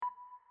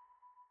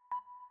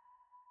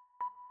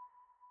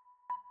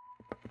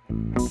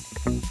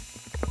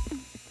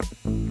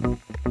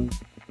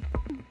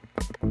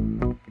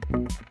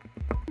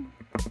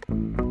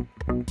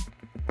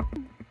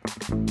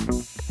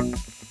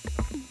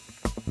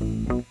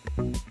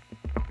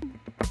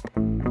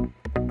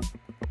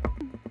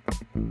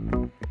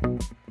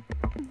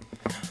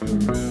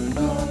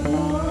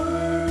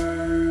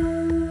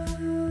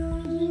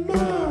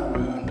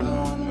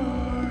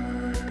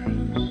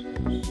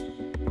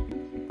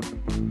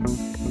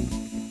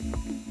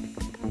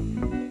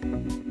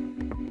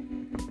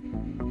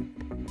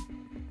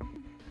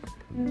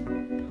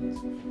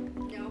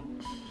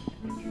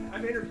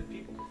I've interviewed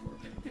people before.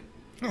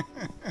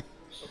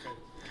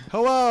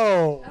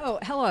 Hello. Oh,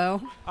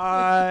 hello.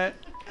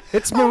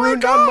 It's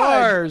Marooned on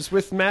Mars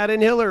with Matt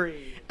and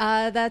Hillary.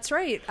 That's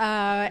right.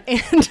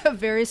 And a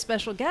very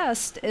special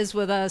guest is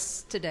with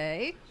us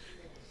today.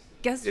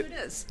 Guess who it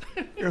is?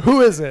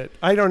 Who is it?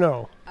 I don't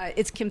know.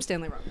 It's Kim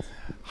Stanley Robinson.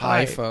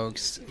 Hi,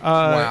 folks.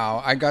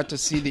 Wow, I got to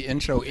see the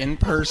intro in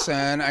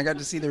person. I got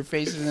to see their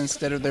faces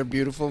instead of their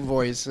beautiful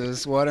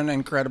voices. What an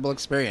incredible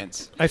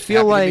experience. I feel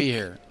Happy like to be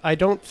here. I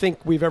don't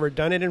think we've ever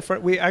done it in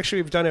front.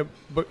 We've done it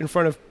in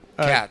front of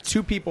Cats.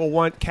 two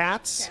people,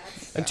 cats,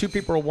 and two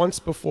people once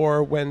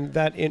before when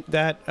that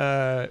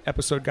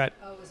episode got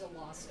Oh, it was a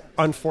lost episode.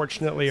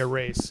 unfortunately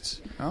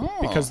erased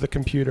because the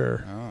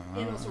computer.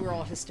 And also we were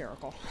all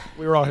hysterical.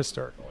 We were all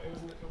hysterical.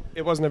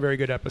 It wasn't a very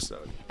good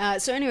episode.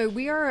 So anyway,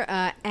 we are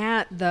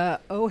at the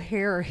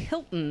O'Hare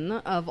Hilton,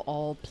 of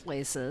all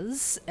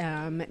places,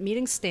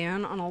 meeting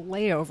Stan on a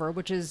layover,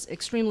 which is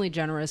extremely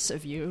generous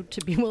of you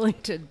to be willing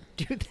to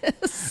do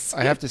this.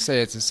 I have to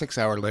say it's a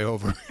 6-hour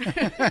layover.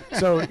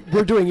 So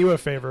we're doing you a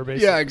favor,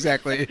 basically. Yeah,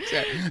 exactly.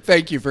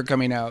 Thank you for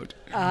coming out.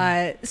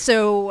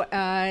 So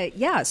I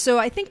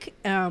think,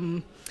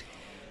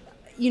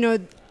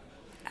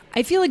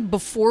 I feel like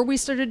before we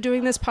started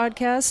doing this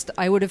podcast,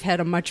 I would have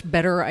had a much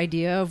better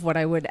idea of what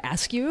I would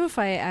ask you if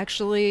I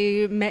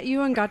actually met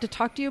you and got to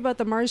talk to you about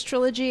the Mars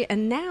trilogy.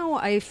 And now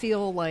I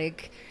feel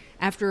like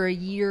after a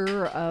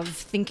year of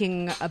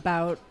thinking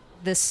about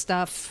this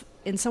stuff,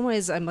 in some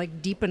ways I'm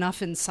like deep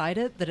enough inside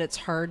it that it's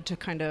hard to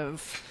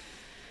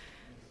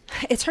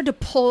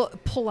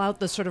pull out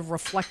the sort of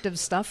reflective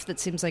stuff that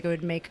seems like it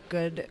would make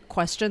good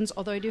questions,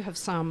 although I do have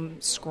some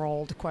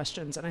scrawled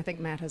questions, and I think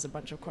Matt has a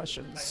bunch of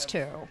questions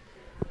too.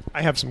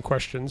 I have some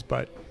questions,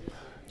 but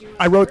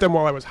I wrote them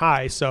while I was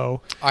high,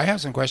 so... I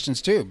have some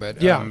questions too,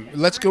 but Yeah.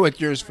 Let's go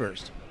with yours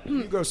first.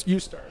 You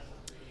start.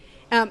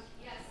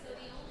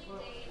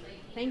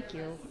 Thank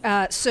you.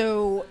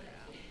 So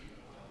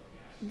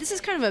this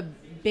is kind of a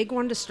big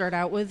one to start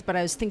out with, but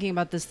I was thinking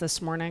about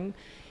this morning.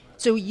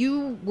 So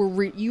you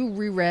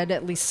reread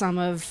at least some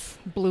of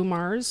Blue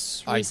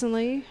Mars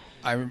recently?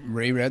 I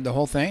reread the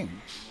whole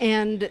thing.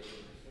 And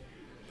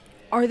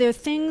are there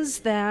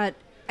things that...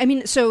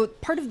 so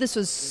part of this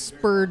was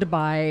spurred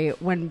by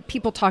when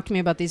people talk to me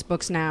about these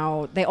books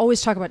now, they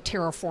always talk about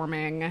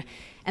terraforming,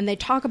 and they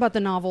talk about the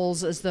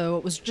novels as though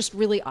it was just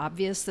really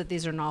obvious that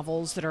these are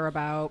novels that are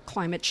about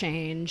climate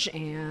change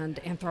and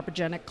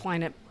anthropogenic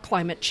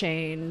climate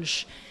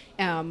change,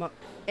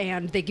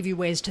 and they give you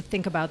ways to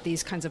think about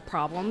these kinds of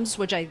problems,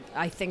 which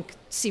I think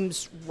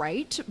seems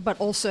right, but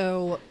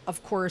also,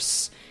 of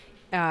course...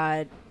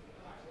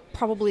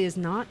 probably is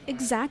not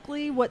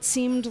exactly what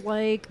seemed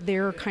like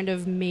their kind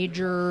of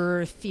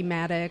major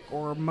thematic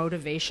or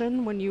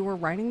motivation when you were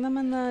writing them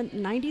in the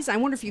 90s. I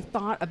wonder if you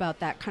thought about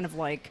that kind of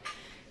like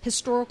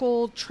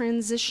historical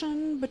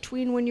transition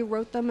between when you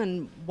wrote them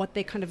and what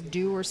they kind of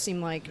do or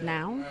seem like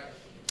now.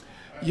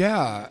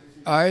 Yeah,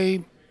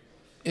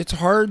 it's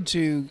hard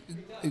to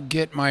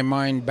get my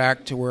mind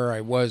back to where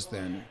I was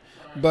then.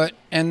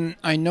 And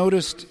I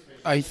noticed,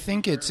 I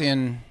think it's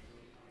in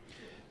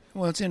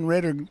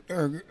Red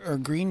or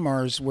Green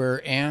Mars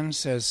where Anne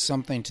says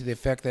something to the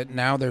effect that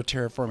now they're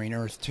terraforming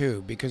Earth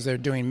too because they're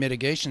doing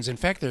mitigations. In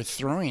fact, they're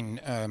throwing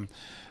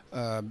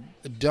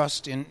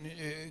dust in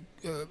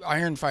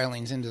iron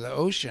filings into the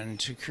ocean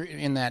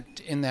in that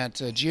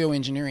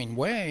geoengineering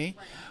way.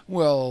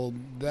 Well,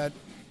 that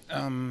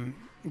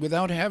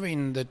without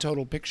having the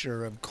total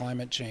picture of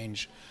climate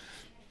change.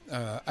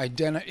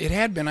 It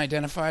had been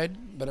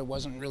identified, but it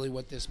wasn't really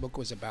what this book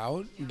was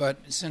about. But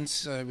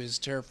since I was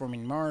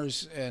terraforming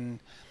Mars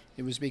and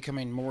it was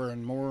becoming more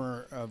and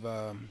more of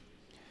an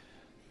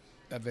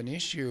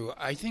issue,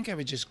 I think I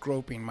was just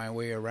groping my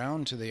way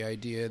around to the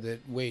idea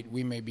that, wait,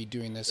 we may be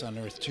doing this on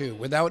Earth too,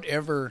 without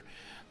ever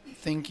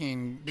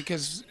thinking,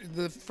 because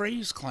the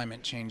phrase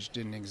climate change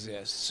didn't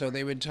exist. So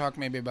they would talk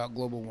maybe about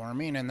global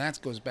warming, and that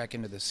goes back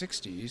into the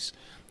 60s.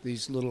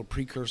 These little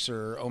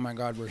precursor, oh my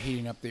God, we're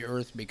heating up the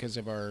Earth because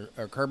of our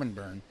carbon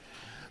burn.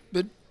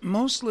 But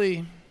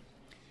mostly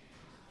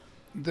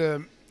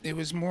it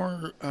was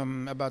more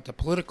about the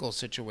political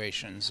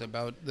situations,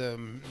 about the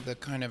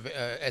kind of,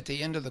 at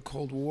the end of the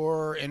Cold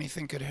War,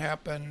 anything could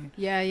happen.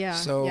 Yeah.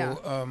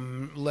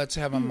 So let's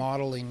have a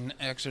modeling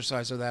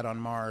exercise of that on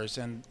Mars.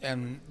 And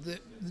the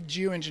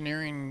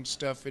geoengineering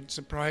stuff, it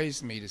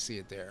surprised me to see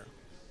it there.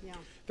 Yeah.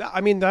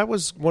 I mean, that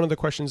was one of the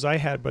questions I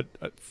had, but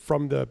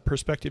from the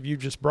perspective you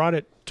just brought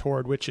it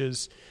toward, which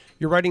is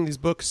you're writing these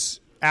books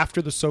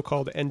after the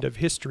so-called end of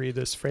history,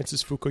 this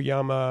Francis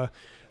Fukuyama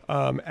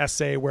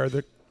essay where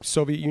the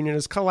Soviet Union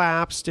has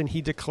collapsed, and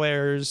he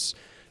declares,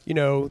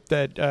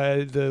 that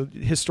the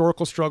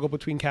historical struggle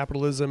between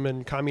capitalism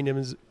and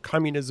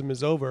communism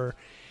is over.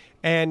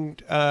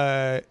 And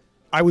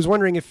I was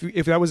wondering if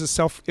that was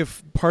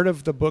if part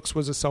of the books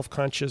was a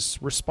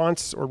self-conscious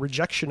response or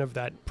rejection of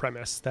that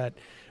premise that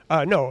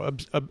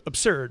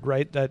absurd,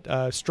 right?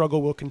 That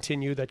struggle will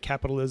continue, that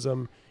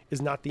capitalism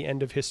is not the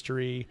end of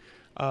history,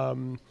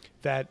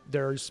 that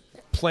there's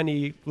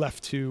plenty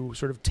left to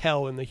sort of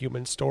tell in the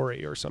human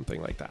story or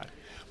something like that.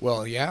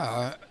 Well,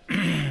 yeah,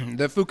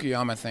 the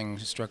Fukuyama thing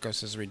struck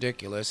us as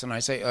ridiculous, and I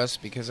say us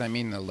because I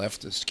mean the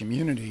leftist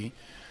community.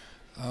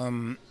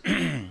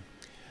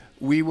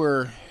 We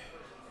were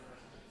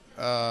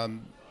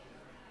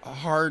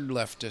hard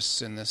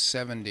leftists in the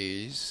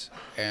 70s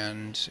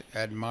and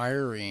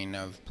admiring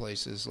of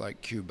places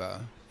like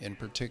Cuba in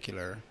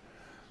particular,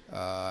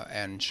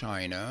 and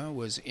China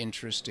was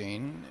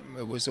interesting.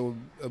 It was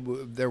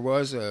there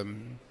was a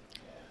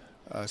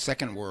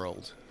second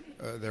world.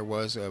 There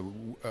was a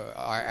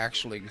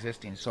actually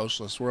existing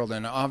socialist world,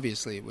 and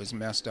obviously it was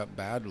messed up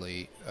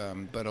badly.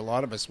 But a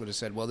lot of us would have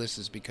said, well, this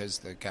is because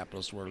the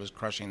capitalist world is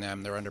crushing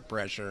them. They're under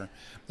pressure.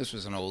 This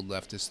was an old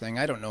leftist thing.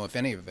 I don't know if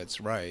any of it's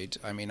right.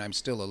 I mean, I'm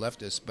still a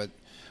leftist, but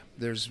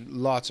there's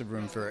lots of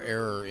room for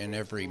error in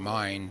every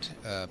mind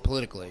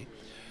politically.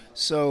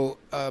 So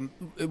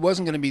it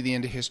wasn't going to be the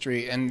end of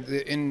history. And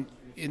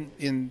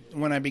in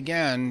when I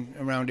began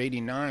around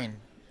 '89,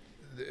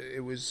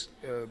 it was...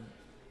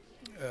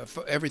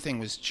 everything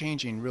was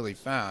changing really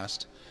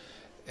fast,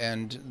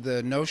 and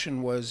the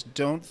notion was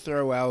don't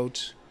throw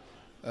out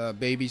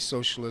baby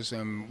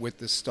socialism with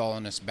the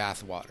Stalinist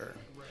bathwater.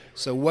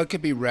 So what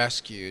could be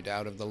rescued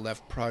out of the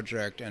left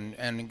project,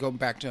 and go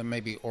back to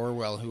maybe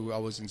Orwell, who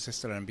always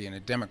insisted on being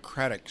a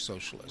democratic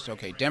socialist.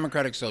 Okay,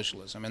 democratic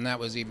socialism, and that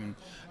was even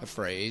a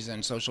phrase,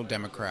 and social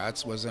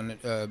democrats was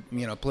a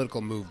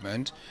political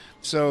movement.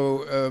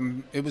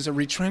 So it was a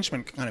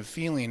retrenchment kind of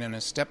feeling and a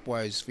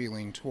stepwise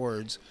feeling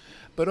towards.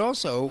 But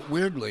also,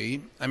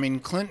 weirdly, I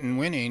mean, Clinton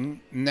winning,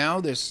 now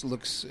this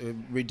looks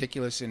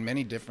ridiculous in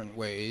many different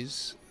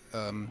ways,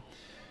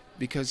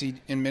 because it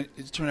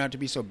turned out to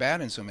be so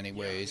bad in so many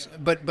ways.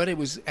 But it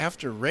was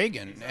after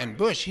Reagan and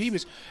Bush.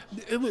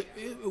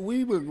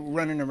 We were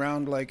running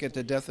around like at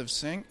the death of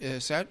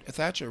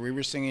Thatcher. We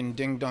were singing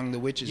 "Ding Dong, the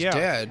Witch is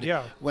Dead"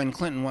 when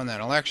Clinton won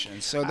that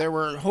election. So there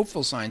were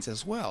hopeful signs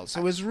as well. So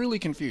I was really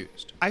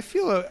confused. I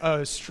feel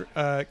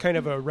a kind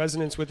of a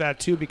resonance with that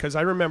too, because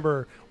I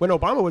remember when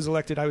Obama was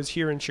elected, I was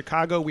here in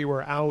Chicago. We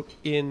were out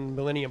in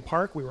Millennium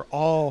Park. We were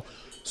all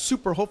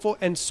super hopeful,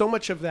 and so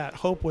much of that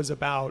hope was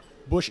about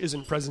Bush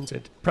isn't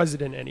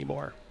president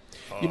anymore.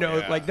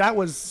 Like that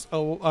was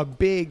a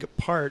big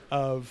part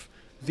of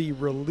the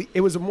relief.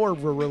 It was more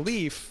of a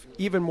relief,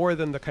 even more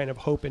than the kind of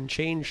hope and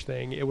change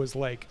thing. It was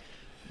like,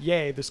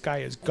 yay, this guy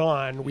is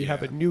gone. We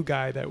have a new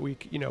guy that we,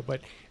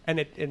 but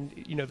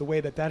the way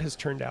that has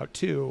turned out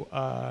too.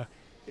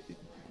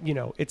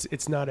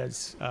 It's not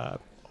as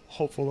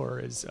hopeful or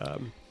as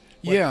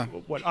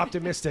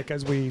optimistic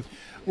as we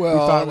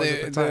thought was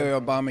at the time. The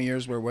Obama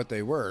years were what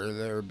they were.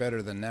 They were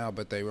better than now,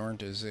 but they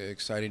weren't as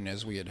exciting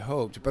as we had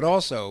hoped. But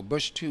also,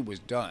 Bush 2 was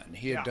done.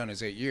 He had done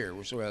his 8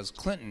 years, whereas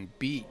Clinton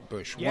beat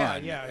Bush 1.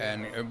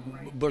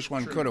 And Bush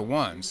 1 could have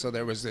won. So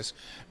there was this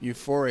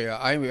euphoria.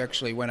 I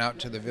actually went out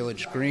to the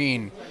Village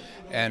Green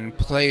and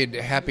played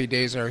Happy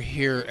Days Are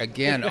Here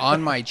Again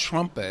on my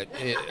trumpet.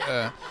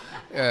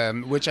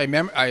 Which I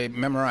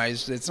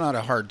memorized. It's not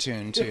a hard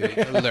tune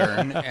to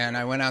learn. And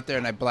I went out there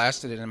and I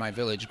blasted it in my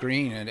Village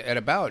Green at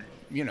about,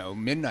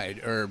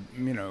 midnight or,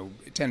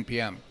 10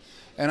 p.m.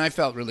 And I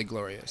felt really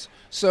glorious.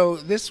 So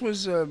this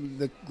was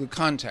the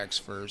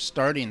context for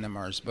starting the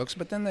Mars books.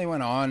 But then they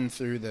went on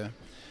through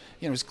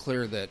it was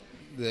clear that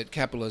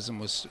capitalism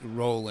was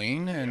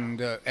rolling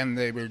and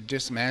they were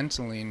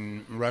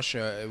dismantling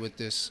Russia with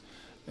this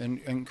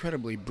an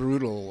incredibly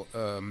brutal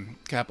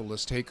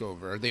capitalist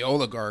takeover. The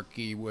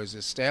oligarchy was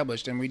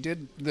established, and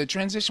the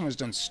transition was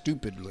done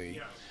stupidly.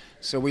 Yeah.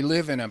 So we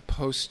live in a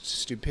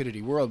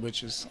post-stupidity world,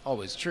 which is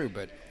always true,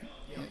 but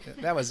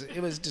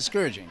it was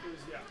discouraging.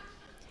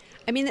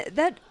 I mean,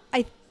 that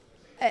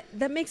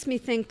makes me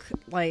think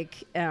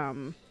like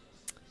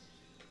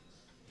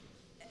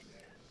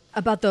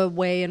about the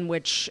way in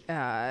which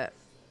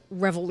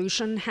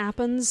revolution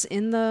happens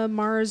in the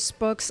Mars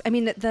books. I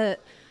mean,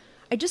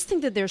 I just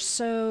think that they're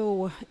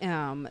so,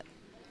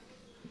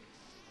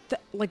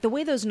 the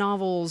way those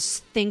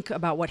novels think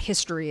about what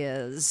history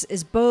is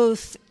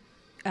both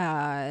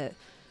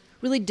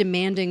really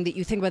demanding that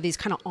you think about these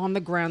kind of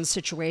on-the-ground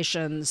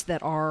situations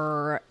that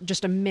are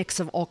just a mix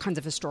of all kinds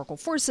of historical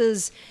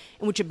forces,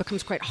 in which it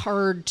becomes quite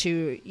hard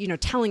to,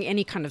 telling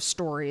any kind of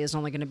story is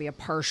only going to be a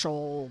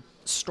partial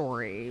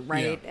story,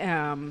 right?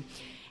 Yeah.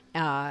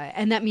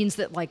 And that means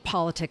that, like,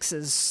 politics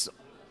is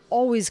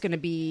always going to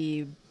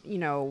be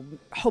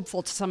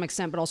hopeful to some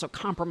extent, but also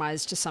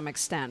compromised to some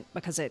extent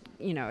because it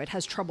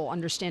has trouble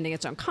understanding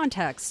its own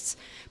contexts.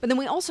 But then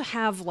we also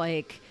have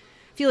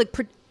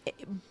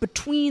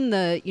between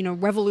the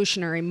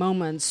revolutionary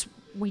moments,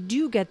 we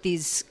do get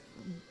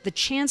the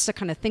chance to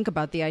kind of think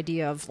about the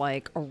idea of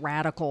a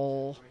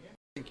radical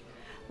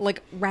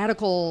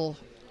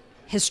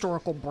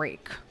historical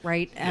break,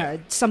 right? Yeah.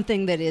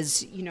 Something that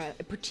is,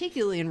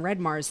 particularly in Red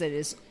Mars, that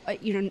is,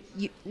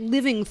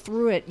 living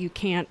through it, you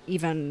can't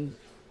even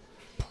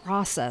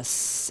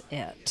process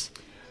it.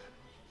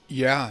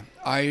 Yeah,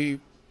 I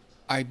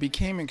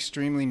became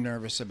extremely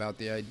nervous about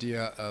the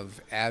idea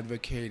of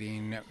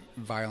advocating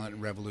violent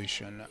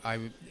revolution.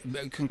 I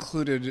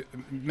concluded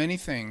many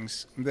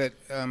things that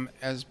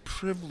as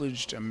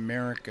privileged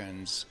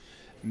Americans,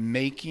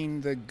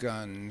 making the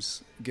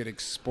guns get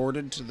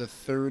exported to the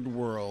third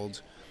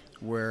world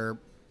where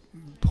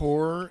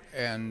poor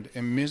and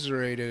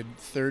immiserated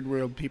third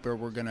world people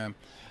were going to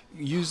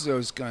use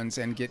those guns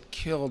and get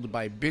killed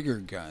by bigger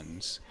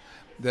guns,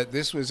 that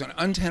this was an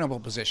untenable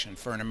position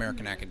for an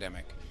American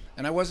academic.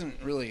 And I wasn't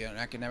really an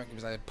academic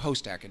because I was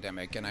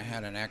post-academic and I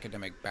had an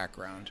academic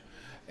background.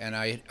 And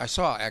I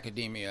saw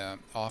academia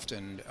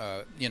often,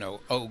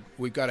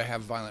 we've got to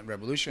have violent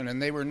revolution,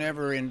 and they were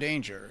never in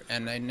danger,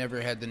 and they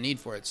never had the need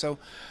for it. So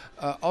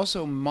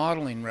also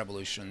modeling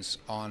revolutions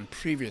on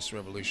previous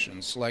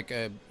revolutions, like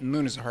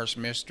Moon is a Harsh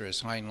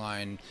Mistress,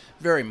 Heinlein,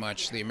 very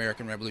much the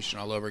American Revolution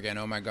all over again.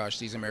 Oh my gosh,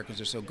 these Americans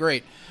are so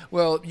great.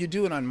 Well, you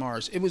do it on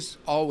Mars. It was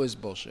always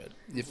bullshit.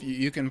 If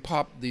you can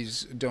pop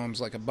these domes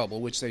like a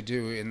bubble, which they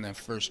do in the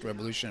first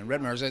revolution in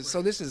Red Mars.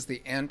 So this is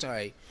the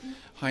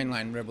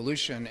anti-Heinlein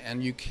revolution,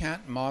 and you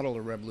can't model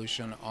a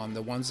revolution on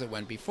the ones that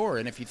went before.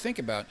 And if you think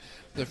about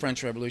the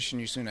French Revolution,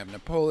 you soon have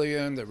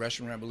Napoleon. The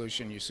Russian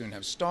Revolution, you soon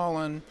have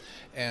Stalin.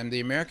 And the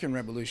American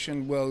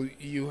Revolution, well,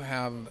 you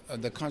have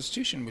the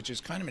Constitution, which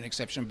is kind of an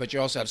exception, but you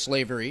also have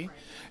slavery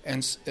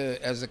and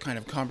as a kind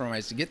of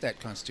compromise to get that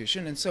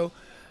Constitution. And so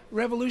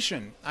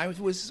revolution. I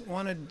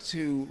wanted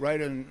to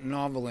write a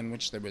novel in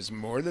which there was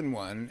more than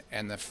one,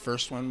 and the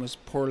first one was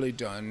poorly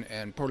done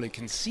and poorly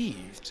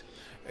conceived.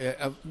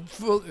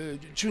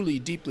 Truly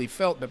deeply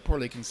felt, but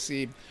poorly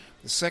conceived.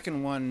 The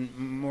second one,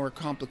 more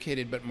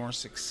complicated but more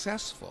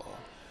successful.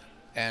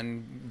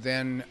 And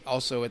then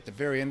also at the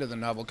very end of the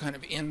novel, kind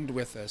of end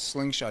with a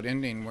slingshot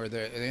ending where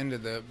the end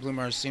of the Blue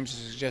Mars seems to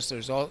suggest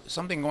there's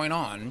something going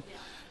on,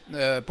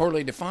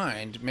 poorly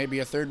defined, maybe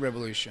a third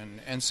revolution.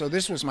 And so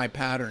this was my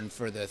pattern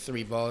for the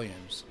 3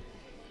 volumes.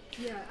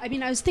 Yeah, I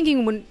mean, I was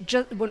thinking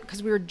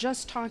because we were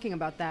just talking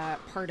about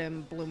that part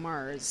in Blue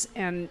Mars,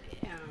 and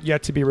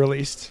yet to be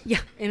released.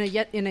 Yeah, in a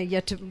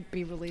yet to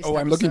be released. Oh,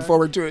 I'm looking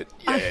forward to it.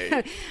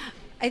 Yay.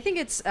 I think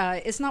it's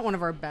not one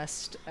of our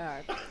best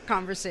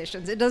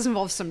conversations. It does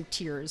involve some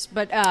tears,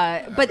 but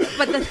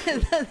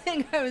the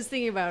thing I was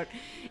thinking about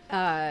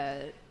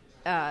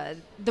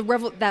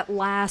that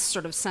last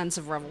sort of sense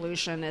of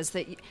revolution is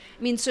that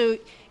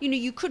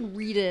you could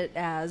read it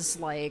as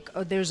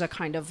there's a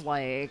kind of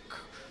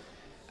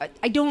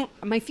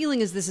my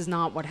feeling is this is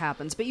not what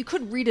happens, but you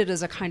could read it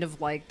as a kind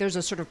of there's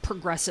a sort of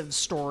progressive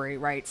story,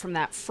 right, from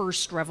that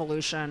first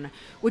revolution,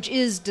 which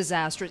is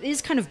disastrous. It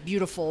is kind of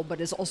beautiful, but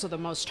is also the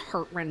most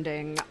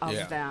heartrending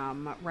of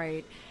them,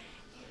 right?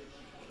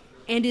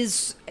 And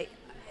is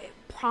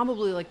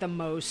probably the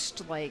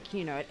most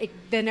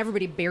then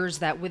everybody bears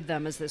that with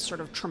them as this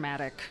sort of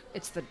traumatic,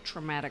 it's the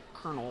traumatic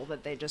kernel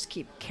that they just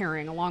keep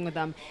carrying along with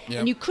them. Yep.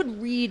 And you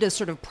could read a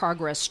sort of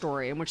progress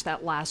story in which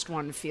that last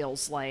one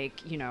feels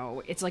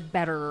it's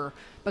better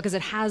because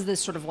it has this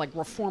sort of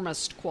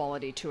reformist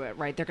quality to it,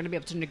 right? They're going to be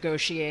able to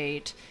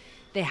negotiate.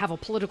 They have a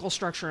political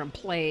structure in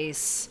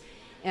place.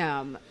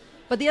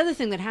 But the other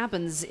thing that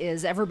happens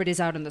is everybody's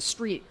out in the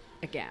street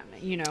again,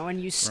 and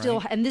you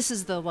still, right. And this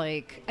is the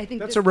I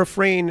think that's a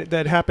refrain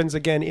that happens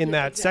again in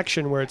that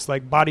section where it's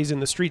bodies in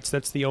the streets.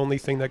 That's the only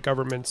thing that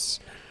governments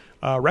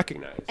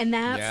recognize, and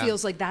that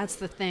feels like that's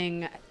the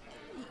thing.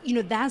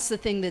 That's the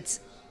thing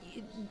that's.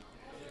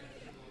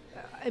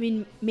 I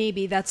mean,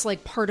 maybe that's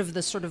part of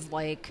the sort of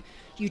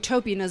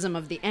utopianism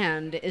of the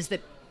end is that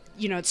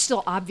it's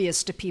still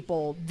obvious to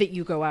people that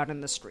you go out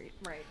in the street,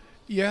 right?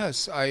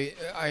 Yes,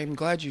 I'm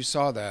glad you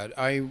saw that.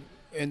 I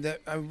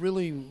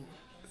really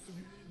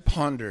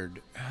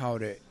pondered how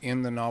to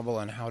end the novel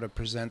and how to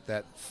present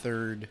that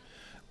third,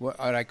 what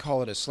I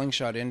call it a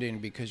slingshot ending,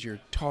 because you're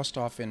tossed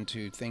off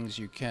into things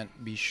you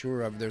can't be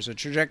sure of. There's a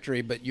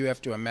trajectory, but you have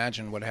to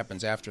imagine what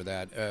happens after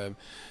that.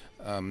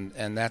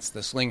 And that's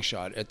the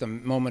slingshot. At the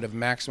moment of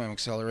maximum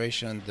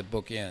acceleration, the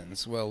book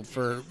ends. Well,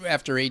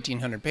 after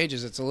 1,800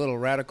 pages, it's a little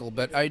radical,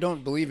 but I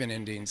don't believe in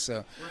endings.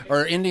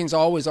 Or endings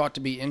always ought to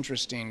be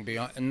interesting,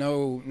 beyond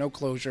no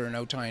closure,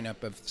 no tying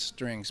up of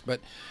strings. But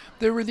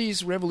there were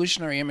these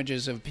revolutionary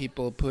images of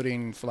people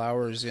putting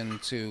flowers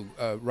into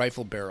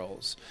rifle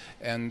barrels,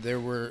 and there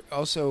were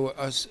also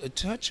a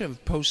touch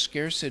of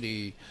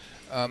post-scarcity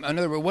In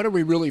other words, what are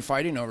we really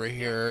fighting over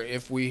here?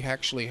 If we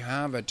actually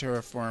have a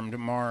terraformed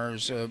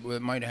Mars,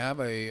 it might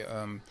have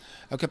a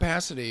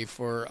capacity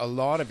for a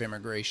lot of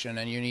immigration,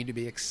 and you need to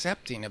be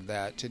accepting of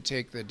that to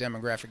take the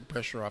demographic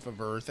pressure off of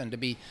Earth and to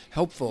be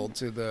helpful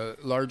to the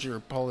larger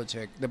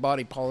politic. The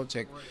body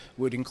politic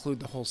would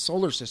include the whole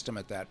solar system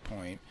at that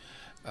point.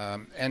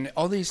 And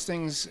all these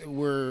things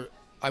were,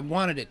 I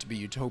wanted it to be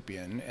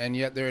utopian, and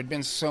yet there had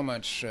been so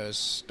much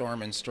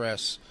storm and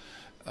stress.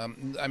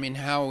 I mean,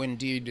 how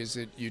indeed is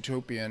it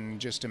utopian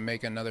just to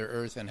make another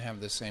Earth and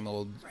have the same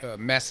old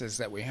messes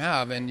that we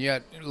have, and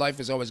yet life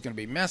is always going to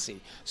be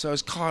messy. So I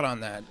was caught on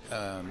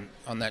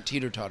that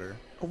teeter-totter.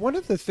 One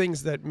of the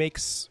things that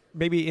makes,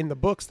 maybe in the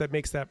books, that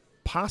makes that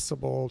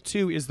possible,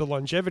 too, is the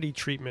longevity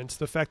treatments,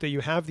 the fact that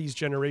you have these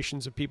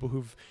generations of people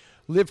who've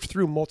lived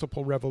through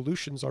multiple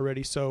revolutions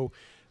already, so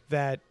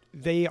that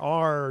they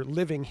are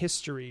living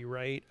history,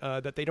 right?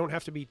 That they don't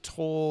have to be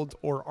told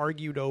or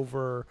argued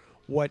over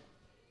what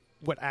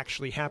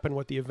actually happened,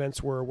 what the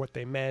events were, what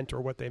they meant, or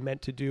what they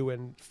meant to do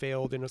and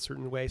failed in a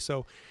certain way.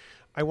 So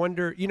I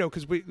wonder,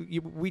 because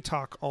we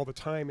talk all the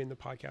time in the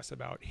podcast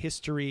about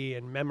history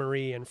and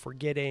memory and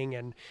forgetting.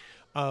 And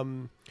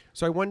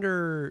so I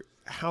wonder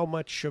how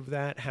much of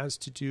that has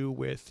to do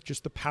with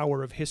just the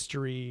power of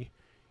history,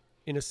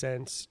 in a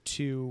sense,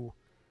 to,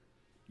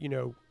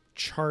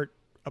 chart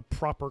a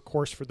proper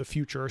course for the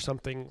future or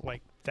something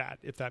like that,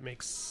 if that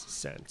makes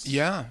sense.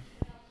 Yeah.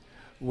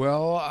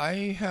 Well,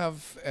 I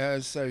have,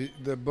 as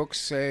the books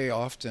say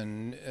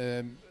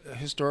often,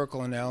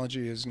 historical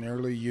analogy is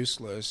nearly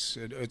useless.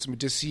 It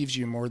deceives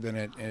you more than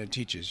it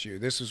teaches you.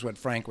 This is what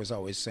Frank was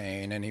always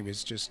saying, and he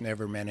was just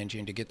never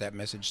managing to get that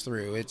message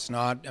through. It's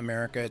not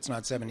America. It's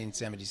not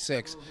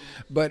 1776.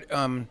 But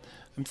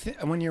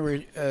when you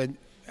were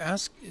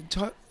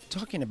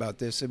talking about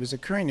this, it was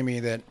occurring to me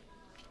that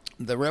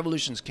the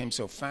revolutions came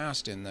so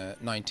fast in the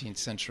 19th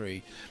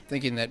century,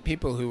 thinking that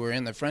people who were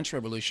in the French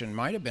Revolution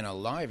might have been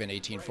alive in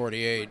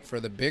 1848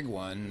 for the big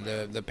one,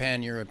 the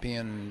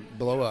pan-European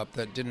blow-up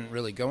that didn't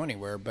really go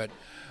anywhere. But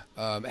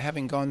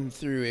having gone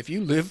through, if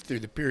you lived through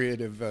the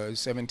period of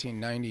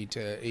 1790 to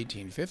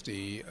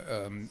 1850,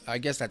 I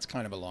guess that's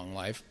kind of a long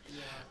life.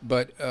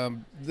 But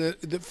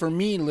for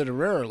me,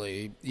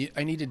 literarily,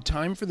 I needed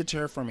time for the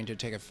terraforming to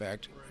take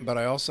effect, but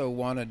I also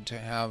wanted to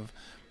have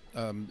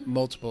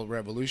multiple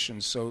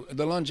revolutions, so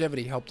the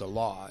longevity helped a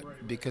lot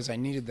because I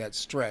needed that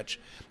stretch,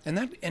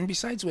 and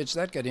besides which,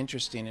 that got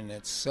interesting in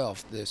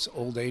itself. This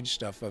old age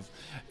stuff of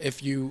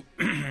if you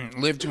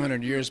live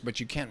 200 years but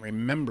you can't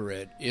remember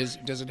it,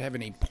 does it have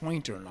any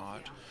point or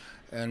not?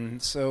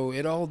 And so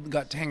it all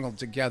got tangled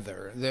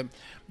together.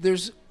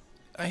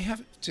 I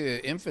have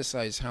to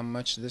emphasize how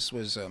much this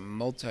was a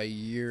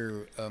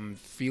multi-year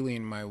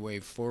feeling my way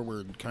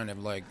forward, kind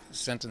of like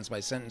sentence by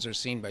sentence or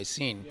scene by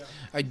scene. Yeah.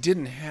 I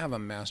didn't have a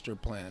master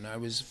plan. I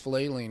was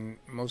flailing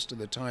most of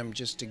the time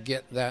just to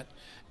get that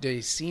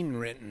day's scene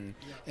written,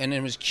 and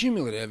it was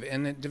cumulative,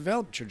 and it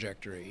developed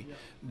trajectory. Yeah.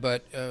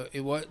 But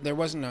there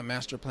wasn't a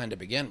master plan to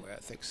begin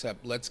with,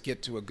 except let's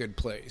get to a good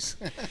place.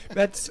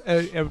 That's,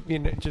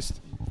 just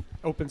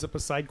opens up a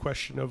side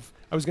question of,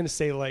 I was going to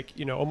say,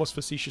 almost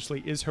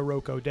facetiously, is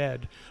Hiroko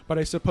dead? But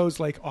I suppose,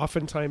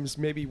 oftentimes,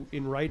 maybe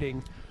in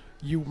writing,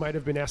 you might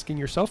have been asking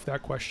yourself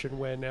that question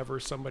whenever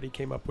somebody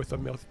came up with a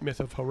myth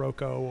of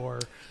Hiroko or,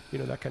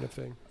 that kind of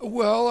thing.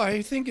 Well,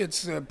 I think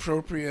it's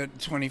appropriate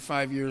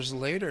 25 years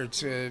later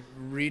to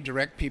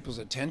redirect people's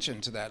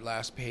attention to that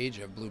last page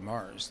of Blue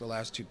Mars, the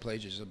last 2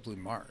 pages of Blue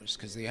Mars,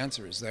 because the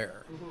answer is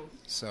there. Mm-hmm.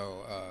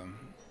 So,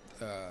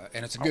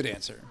 and it's a good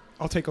answer.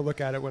 I'll take a look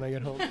at it when I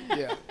get home.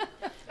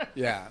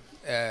 Yeah,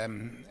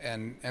 and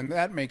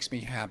that makes me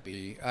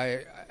happy.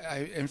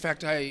 In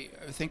fact,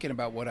 thinking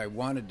about what I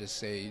wanted to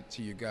say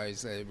to you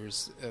guys,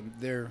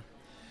 the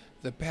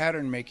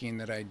pattern making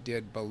that I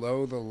did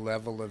below the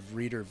level of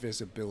reader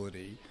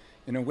visibility.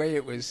 In a way,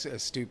 it was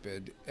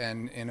stupid,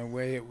 and in a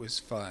way, it was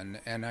fun.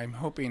 And I'm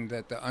hoping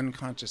that the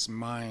unconscious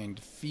mind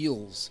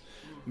feels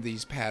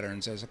these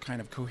patterns as a kind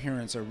of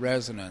coherence or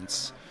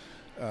resonance.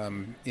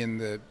 In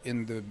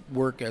the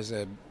work as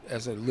a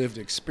lived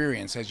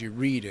experience as you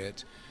read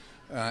it,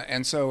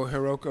 and so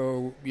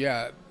Hiroko,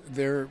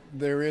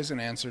 there is an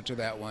answer to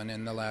that one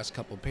in the last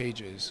couple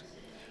pages,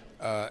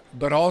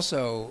 but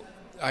also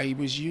I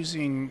was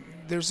using,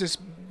 there's this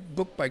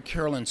book by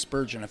Carolyn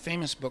Spurgeon, a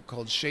famous book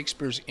called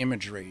Shakespeare's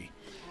Imagery,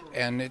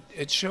 and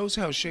it shows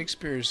how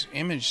Shakespeare's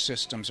image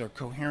systems are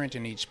coherent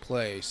in each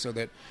play, so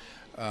that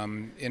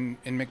in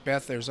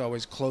Macbeth, there's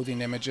always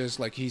clothing images,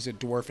 like he's a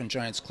dwarf in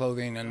giant's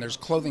clothing, and there's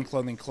clothing,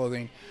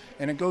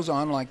 and it goes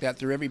on like that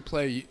through every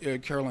play.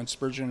 Carolyn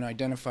Spurgeon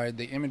identified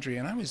the imagery,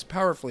 and I was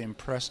powerfully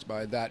impressed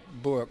by that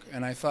book,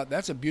 and I thought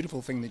that's a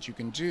beautiful thing that you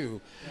can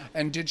do. Yeah.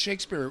 And did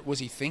Shakespeare, was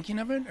he thinking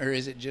of it, or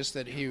is it just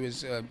that he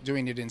was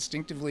doing it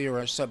instinctively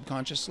or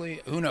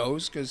subconsciously? Who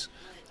knows, because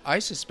I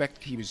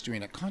suspect he was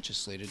doing it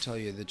consciously, to tell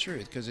you the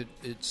truth, because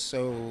it's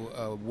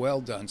so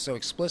well done, so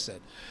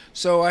explicit.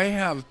 So I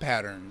have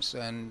patterns,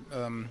 and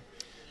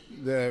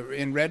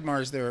In Red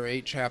Mars there are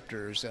 8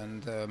 chapters,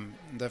 and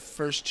the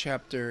first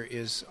chapter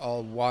is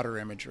all water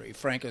imagery.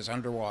 Frank is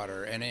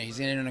underwater, and he's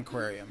in an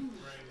aquarium.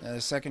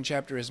 The second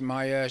chapter is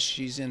Maya.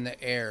 She's in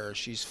the air.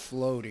 She's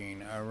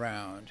floating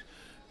around.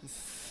 The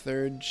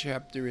third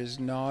chapter is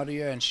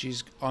Nadia, and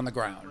she's on the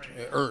ground,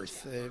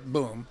 Earth,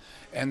 boom.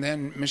 And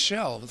then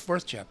Michel, the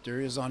fourth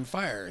chapter, is on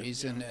fire.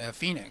 He's in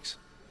Phoenix.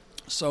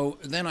 So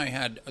then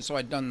I'd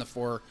done the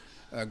 4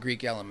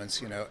 Greek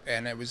elements,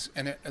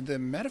 and the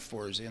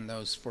metaphors in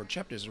those 4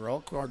 chapters are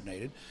all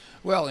coordinated.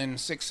 Well, in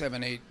 6,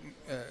 7, 8,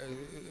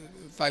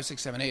 5,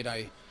 6, 7, 8,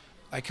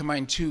 I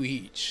combine 2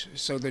 each.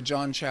 So the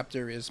John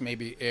chapter is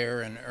maybe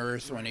air and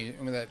earth.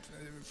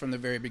 From the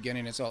very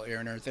beginning, it's all air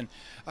and earth. And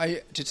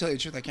to tell you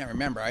the truth, I can't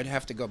remember. I'd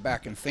have to go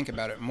back and think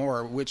about it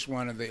more, which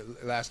one of the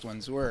last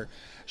ones were.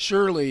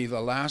 Surely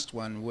the last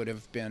one would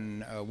have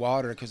been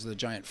water because of the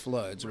giant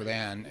floods with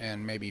Anne,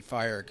 and maybe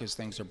fire because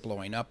things are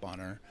blowing up on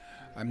her.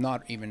 I'm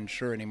not even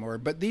sure anymore.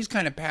 But these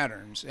kind of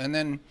patterns. And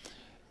then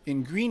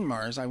in Green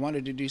Mars, I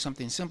wanted to do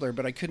something simpler,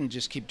 but I couldn't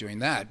just keep doing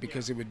that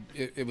because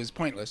it was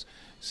pointless.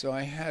 So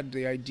I had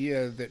the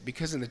idea that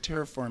because of the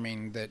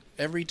terraforming, that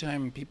every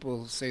time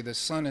people say the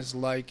sun is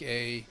like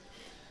I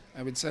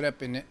would set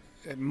up in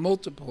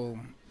multiple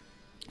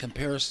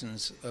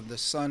comparisons of the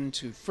sun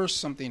to first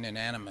something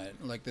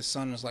inanimate, like the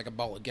sun is like a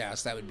ball of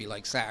gas, that would be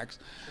like Sachs,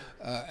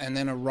 and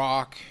then a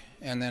rock,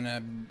 and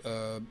then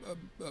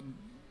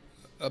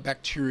a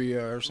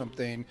bacteria or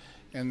something,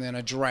 and then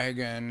a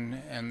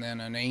dragon, and then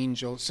an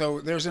angel. So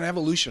there's an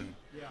evolution.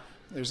 Yeah.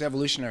 There's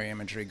evolutionary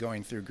imagery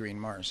going through Green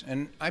Mars.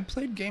 And I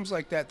played games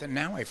like that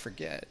now I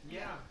forget.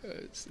 Yeah.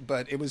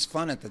 But it was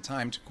fun at the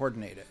time to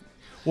coordinate it.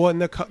 Well,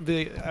 and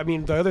the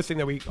other thing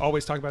that we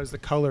always talk about is the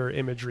color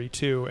imagery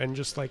too, and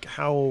just like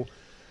how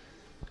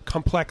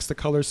complex the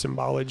color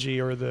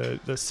symbology or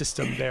the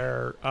system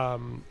there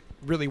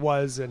really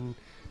was, and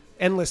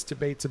endless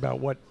debates about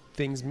what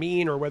things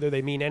mean, or whether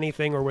they mean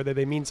anything, or whether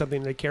they mean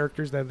something to the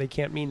characters that they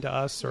can't mean to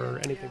us, or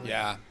anything.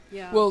 Yeah.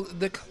 Yeah. Well,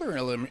 the color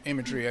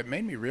imagery, it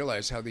made me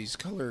realize how these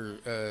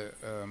color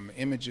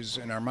images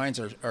in our minds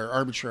are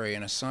arbitrary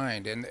and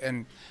assigned.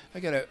 And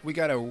we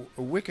got a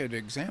wicked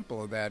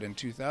example of that in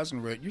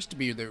 2000, where it used to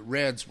be that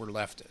reds were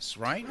leftists,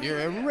 right?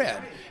 You're a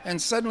red.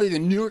 And suddenly the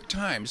New York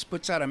Times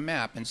puts out a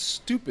map and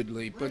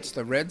stupidly puts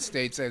the red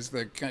states as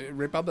the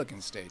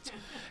Republican states.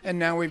 And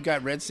now we've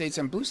got red states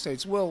and blue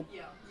states. Well,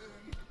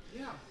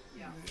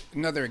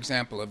 another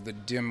example of the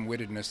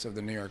dim-wittedness of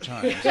the New York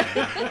Times.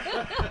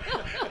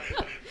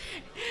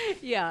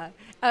 Yeah.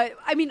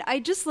 I mean,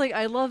 I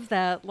love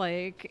that,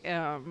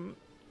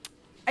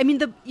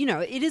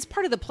 it is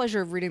part of the pleasure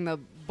of reading the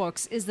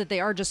books is that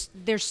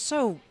they're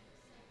so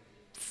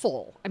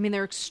full. I mean,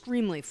 they're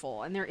extremely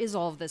full, and there is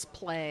all of this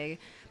play.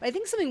 But I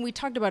think something we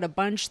talked about a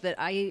bunch that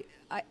I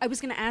was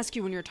going to ask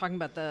you when you were talking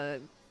about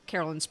the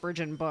Carolyn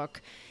Spurgeon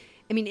book.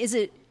 I mean, is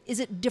it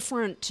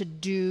different to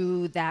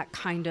do that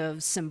kind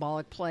of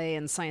symbolic play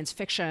in science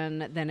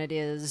fiction than it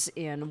is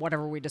in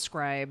whatever we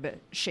describe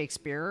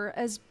Shakespeare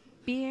as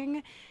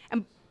being?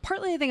 And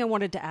partly I think I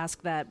wanted to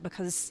ask that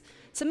because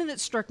something that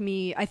struck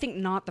me, I think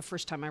not the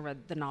first time I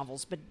read the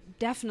novels, but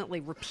definitely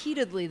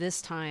repeatedly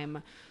this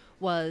time,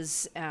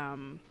 was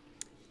how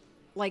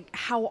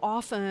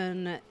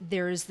often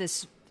there's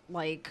this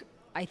I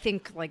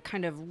think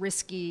kind of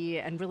risky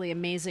and really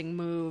amazing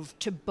move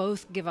to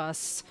both give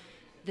us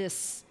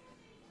this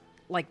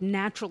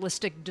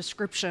naturalistic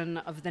description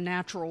of the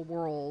natural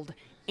world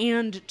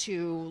and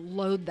to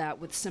load that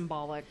with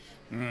symbolic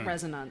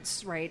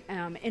resonance, right?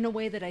 In a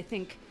way that I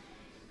think,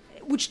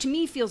 which to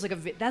me feels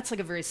that's a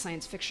very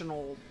science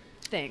fictional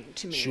thing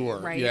to me. Sure,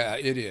 right? Yeah,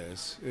 it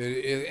is.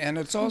 And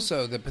it's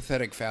also the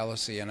pathetic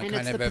fallacy and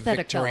kind of a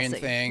Victorian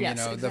thing, yes,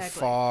 exactly. The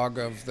fog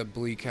of the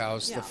bleak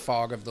house, the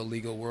fog of the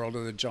legal world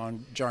of the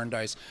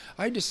Jarndyce.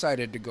 I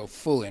decided to go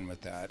full in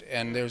with that.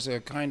 And there's a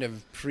kind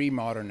of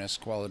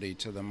pre-modernist quality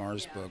to the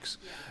Mars books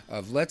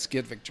of let's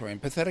get Victorian.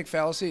 Pathetic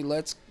fallacy,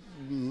 let's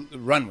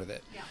run with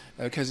it.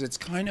 Because it's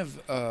kind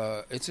of,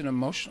 it's an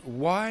emotional,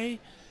 why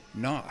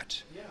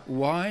not?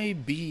 Why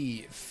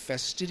be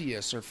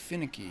fastidious or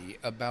finicky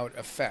about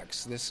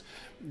effects? This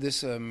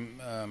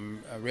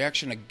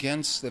reaction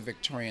against the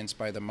Victorians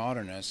by the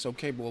modernists.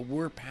 Okay, well,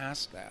 we're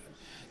past that.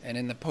 And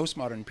in the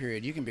postmodern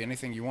period, you can be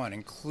anything you want,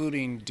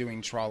 including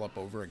doing Trollope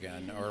over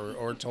again,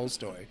 or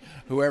Tolstoy,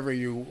 whoever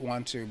you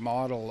want to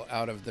model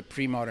out of the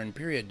pre-modern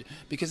period,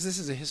 because this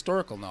is a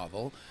historical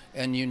novel,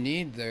 and you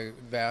need the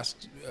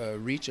vast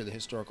reach of the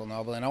historical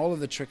novel and all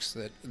of the tricks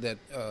that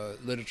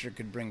literature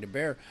could bring to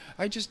bear.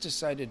 I just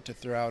decided to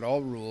throw out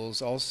all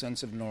rules, all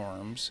sense of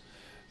norms,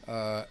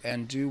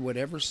 and do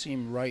whatever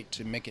seemed right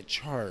to make it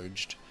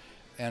charged.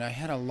 And I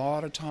had a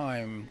lot of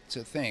time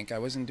to think. I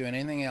wasn't doing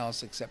anything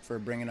else except for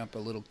bringing up a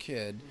little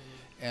kid.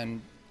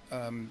 And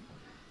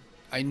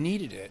I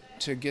needed it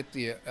to get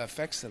the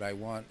effects that I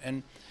want.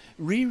 And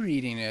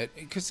rereading it,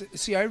 because,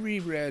 see, I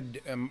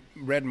reread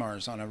Red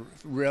Mars on a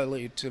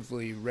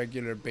relatively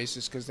regular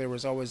basis because there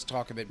was always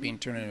talk of it being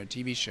turned into a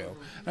TV show.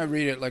 And I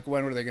read it like,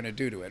 what are they going to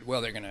do to it? Well,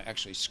 they're going to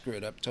actually screw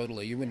it up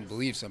totally. You wouldn't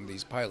believe some of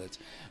these pilots.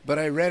 But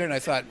I read it and I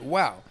thought,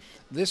 wow,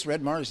 this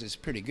Red Mars is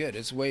pretty good.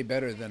 It's way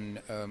better than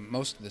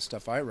most of the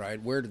stuff I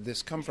write. Where did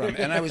this come from?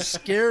 And I was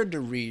scared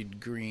to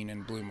read Green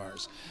and Blue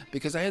Mars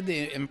because I had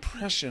the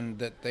impression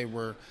that they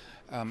were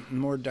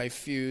more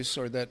diffuse,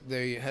 or that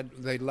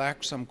they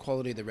lacked some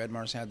quality the Red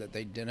Mars had that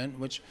they didn't,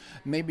 which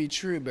may be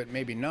true, but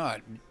maybe not.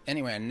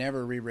 Anyway, I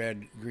never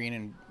reread Green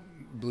and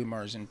Blue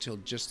Mars until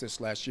just this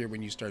last year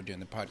when you started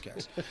doing the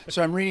podcast.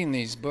 So I'm reading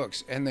these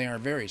books, and they are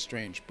very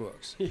strange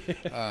books.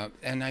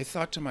 And I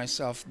thought to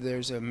myself,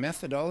 there's a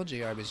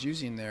methodology I was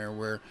using there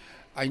where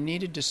I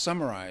needed to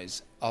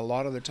summarize a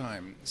lot of the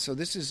time. So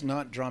this is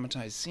not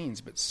dramatized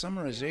scenes, but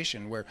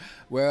summarization where,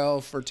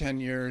 well, for 10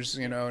 years,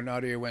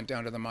 Nadia went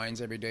down to the mines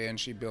every day and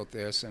she built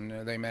this, and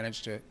they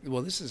managed to,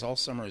 well, this is all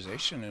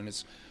summarization,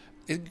 and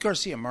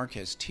Garcia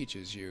Marquez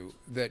teaches you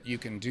that you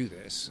can do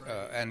this,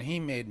 and he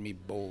made me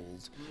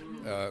bold,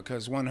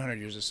 because 100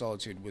 Years of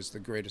Solitude was the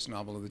greatest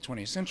novel of the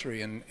 20th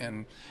century,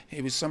 and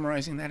he was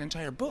summarizing that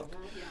entire book.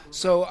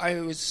 So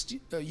I was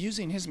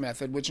using his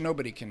method, which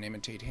nobody can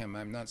imitate him,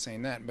 I'm not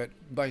saying that, but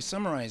by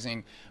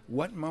summarizing,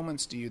 what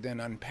moments do you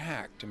then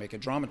unpack to make a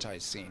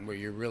dramatized scene where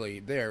you're really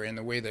there in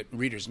the way that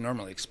readers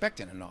normally expect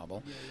in a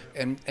novel?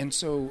 And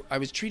so I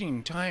was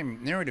treating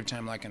narrative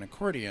time like an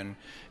accordion,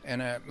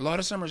 and a lot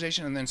of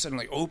summarization, and then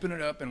suddenly open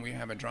it up and we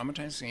have a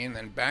dramatized scene,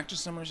 then back to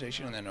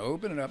summarization, and then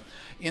open it up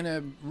in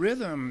a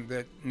rhythm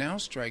that now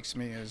strikes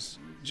me as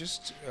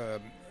just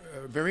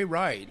very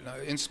right,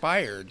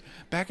 inspired,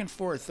 back and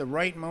forth. The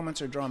right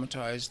moments are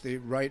dramatized, the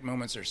right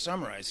moments are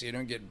summarized, so you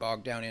don't get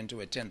bogged down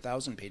into a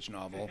 10,000-page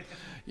novel,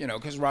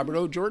 because Robert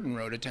O. Jordan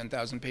wrote a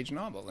 10,000-page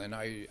novel, and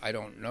I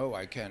don't know,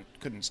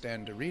 couldn't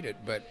stand to read it,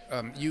 but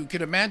you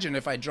could imagine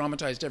if I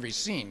dramatized every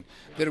scene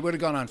that it would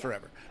have gone on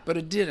forever, but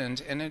it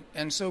didn't,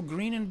 and so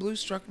Green and Blue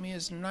struck me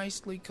as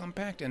nicely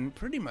compact and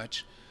pretty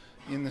much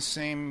in the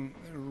same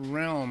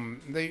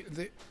realm.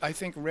 I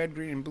think Red,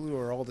 Green, and Blue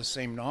are all the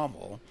same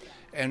novel,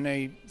 and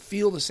they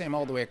feel the same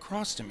all the way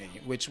across to me,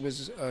 which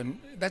was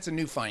that's a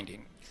new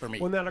finding for me.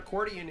 Well, that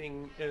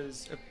accordioning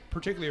is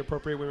particularly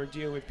appropriate when we're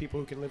dealing with people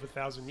who can live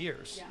 1,000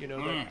 years.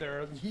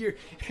 There are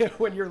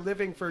when you're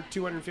living for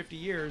 250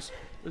 years,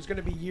 there's going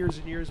to be years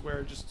and years where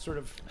it just sort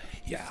of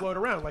you float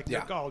around, like the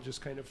Gaulle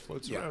just kind of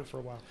floats around for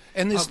a while.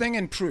 And this thing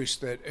in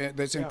Proust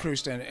that's in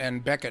Proust,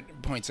 and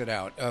Beckett points it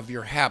out, of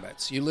your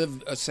habits. You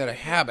live a set of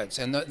habits,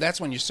 and that's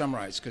when you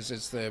summarize, because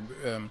it's the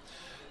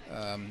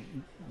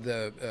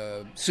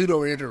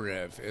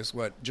pseudo-iterative is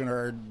what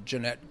Gerard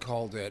Genet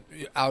called it,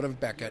 out of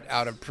Beckett,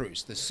 out of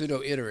Proust, the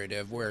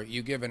pseudo-iterative, where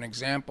you give an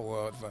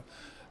example of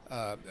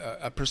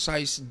a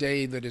precise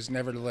day that is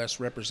nevertheless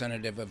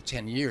representative of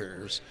 10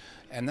 years,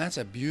 and that's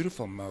a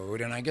beautiful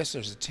mode, and I guess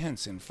there's a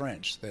tense in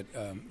French that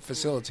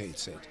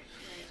facilitates it.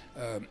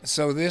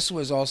 So this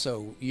was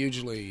also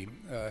hugely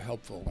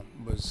helpful.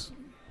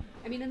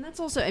 And that's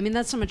also,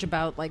 that's so much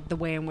about like the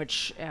way in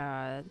which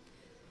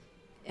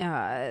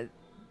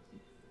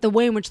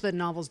the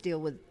novels deal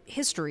with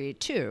history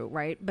too,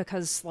 right?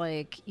 Because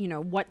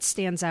what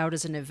stands out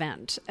as an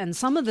event, and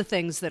some of the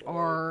things that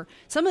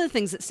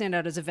stand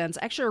out as events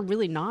actually are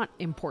really not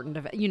important.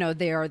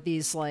 They are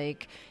these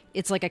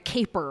it's like a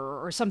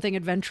caper or something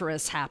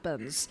adventurous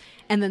happens,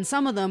 and then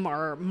some of them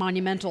are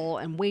monumental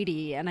and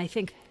weighty. And I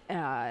think,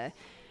 but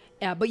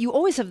you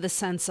always have the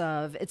sense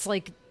of, it's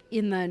like,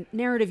 in the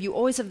narrative, you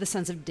always have the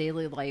sense of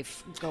daily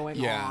life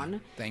going on. Yeah,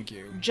 thank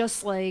you.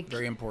 Just like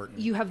very important.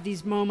 You have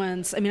these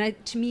moments.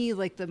 To me,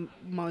 like the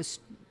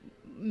most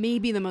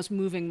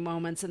moving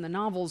moments in the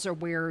novels are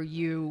where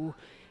you,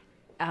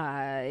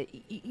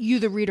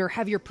 the reader,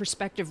 have your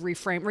perspective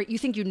reframed. Right? You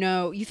think you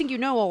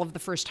know all of the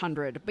first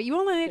 100, but you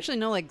only actually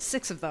know like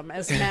 6 of them,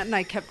 as Matt and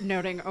I kept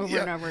noting over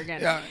and over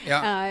again.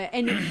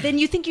 And then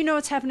you think you know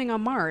what's happening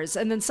on Mars,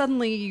 and then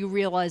suddenly you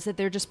realize that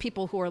they're just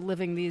people who are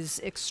living these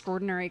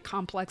extraordinary,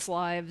 complex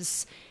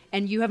lives,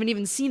 and you haven't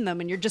even seen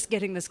them, and you're just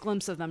getting this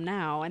glimpse of them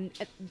now. And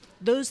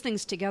those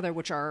things together,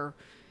 which are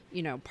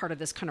part of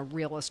this kind of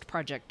realist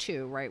project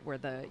too, right, where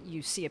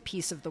you see a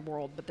piece of the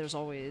world, but there's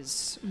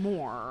always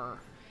more.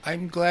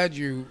 I'm glad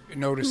you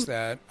noticed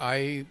that.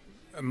 I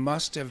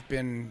must have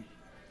been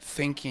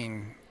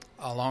thinking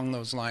along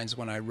those lines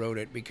when I wrote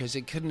it, because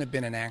it couldn't have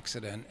been an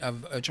accident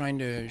of trying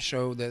to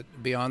show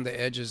that beyond the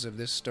edges of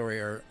this story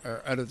are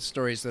other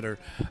stories that are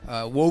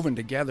woven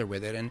together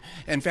with it. And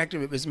in fact,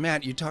 it was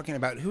Matt, you talking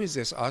about, who is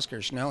this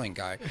Oscar Schnelling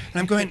guy? And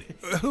I'm going,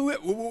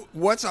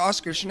 what's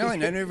Oscar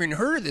Schnelling? I never even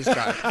heard of this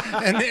guy.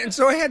 And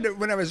so I had to,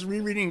 when I was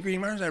rereading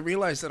Green Mars, I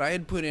realized that I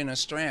had put in a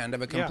strand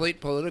of a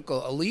complete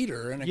a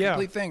leader and a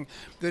complete thing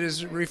that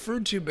is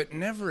referred to but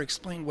never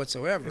explained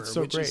whatsoever,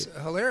 which is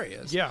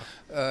hilarious. Yeah.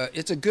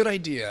 It's a good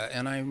idea,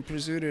 and I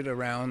pursued it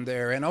around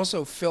there. And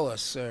also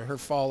Phyllis, her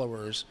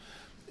followers,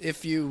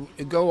 if you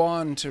go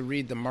on to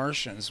read The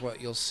Martians,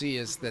 what you'll see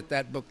is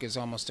that book is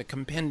almost a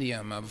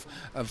compendium of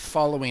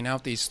following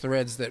out these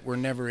threads that were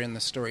never in the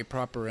story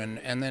proper,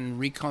 and then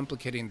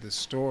recomplicating the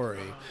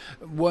story.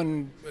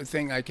 One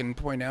thing I can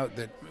point out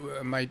that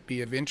might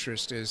be of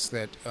interest is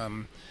that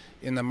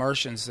in The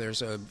Martians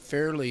there's a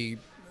fairly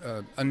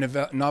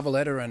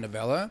novelette or a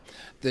novella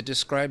that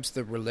describes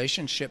the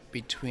relationship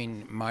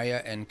between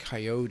Maya and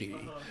Coyote,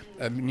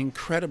 an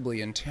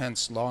incredibly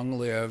intense,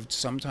 long-lived,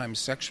 sometimes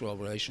sexual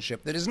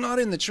relationship that is not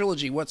in the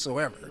trilogy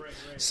whatsoever.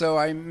 So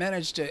I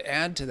managed to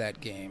add to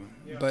that game,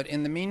 but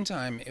in the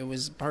meantime, it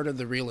was part of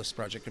the realist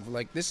project of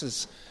like,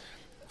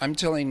 I'm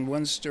telling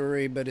one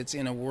story, but it's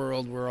in a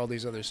world where all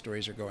these other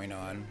stories are going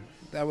on.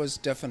 That was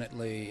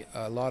definitely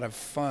a lot of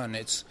fun.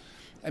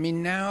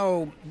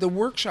 Now the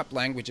workshop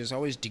language is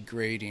always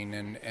degrading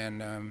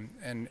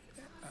and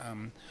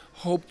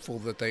hopeful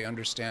that they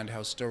understand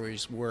how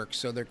stories work.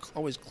 So they're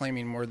always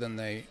claiming more than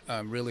they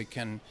really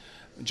can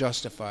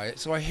justify.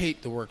 So I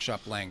hate the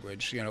workshop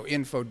language.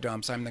 Info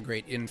dumps. I'm the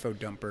great info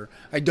dumper.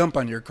 I dump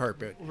on your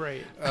carpet.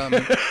 Right.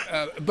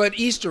 But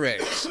Easter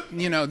eggs.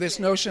 This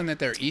notion that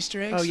they're Easter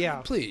eggs. Oh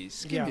yeah.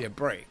 Please give me a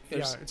break.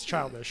 It's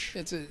childish.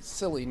 It's a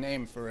silly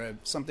name for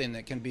something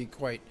that can be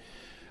quite.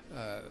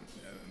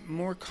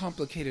 More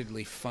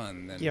complicatedly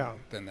fun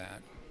than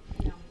that.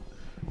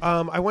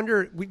 I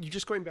wonder,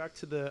 just going back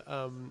to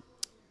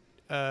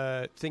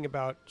the thing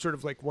about sort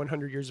of like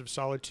 100 Years of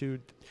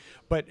Solitude,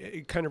 but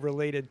it kind of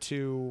related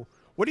to,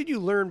 what did you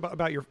learn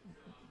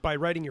by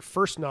writing your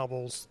first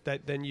novels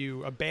that then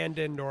you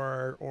abandoned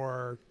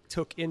or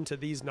took into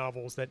these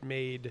novels that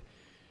made...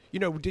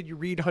 did you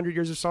read 100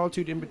 Years of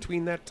Solitude in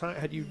between that time?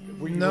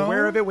 Were you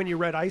aware of it when you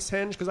read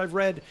Icehenge? Because I've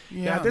read,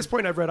 at this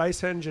point, I've read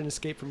Icehenge and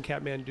Escape from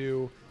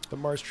Kathmandu, the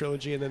Mars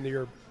trilogy, and then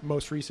your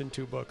most recent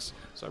two books.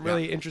 So I'm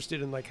really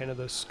interested in like kind of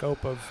the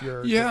scope of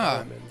your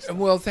development.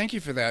 Well, thank you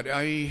for that.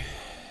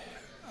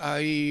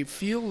 I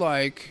feel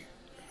like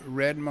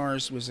Red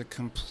Mars was a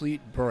complete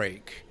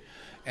break.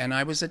 And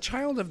I was a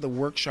child of the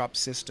workshop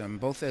system,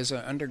 both as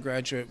an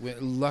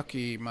undergraduate.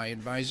 Lucky, my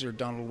advisor,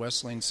 Donald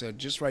Wessling, said,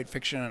 just write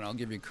fiction and I'll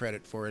give you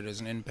credit for it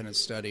as an independent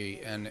study.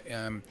 And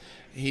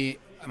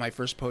my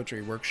first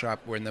poetry workshop,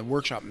 when the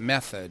workshop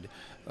method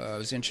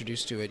was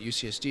introduced to at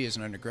UCSD as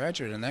an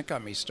undergraduate, and that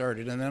got me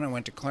started. And then I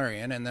went to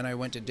Clarion, and then I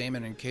went to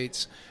Damon and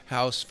Kate's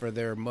house for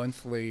their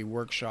monthly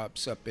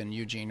workshops up in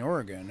Eugene,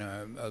 Oregon,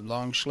 a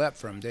long schlep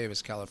from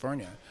Davis,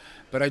 California.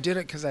 But I did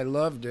it because I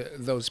loved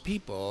those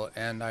people,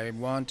 and I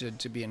wanted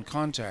to be in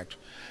contact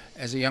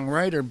as a young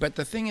writer. But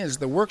the thing is,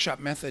 the workshop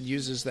method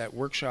uses that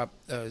workshop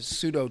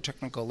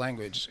pseudo-technical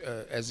language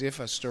as if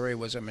a story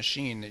was a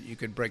machine that you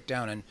could break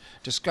down and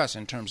discuss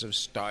in terms of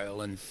style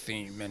and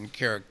theme and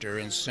character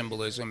and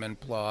symbolism and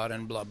plot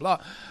and blah, blah.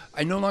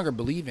 I no longer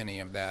believe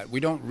any of that. We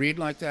don't read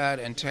like that,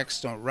 and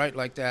texts don't write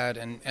like that.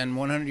 And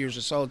 100 Years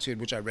of Solitude,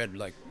 which I read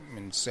like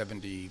in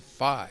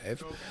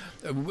 75,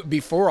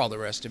 before all the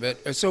rest of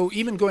it. So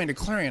even going to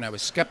Clarion, I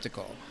was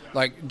skeptical.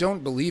 Like,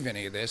 don't believe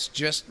any of this,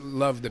 just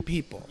love the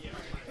people.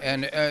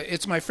 And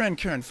it's my friend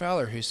Karen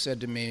Fowler who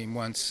said to me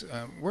once,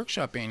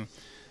 workshopping,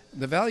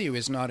 the value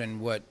is not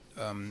in what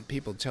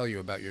people tell you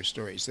about your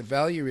stories. The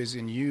value is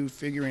in you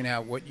figuring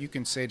out what you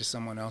can say to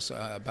someone else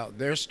about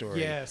their story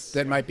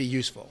that might be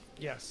useful.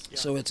 Yes. Yeah.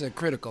 So it's a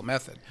critical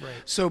method. Right.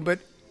 So, but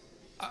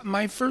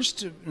my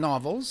first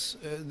novels,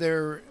 they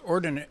are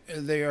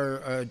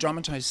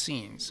dramatized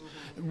scenes.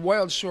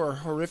 Wild Shore,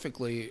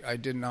 horrifically, I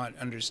did not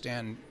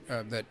understand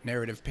that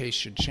narrative pace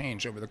should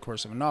change over the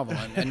course of a novel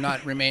and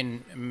not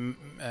remain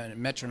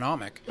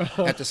metronomic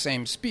at the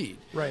same speed.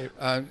 Right.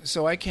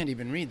 So I can't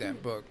even read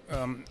that book.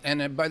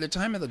 And by the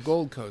time of The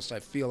Gold Coast,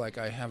 I feel like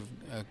I have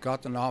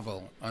got the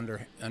novel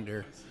under.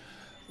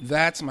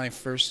 That's my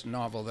first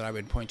novel that I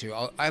would point to.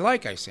 I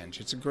like Icehenge.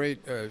 It's a great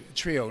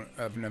trio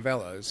of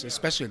novellas,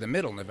 especially the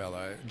middle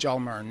novella,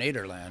 Hjalmar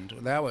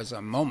Nederland. That was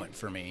a moment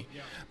for me.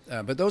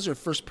 But those are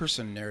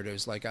first-person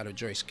narratives like out of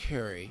Joyce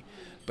Carey.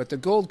 But The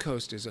Gold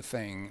Coast is a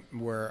thing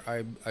where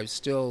I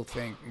still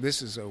think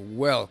this is a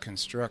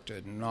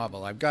well-constructed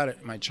novel. I've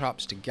got my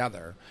chops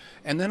together.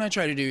 And then I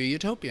try to do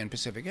Utopia and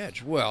Pacific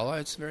Edge. Well,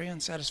 it's very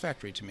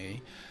unsatisfactory to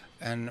me.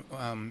 And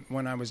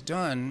when I was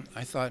done,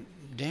 I thought,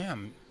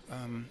 damn,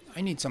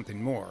 I need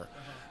something more.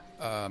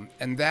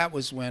 And that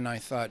was when I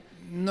thought,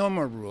 no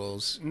more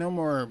rules, no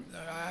more.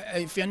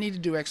 If I need to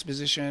do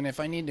exposition, if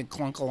I need to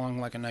clunk along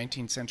like a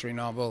 19th century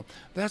novel,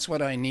 that's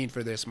what I need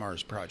for this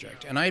Mars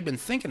project. And I had been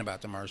thinking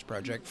about the Mars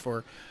project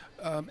for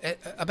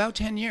about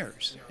 10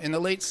 years. In the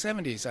late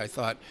 70s, I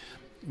thought,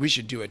 we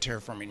should do a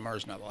terraforming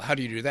Mars novel. How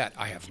do you do that?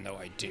 I have no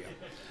idea.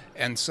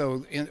 And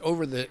so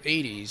over the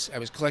 80s, I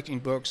was collecting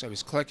books, I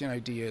was collecting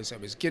ideas, I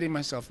was getting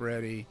myself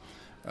ready.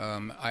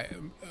 Lisa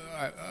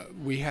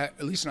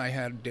and I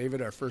had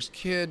David, our first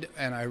kid,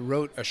 and I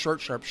wrote A Short,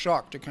 Sharp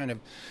Shock to kind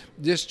of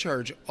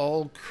discharge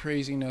all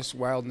craziness,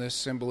 wildness,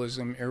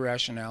 symbolism,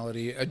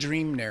 irrationality, a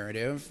dream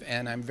narrative,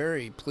 and I'm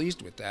very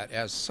pleased with that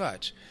as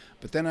such.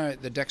 But then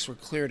the decks were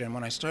cleared, and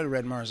when I started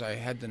Red Mars, I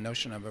had the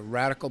notion of a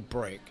radical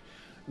break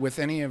with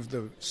any of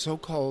the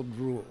so-called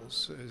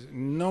rules.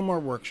 No more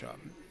workshop,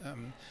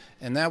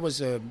 and that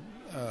was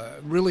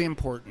really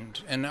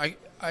important. And I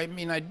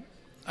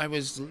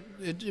was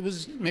it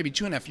was maybe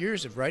 2.5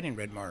 years of writing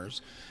Red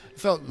Mars. I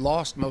felt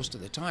lost most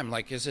of the time.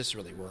 Like, is this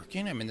really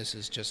working? I mean, this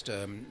is just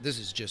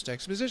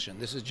exposition.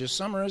 This is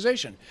just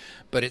summarization.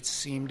 But it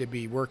seemed to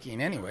be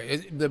working anyway.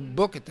 The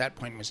book at that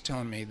point was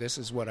telling me this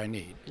is what I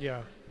need.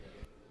 Yeah.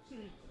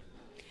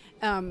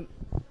 Man,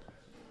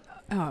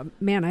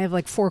 I have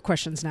like 4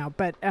 questions now.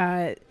 But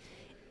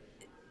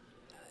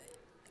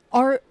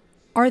are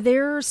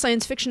there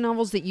science fiction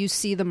novels that you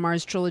see the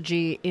Mars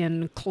trilogy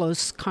in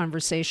close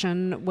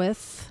conversation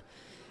with?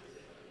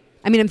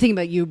 I mean, I'm thinking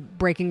about you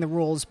breaking the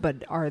rules,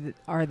 but are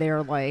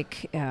there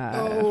like?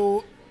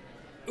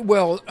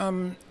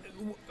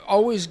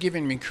 Always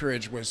giving me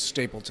courage was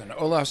Stapleton,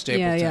 Olaf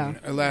Stapleton, Yeah.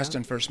 Last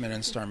and First Men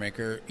and Star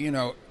Maker. You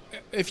know,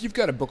 if you've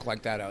got a book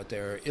like that out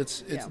there,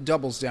 it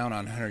doubles down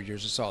on 100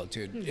 Years of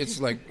Solitude. It's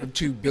like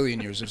 2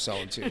 billion years of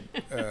solitude.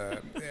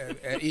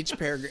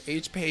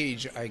 Each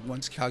page, I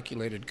once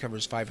calculated,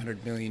 covers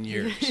 500 million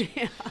years.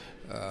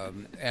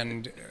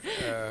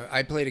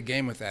 I played a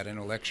game with that in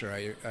a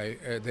lecture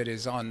that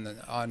is on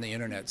the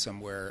internet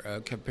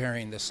somewhere,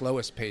 comparing the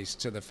slowest pace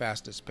to the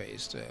fastest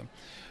pace.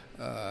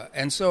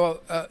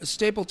 So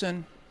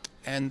Stapleton,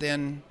 and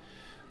then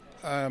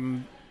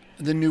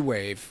the New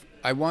Wave.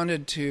 I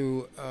wanted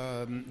to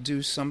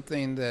do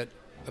something that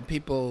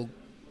people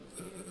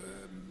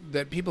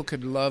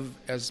could love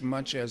as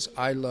much as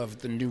I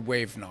loved the New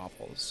Wave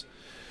novels.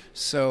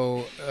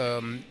 So,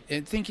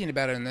 in thinking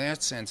about it in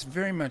that sense,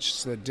 very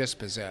much the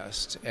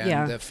dispossessed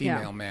and the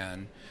female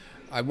man.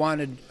 I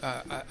wanted.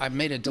 I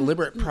made a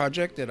deliberate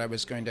project that I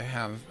was going to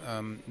have.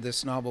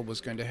 This novel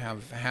was going to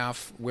have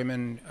half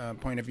women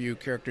point of view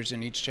characters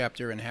in each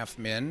chapter and half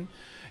men,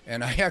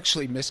 and I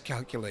actually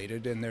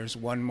miscalculated. And there's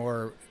one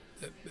more,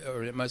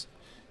 or it must.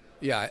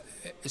 Yeah,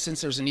 since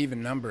there's an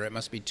even number, it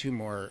must be 2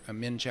 more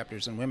men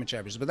chapters and women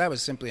chapters. But that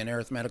was simply an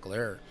arithmetical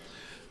error.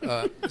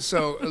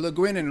 So Le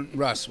Guin and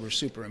Russ were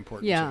super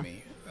important to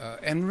me.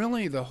 And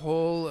really the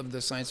whole of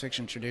the science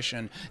fiction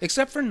tradition,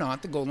 except for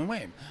not the Golden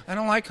Wave. I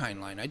don't like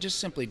Heinlein. I just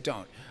simply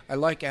don't. I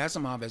like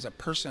Asimov as a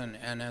person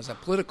and as a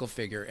political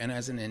figure and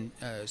as a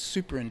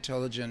super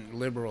intelligent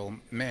liberal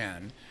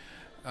man.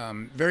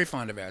 Very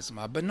fond of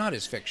Asimov, but not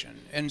his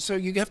fiction. And so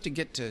you have to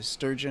get to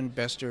Sturgeon,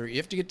 Bester, you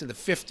have to get to the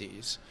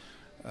 50s.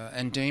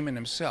 And Damon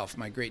himself,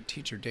 my great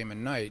teacher,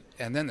 Damon Knight,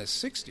 and then the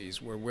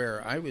 60s were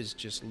where I was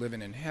just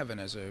living in heaven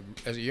as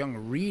a young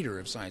reader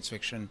of science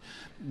fiction.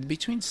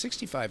 Between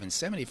 65 and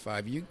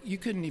 75, you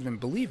couldn't even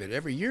believe it.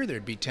 Every year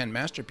there'd be 10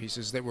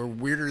 masterpieces that were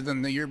weirder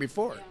than the year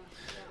before.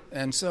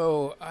 And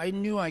so I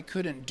knew I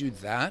couldn't do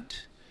that.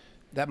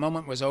 That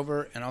moment was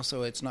over, and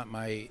also it's not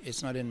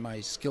in my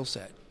skill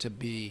set to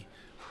be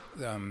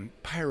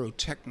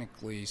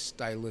pyrotechnically,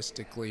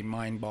 stylistically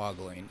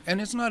mind-boggling. And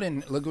it's not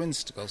in Le Guin's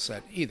skill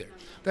set either.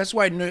 That's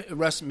why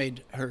Russ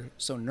made her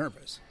so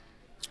nervous.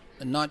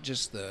 And not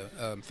just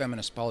the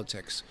feminist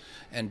politics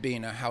and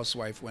being a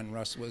housewife when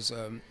Russ was,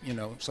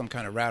 some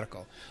kind of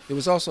radical. It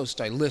was also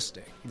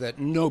stylistic, that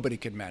nobody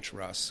could match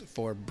Russ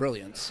for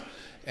brilliance.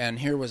 And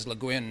here was Le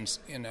Guin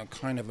in a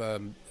kind of a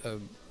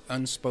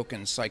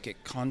unspoken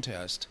psychic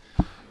contest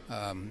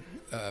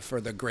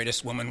for the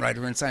greatest woman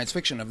writer in science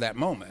fiction of that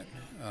moment.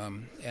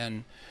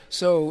 And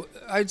so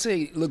I'd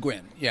say Le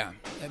Guin,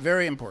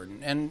 very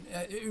important. And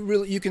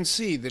really, you can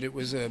see that it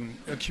was a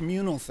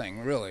communal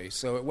thing, really.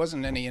 So it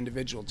wasn't any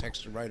individual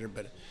text or writer,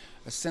 but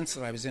a sense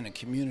that I was in a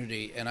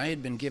community, and I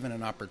had been given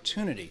an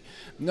opportunity.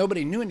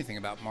 Nobody knew anything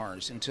about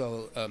Mars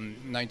until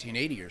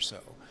 1980 or so.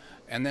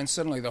 And then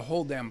suddenly the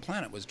whole damn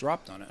planet was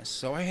dropped on us.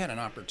 So I had an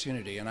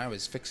opportunity, and I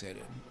was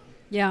fixated.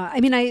 Yeah, I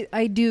mean,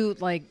 I do,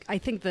 like, I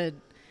think that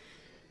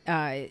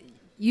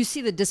you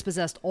see the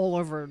dispossessed all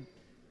over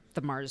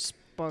the Mars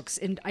books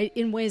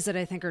in ways that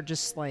I think are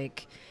just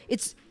like,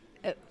 it's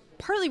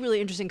partly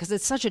really interesting because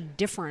it's such a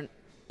different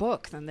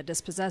book than The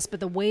Dispossessed, but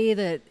the way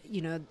that,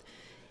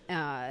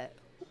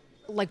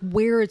 like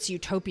where its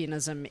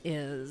utopianism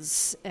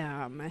is,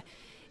 and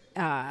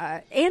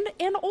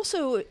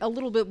also a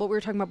little bit what we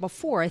were talking about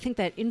before. I think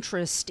that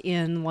interest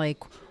in like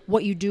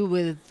what you do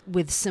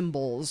with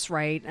symbols,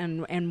 right,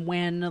 and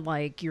when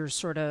like you're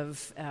sort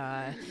of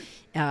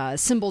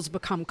symbols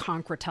become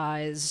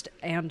concretized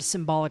and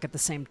symbolic at the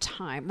same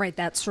time, right?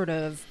 That sort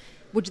of,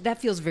 which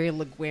that feels very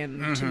Le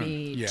Guin to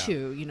me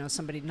too.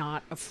 Somebody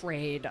not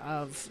afraid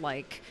of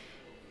like,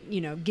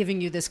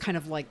 giving you this kind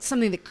of like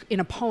something that in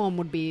a poem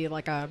would be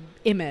like a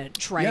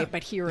image, right?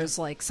 But here is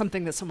like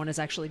something that someone is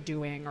actually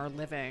doing or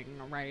living,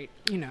 right?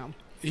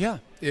 Yeah,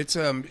 it's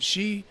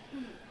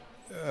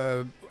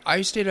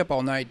I stayed up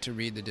all night to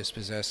read The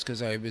Dispossessed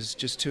because I was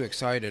just too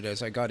excited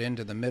as I got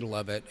into the middle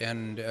of it.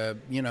 And,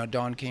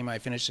 dawn came, I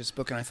finished this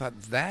book, and I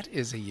thought, that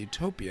is a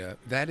utopia.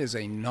 That is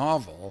a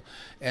novel.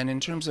 And in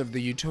terms of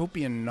the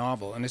utopian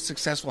novel, and it's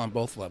successful on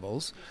both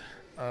levels,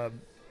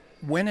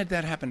 when had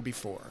that happened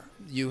before?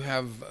 You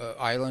have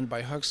Island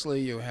by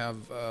Huxley, you have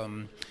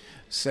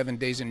 7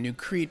 Days in New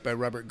Crete by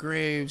Robert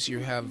Graves. You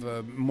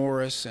have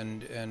Morris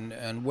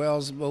and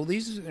Wells. Well,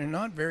 these are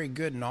not very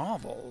good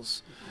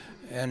novels.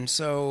 And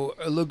so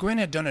Le Guin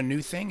had done a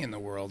new thing in the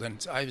world,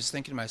 and I was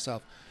thinking to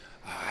myself,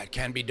 it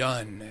can be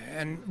done.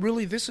 And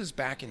really, this is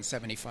back in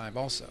 75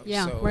 also.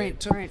 Yeah, so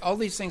right. All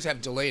these things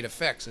have delayed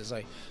effects as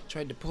I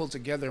tried to pull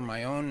together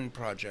my own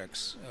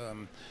projects.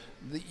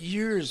 The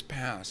years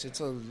pass.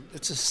 It's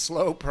a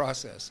slow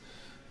process.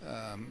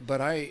 But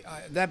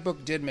that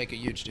book did make a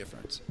huge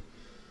difference.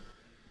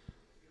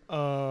 Did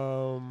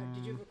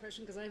you have a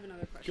question? Because I have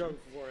another question. Go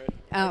for it.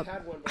 I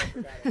had one, but I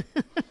forgot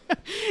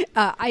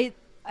it.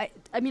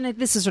 I mean,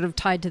 this is sort of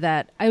tied to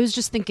that. I was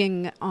just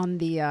thinking on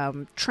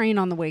the train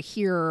on the way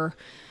here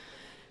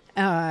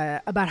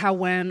about how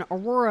when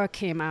Aurora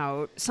came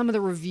out, some of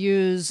the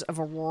reviews of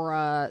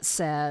Aurora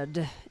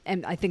said,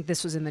 and I think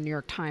this was in the New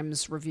York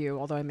Times review,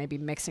 although I may be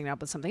mixing it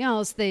up with something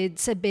else, they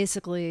said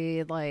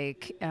basically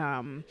like...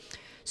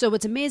 So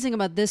what's amazing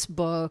about this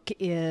book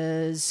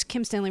is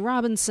Kim Stanley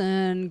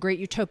Robinson, great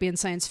utopian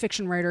science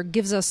fiction writer,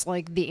 gives us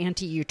like the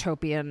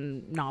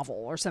anti-utopian novel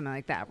or something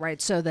like that,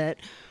 right? So that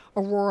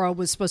Aurora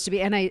was supposed to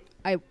be, and I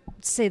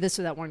say this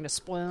without wanting to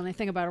spoil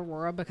anything about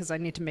Aurora because I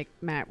need to make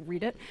Matt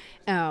read it.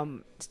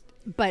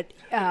 But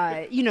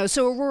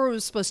so Aurora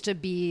was supposed to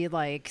be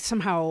like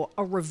somehow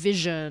a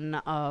revision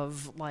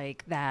of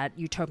like that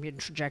utopian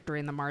trajectory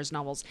in the Mars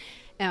novels.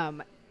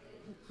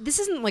 This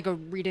isn't like a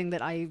reading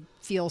that I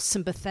feel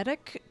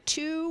sympathetic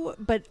to,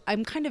 but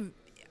I'm kind of,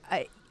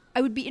 I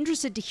would be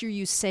interested to hear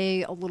you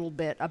say a little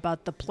bit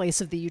about the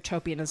place of the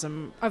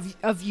utopianism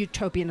of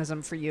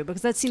utopianism for you,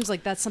 because that seems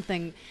like that's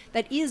something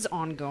that is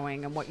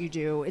ongoing in what you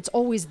do. It's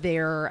always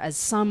there as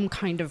some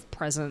kind of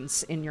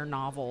presence in your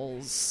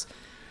novels.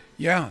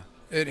 Yeah,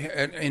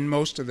 in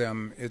most of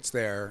them, it's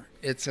there.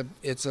 It's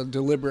a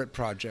deliberate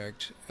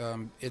project.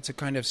 It's a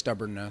kind of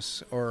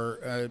stubbornness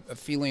or a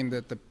feeling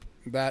that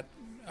that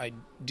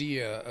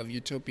idea of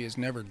utopia is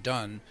never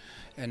done,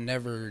 and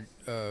never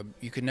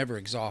you can never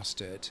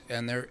exhaust it.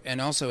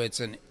 And also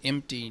it's an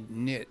empty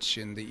niche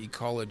in the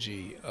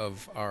ecology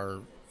of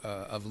our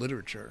of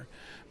literature.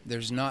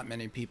 There's not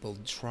many people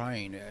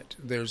trying it.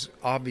 There's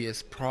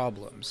obvious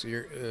problems.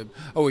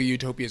 A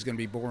utopia is going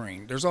to be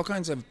boring. There's all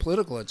kinds of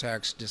political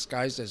attacks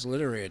disguised as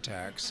literary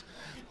attacks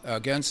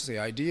against the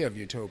idea of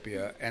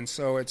utopia, and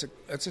so it's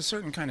a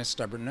certain kind of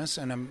stubbornness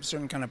and a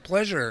certain kind of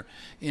pleasure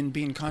in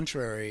being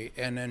contrary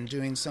and in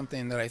doing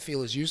something that I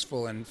feel is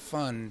useful and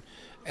fun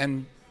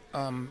and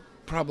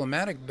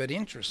problematic but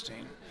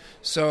interesting.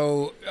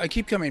 So I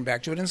keep coming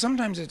back to it, and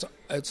sometimes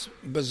it's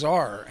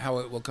bizarre how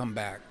it will come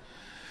back.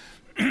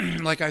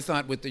 Like I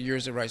thought with The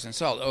Years of Rice and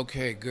Salt,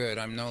 okay, good,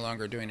 I'm no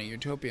longer doing a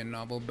utopian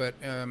novel, but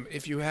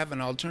if you have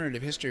an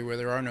alternative history where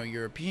there are no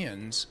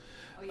Europeans.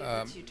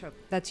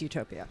 That's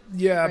utopia.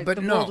 Yeah, right? but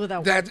the no, world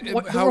without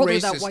how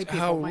white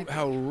people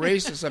how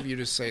racist of you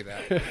to say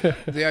that.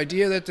 The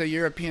idea that the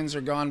Europeans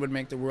are gone would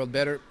make the world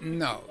better.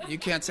 No, you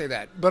can't say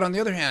that. But on the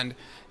other hand,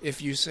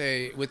 if you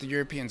say with the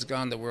Europeans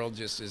gone, the world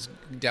just is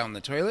down the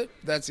toilet,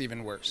 that's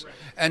even worse. Right.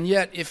 And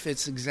yet, if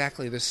it's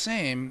exactly the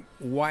same,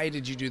 why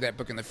did you do that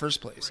book in the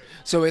first place?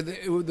 So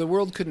the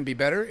world couldn't be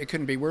better. It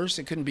couldn't be worse.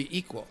 It couldn't be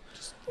equal.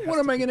 What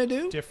am I going to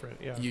do?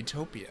 Different, yeah.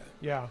 Utopia.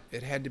 Yeah.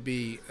 It had to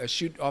be a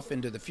shoot off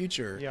into the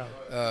future,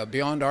 yeah.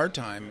 Beyond our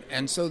time.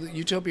 And so the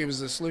utopia was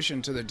the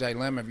solution to the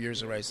dilemma of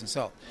Years of Rice and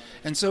Salt.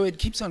 And so it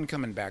keeps on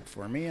coming back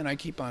for me, and I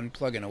keep on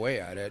plugging away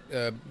at it.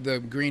 The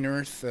Green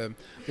Earth,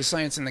 the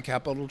Science in the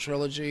Capital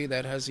trilogy,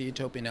 that has a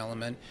utopian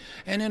element.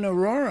 And in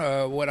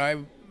Aurora,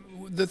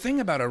 the thing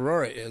about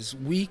Aurora is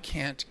we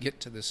can't get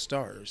to the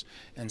stars,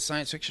 and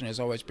science fiction is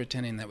always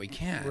pretending that we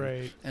can.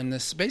 Right. And the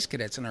space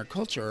cadets in our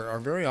culture are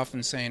very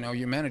often saying, oh,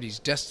 humanity's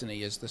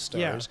destiny is the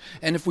stars.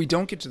 Yeah. And if we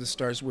don't get to the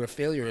stars, we're a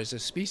failure as a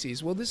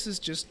species. Well, this is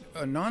just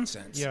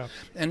nonsense. Yeah.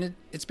 And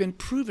it's been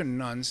proven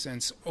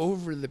nonsense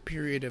over the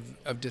period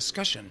of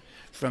discussion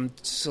from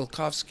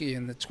Tsiolkovsky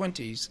in the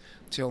 1920s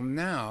till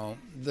now.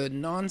 The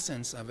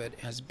nonsense of it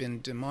has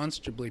been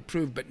demonstrably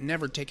proved, but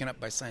never taken up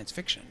by science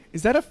fiction.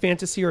 Is that a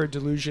fantasy or a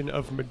delusion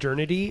of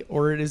modernity,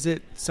 or is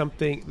it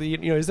something?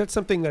 Is that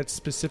something that's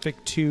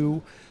specific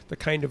to the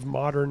kind of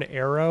modern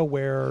era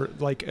where,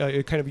 like,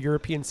 a kind of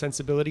European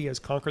sensibility has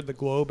conquered the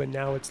globe, and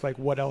now it's like,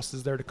 what else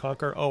is there to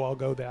conquer? Oh, I'll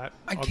go that.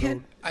 I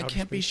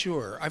can't be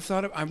sure.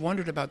 I've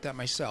wondered about that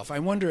myself. I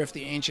wonder if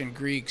the ancient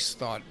Greeks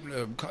thought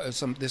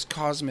this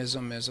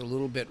cosmism is a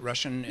little bit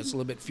Russian, it's a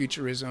little bit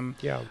futurism.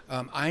 Yeah.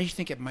 I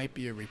think it might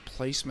be a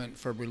replacement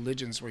for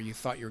religions where you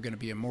thought you were going to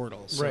be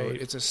immortal. So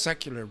right. It's a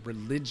secular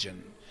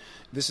religion.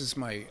 This is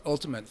my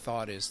ultimate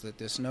thought, is that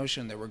this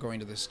notion that we're going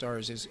to the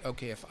stars is,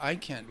 okay, if I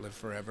can't live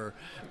forever,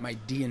 my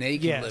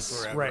DNA can live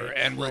forever, right,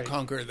 and we'll right.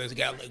 conquer the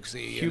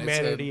galaxy.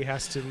 Humanity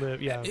has to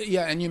live, yeah.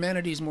 Yeah, and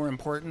humanity is more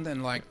important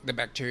than, like, the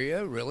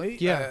bacteria, really?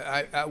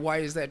 Yeah. Why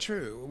is that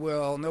true?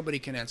 Well, nobody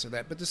can answer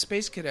that, but the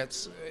space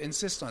cadets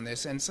insist on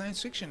this, and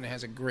science fiction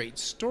has a great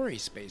story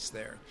space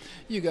there.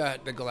 You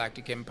got the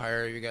Galactic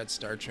Empire, you got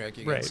Star Trek,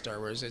 you got right. Star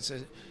Wars.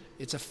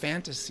 It's a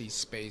fantasy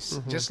space,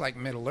 mm-hmm. just like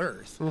Middle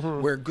Earth,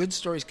 mm-hmm. where good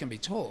stories can be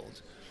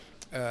told.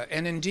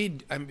 And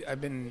indeed,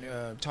 I've been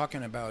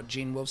talking about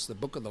Gene Wolfe's The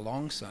Book of the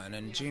Long Sun,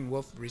 and Gene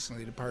Wolfe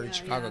recently departed,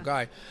 Chicago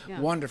guy,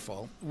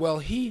 wonderful. Well,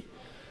 he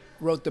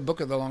wrote The Book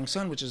of the Long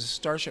Sun, which is a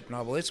starship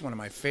novel. It's one of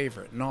my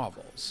favorite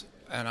novels,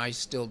 and I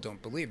still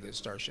don't believe that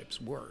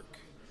starships work.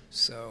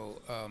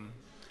 So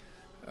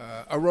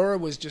Aurora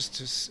was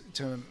just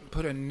to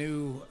put a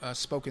new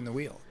spoke in the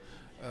wheel.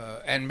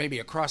 And maybe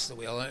across the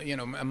wheel,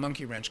 a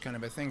monkey wrench kind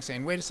of a thing,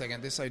 saying, wait a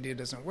second, this idea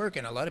doesn't work.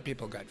 And a lot of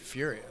people got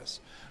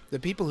furious. The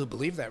people who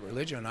believed that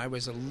religion, I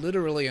was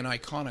literally an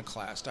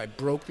iconoclast. I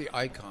broke the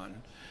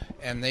icon,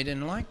 and they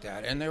didn't like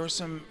that. And there were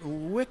some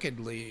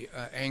wickedly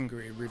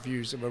angry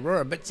reviews of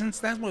Aurora. But since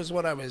that was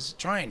what I was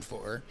trying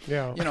for,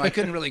 I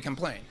couldn't really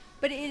complain.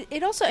 But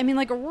it also, I mean,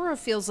 like Aurora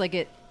feels like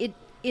it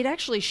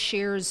actually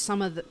shares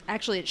some of the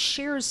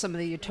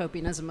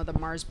utopianism of the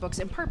Mars books,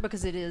 in part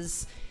because it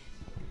is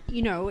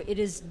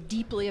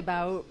deeply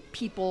about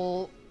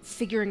people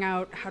figuring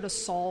out how to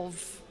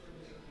solve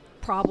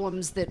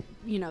problems that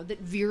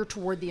veer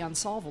toward the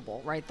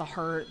unsolvable, right? The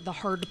hard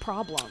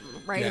problem,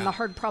 right? And the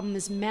hard problem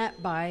is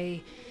met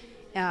by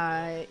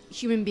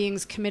human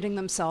beings committing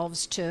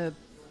themselves to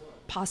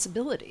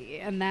possibility,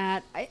 and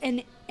that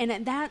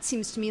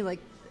seems to me like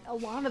a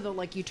lot of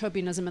the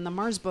utopianism in the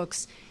Mars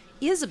books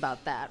is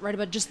about that, right?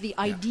 About just the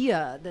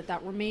idea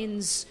that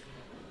remains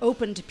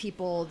open to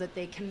people, that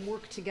they can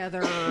work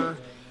together.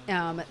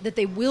 That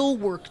they will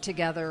work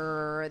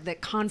together,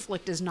 that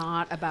conflict is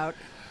not about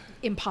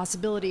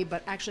impossibility,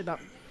 but actually about,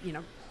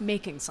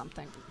 making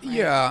something. Right?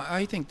 Yeah,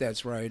 I think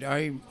that's right.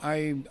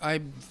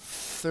 I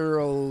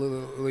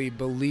thoroughly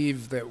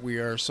believe that we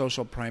are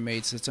social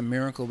primates. It's a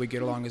miracle we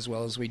get along as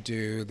well as we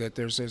do, that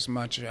there's as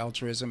much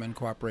altruism and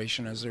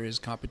cooperation as there is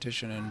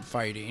competition and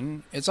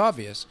fighting. It's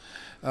obvious.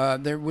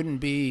 There wouldn't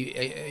be,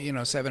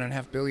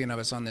 7.5 billion of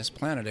us on this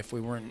planet if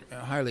we weren't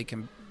highly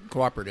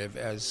cooperative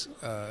as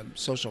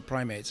social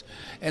primates.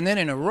 And then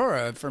in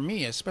Aurora, for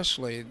me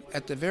especially,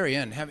 at the very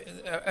end,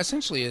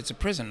 essentially it's a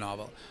prison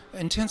novel,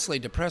 intensely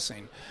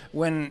depressing.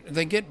 When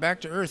they get back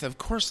to Earth, of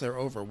course they're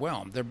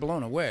overwhelmed, they're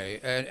blown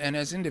away, and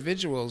as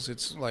individuals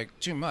it's like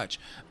too much,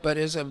 but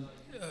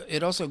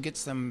it also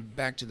gets them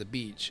back to the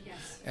beach.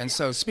 Yes. And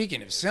so,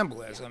 speaking of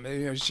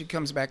symbolism, she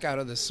comes back out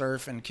of the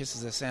surf and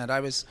kisses the sand.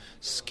 I was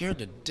scared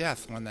to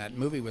death when that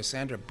movie with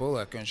Sandra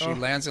Bullock and she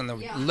lands in the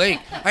lake.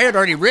 I had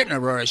already written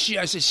Aurora. I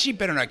said, she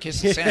better not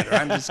kiss the sand or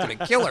I'm just going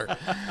to kill her.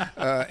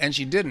 And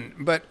she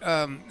didn't. But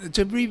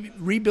to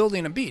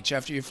rebuilding a beach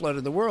after you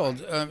flooded the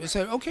world, it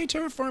said, okay,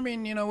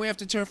 terraforming, we have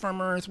to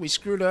terraform Earth. We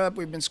screwed up.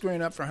 We've been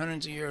screwing up for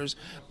hundreds of years.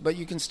 But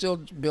you can still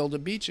build a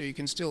beach, or you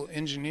can still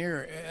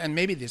engineer. And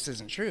maybe this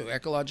isn't true.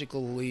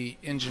 Ecologically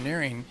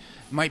engineering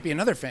might be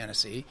another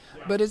fantasy,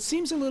 but it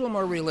seems a little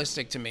more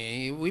realistic to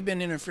me. We've been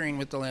interfering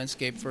with the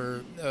landscape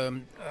for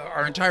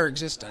our entire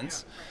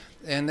existence,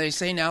 and they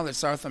say now that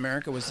South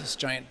America was this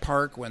giant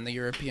park when the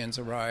Europeans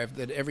arrived,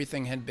 that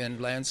everything had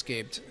been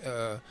landscaped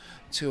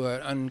to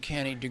an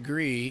uncanny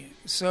degree.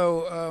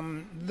 So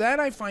that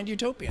I find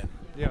utopian.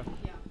 Yeah.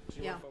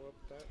 Yeah.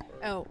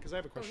 Because I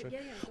have a question.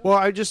 Well,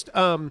 I just,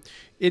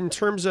 in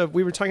terms of,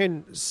 we were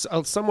talking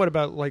somewhat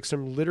about like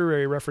some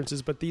literary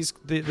references, but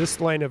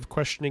this line of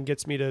questioning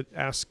gets me to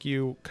ask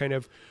you kind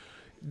of,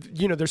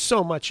 there's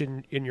so much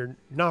in your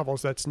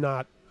novels that's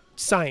not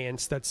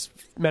science, that's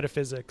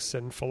metaphysics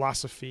and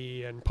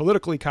philosophy and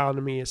political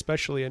economy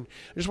especially, and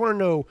I just want to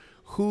know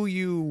who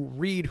you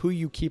read, who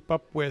you keep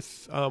up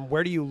with,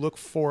 where do you look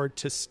for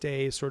to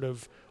stay sort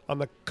of on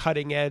the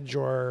cutting edge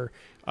or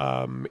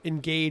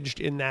engaged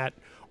in that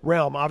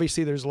realm.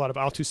 Obviously, there's a lot of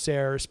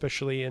Althusser,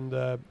 especially in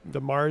the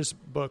Mars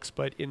books,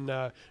 but in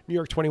New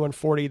York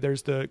 2140,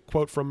 there's the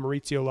quote from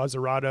Maurizio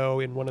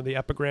Lazzarato in one of the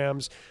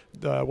epigrams.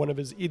 One of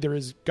his either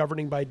is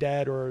governing by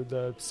dead or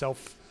the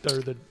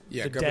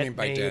dead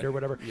maid or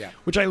whatever. Yeah.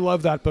 Which I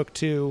love that book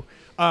too.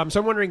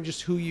 So I'm wondering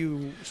just who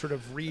you sort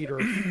of read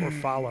or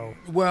follow.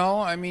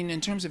 Well, I mean,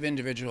 in terms of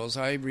individuals,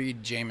 I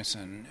read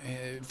Jameson.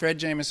 Fred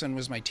Jameson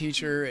was my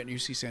teacher at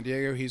UC San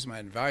Diego. He's my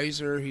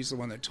advisor. He's the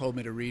one that told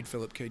me to read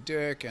Philip K.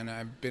 Dick, and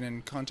I've been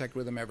in contact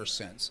with him ever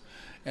since.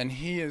 And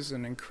he is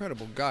an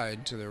incredible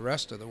guide to the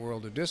rest of the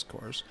world of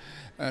discourse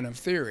and of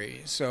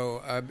theory.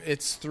 So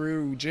it's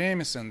through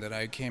Jameson that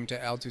I came to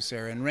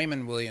Althusser, and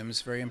Raymond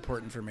Williams, very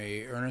important for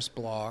me, Ernest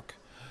Bloch.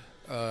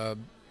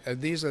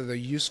 These are the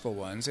useful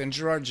ones. And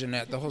Gerard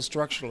Genette, the whole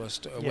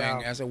structuralist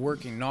wing as a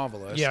working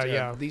novelist.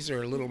 These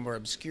are a little more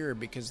obscure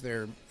because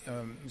their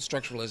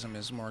structuralism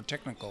is more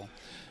technical.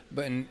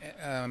 But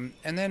and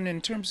then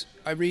in terms,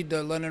 I read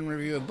the London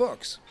Review of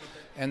Books.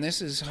 And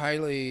this is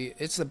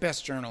it's the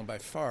best journal by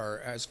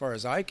far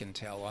as I can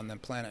tell, on the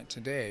planet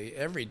today.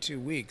 Every 2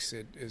 weeks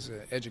it is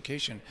an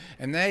education.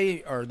 And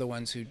they are the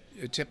ones who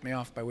tip me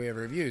off by way of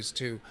reviews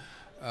to...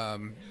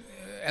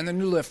 and the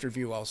New Left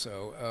Review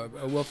also,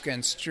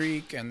 Wolfgang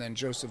Streeck, and then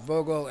Joseph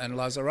Vogel, and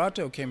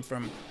Lazzarato came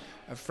from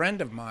a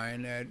friend of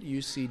mine at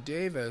UC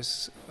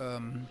Davis,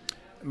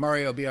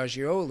 Mario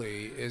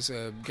Biaggioli is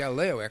a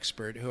Galileo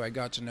expert who I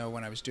got to know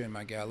when I was doing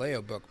my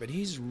Galileo book, but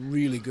he's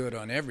really good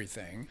on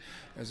everything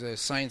as a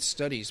science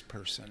studies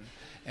person.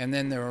 And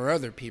then there are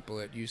other people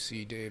at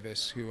UC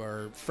Davis who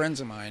are friends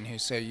of mine who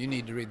say, you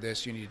need to read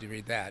this, you need to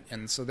read that.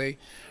 And so they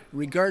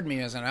regard me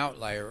as an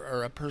outlier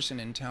or a person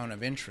in town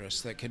of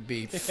interest that could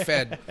be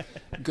fed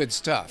good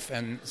stuff.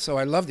 And so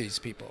I love these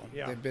people.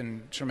 Yeah. They've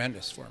been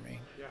tremendous for me.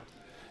 Yeah.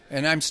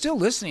 And I'm still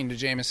listening to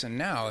Jameson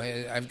now.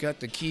 I've got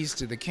the keys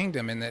to the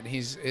kingdom in that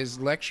his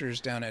lectures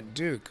down at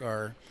Duke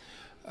are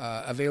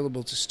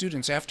available to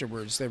students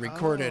afterwards. They're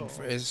recorded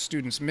as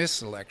students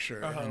miss a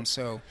lecture. And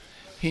so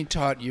he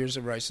taught Years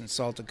of Rice and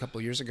Salt a couple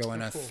of years ago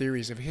in a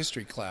Theories of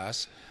History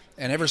class.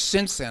 And ever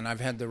since then, I've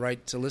had the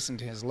right to listen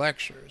to his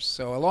lectures.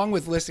 So along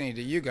with listening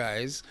to you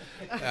guys,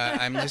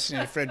 I'm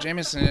listening to Fred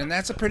Jameson, and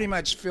that's pretty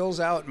much fills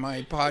out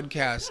my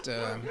podcast.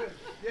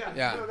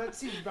 Yeah. No, that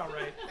seems about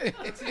right.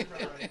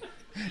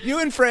 You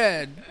and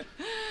Fred.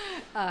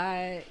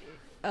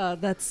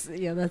 That's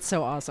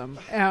so awesome.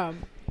 So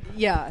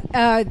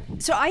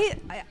I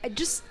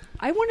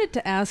wanted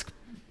to ask,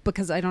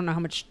 because I don't know how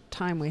much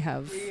time we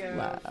have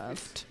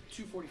left.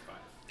 2:45.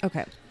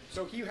 Okay.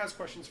 So he has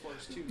questions for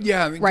us too.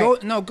 Yeah,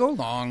 Right. Go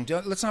long.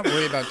 Let's not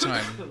worry about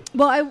time.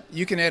 Well,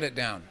 You can edit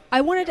down.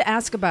 I wanted to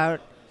ask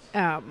about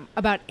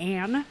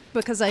Anne,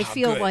 because I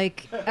feel good.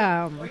 like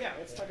Yeah,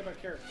 let's talk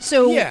about characters.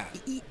 so Yeah.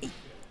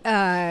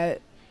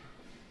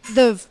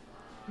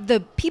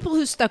 The people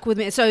who stuck with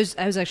me. So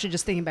I was actually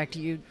just thinking back to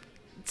you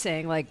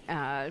saying, like,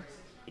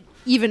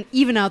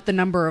 even out the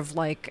number of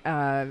like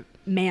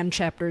man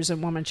chapters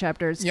and woman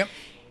chapters. Yep.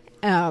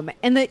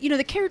 And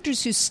the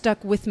characters who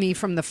stuck with me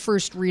from the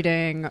first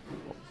reading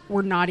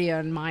were Nadia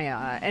and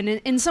Maya, and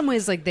in some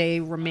ways, like, they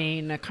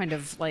remain a kind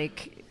of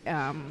like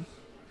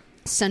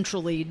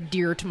centrally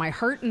dear to my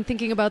heart in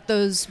thinking about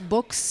those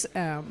books.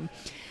 And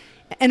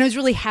I was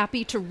really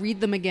happy to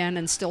read them again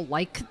and still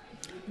like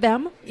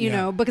them,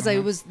 because I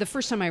was, the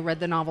first time I read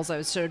the novels, I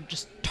was so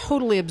just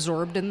totally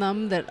absorbed in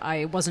them that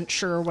I wasn't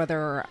sure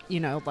whether,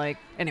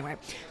 anyway.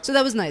 So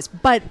that was nice.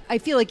 But I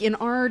feel like in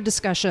our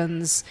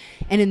discussions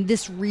and in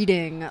this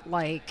reading,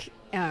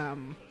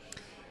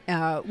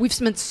 we've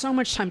spent so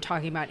much time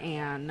talking about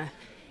Anne.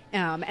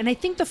 And I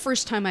think the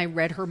first time I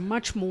read her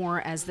much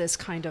more as this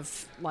kind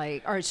of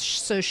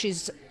so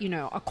she's,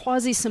 a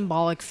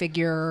quasi-symbolic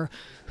figure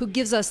who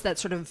gives us that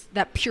sort of,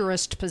 that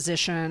purist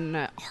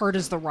position, hard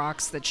as the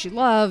rocks that she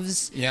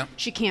loves. Yeah.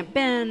 She can't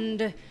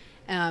bend.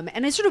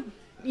 And I sort of,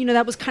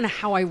 that was kind of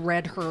how I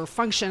read her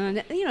function.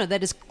 And,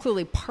 that is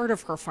clearly part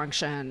of her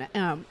function.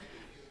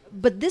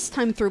 But this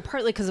time through,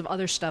 partly because of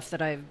other stuff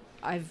that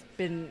I've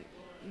been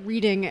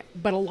reading,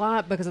 but a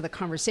lot because of the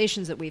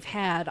conversations that we've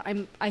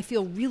had, I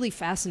feel really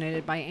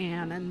fascinated by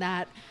Anne, and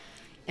that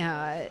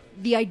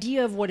the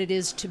idea of what it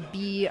is to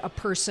be a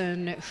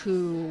person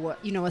who,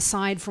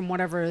 aside from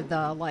whatever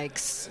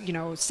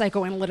the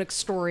psychoanalytic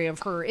story of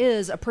her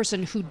is, a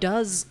person who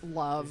does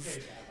love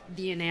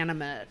the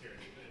inanimate,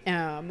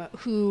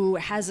 who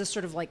has a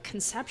sort of like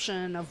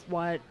conception of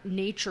what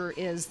nature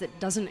is that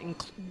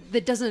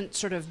doesn't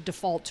sort of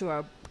default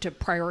to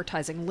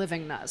prioritizing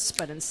livingness,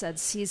 but instead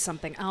sees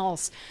something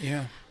else.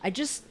 Yeah. And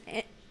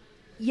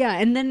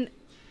then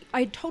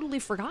I'd totally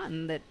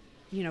forgotten that,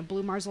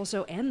 Blue Mars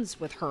also ends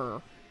with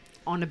her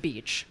on a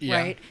beach,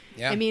 right?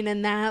 Yeah. I mean,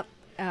 and that,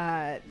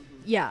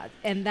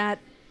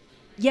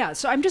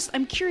 so I'm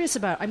curious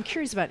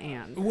about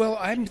Anne. Well,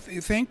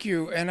 thank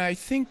you, and I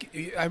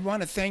think I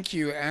want to thank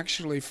you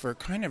actually for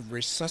kind of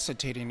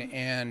resuscitating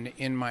Anne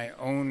in my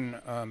own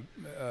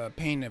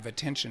paying of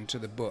attention to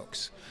the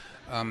books.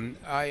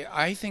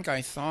 I think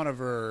I thought of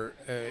her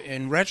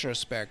in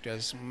retrospect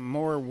as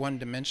more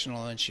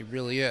one-dimensional than she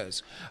really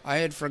is. I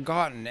had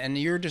forgotten, and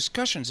your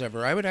discussions of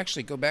her, I would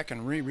actually go back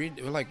and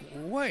reread, like,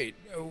 wait,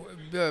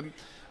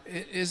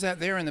 is that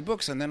there in the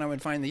books? And then I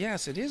would find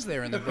yes, it is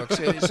there in the books.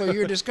 So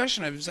your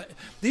discussion of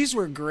these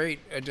were great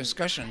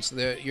discussions.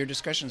 Your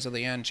discussions of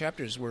the Anne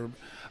chapters were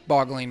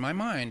boggling my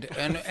mind,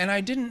 and I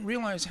didn't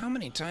realize how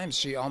many times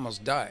she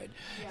almost died,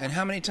 and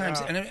how many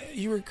times. And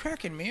you were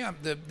cracking me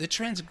up. The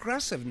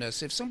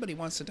transgressiveness. If somebody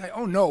wants to die,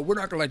 oh no, we're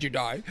not going to let you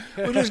die.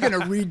 We're just going to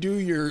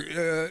redo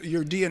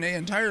your DNA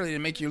entirely to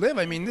make you live.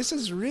 I mean, this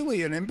is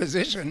really an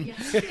imposition.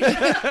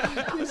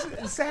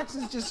 Sax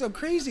is just so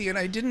crazy, and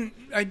I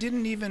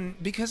didn't even,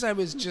 because I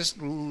was just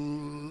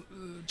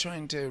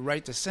trying to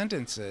write the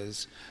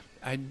sentences.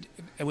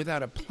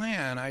 Without a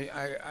plan,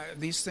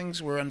 these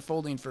things were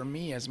unfolding for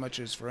me as much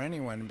as for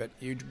anyone. But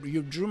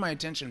you drew my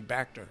attention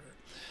back to her,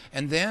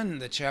 and then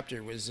the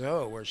chapter with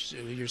Zoe, where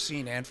you're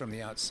seeing Anne from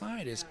the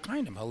outside, is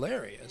kind of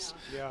hilarious.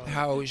 Yeah.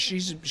 How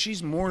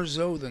she's more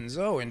Zoe than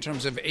Zoe in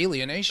terms of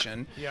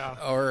alienation,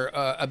 or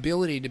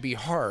ability to be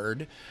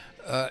hard,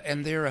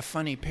 and they're a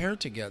funny pair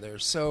together.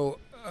 So,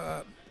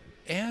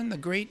 Anne, the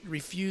Great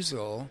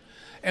Refusal.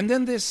 And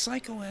then this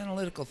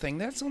psychoanalytical thing,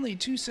 that's only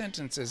 2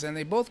 sentences, and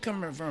they both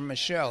come from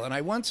Michelle. And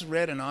I once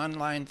read an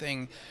online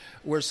thing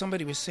where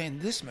somebody was saying,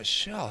 "This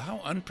Michelle,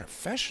 how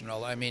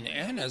unprofessional." I mean,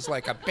 Anna's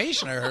like a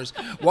patient of hers.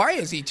 Why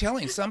is he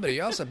telling somebody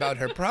else about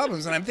her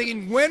problems? And I'm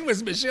thinking, when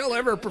was Michelle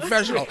ever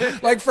professional?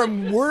 Like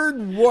from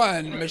word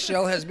one,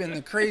 Michelle has been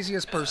the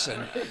craziest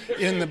person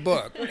in the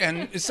book.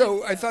 And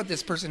so I thought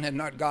this person had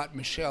not got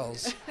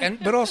Michelle's.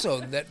 But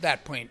also, at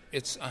that point,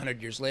 it's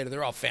 100 years later,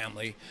 they're all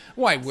family.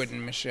 Why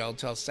wouldn't Michelle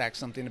tell Sachs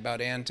something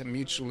about Anne to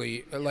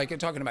mutually, like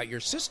talking about your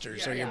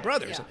sisters or your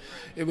brothers? Yeah.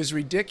 It was a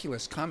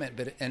ridiculous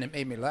comment, and it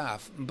made me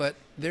laugh. But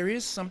there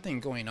is something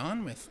going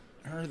on with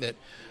her that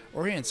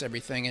orients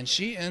everything. And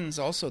she ends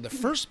also the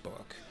first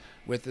book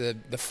with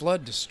the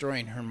flood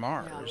destroying her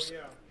Mars.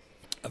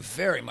 A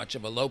very much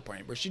of a low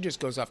point where she just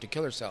goes off to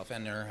kill herself,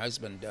 and her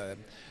husband,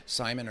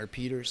 Simon,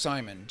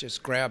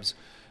 just grabs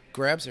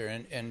her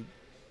and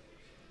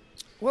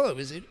well, it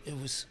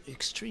was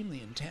extremely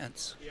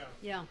intense.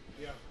 Yeah.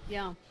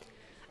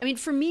 I mean,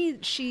 for me,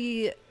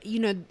 she,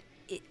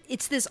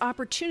 it's this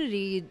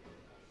opportunity.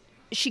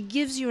 She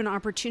gives you an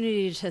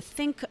opportunity to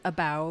think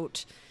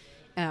about,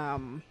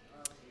 not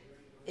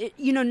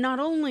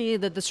only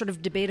that the sort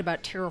of debate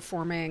about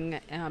terraforming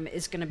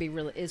is going to be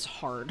is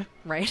hard,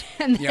 right?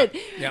 And that,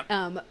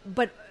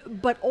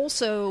 but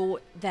also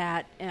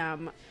that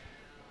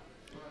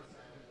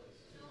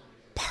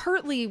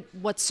partly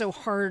what's so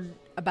hard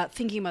about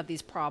thinking about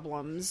these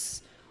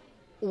problems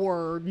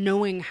or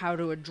knowing how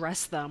to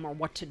address them or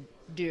what to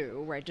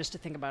do, right? Just to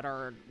think about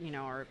our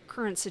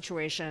current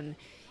situation,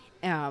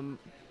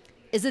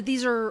 is that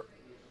these are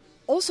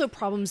also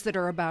problems that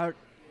are about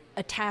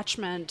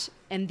attachment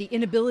and the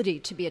inability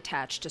to be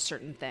attached to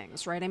certain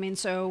things, right? I mean,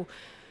 so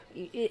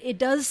it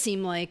does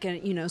seem like,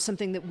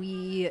 something that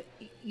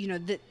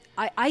that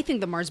I think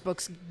the Mars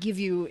books give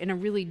you in a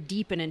really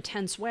deep and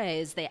intense way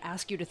is they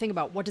ask you to think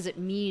about what does it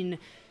mean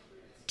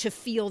to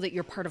feel that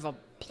you're part of a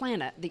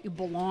planet, that you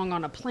belong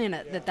on a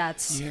planet,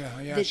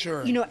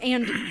 sure.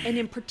 And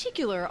in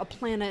particular, a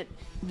planet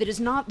that is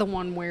not the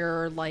one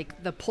where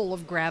like the pull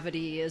of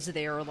gravity is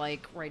there,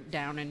 like right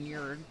down in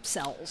your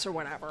cells or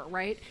whatever,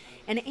 right?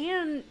 And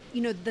Anne,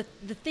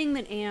 the thing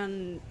that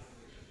Anne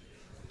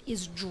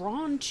is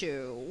drawn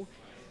to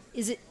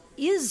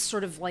is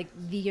sort of like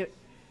the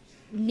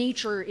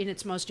nature in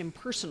its most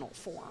impersonal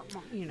form,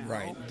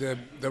 Right,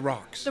 the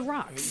rocks. The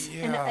rocks.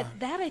 Yeah. And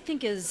that I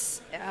think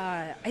is,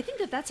 I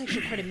think that's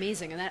actually quite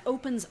amazing, and that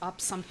opens up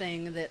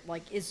something that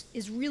like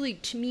is really,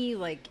 to me,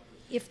 like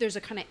if there's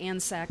a kind of Anne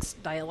Sachs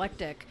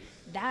dialectic,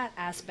 that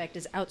aspect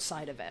is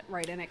outside of it,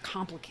 right, and it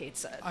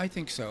complicates it. I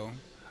think so.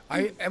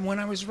 And when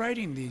I was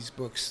writing these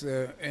books,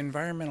 the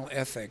environmental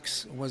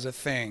ethics was a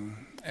thing,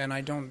 and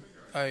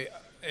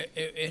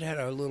it had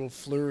a little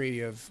flurry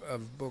of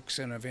books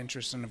and of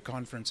interest and of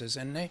conferences.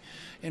 And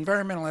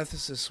environmental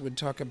ethicists would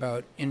talk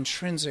about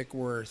intrinsic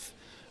worth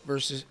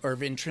or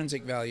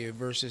intrinsic value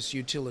versus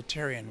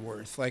utilitarian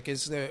worth. Like,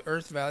 is the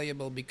earth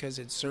valuable because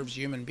it serves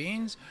human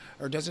beings,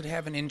 or does it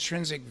have an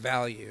intrinsic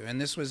value?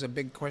 And this was a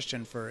big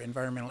question for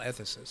environmental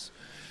ethicists.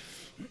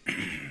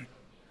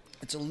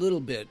 It's a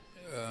little bit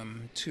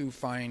too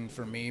fine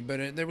for me,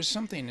 but there was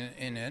something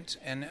in it,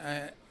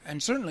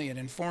 and certainly it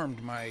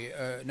informed my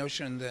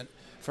notion that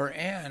for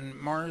Anne,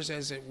 Mars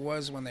as it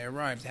was when they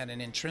arrived had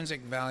an intrinsic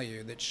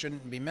value that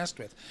shouldn't be messed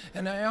with.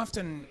 And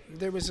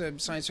there was a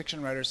science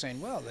fiction writer saying,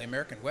 well, the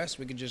American West,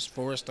 we could just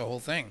forest the whole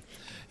thing,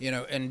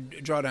 and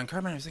draw down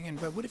carbon. I was thinking,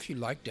 but what if you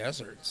like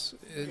deserts?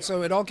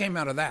 So it all came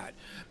out of that.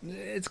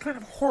 It's kind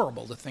of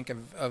horrible to think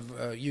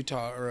of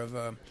Utah or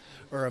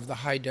of the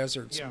high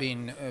deserts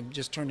being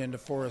just turned into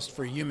forest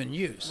for human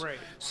use. Right.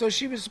 So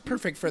she was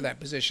perfect for that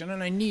position,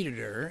 and I needed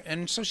her.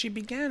 And so she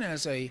began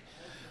as I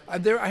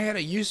had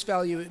a use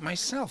value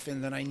myself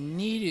in that I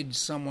needed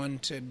someone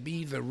to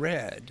be the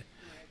red.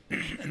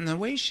 And the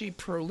way she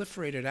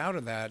proliferated out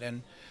of that,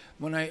 and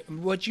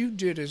what you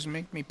did is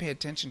make me pay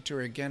attention to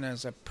her again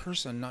as a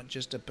person, not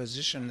just a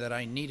position that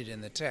I needed in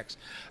the text.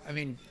 I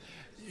mean,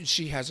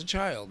 she has a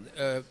child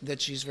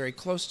that she's very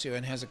close to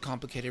and has a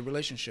complicated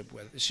relationship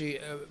with.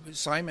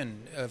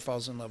 Simon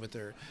falls in love with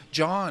her.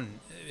 John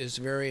is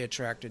very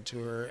attracted to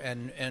her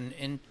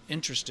and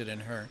interested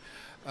in her.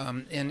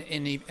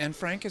 And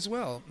Frank as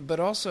well, but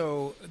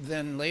also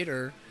then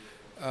later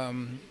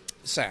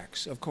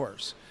Sachs, of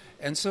course.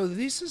 And so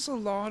this is a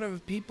lot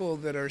of people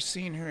that are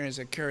seeing her as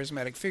a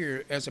charismatic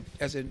figure, as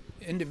an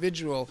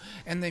individual,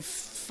 and they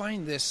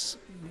find this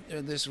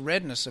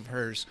redness of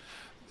hers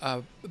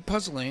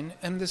puzzling.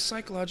 And the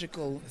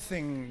psychological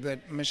thing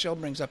that Michelle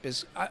brings up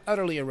is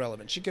utterly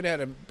irrelevant. She could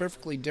have had a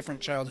perfectly different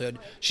childhood.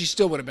 She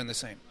still would have been the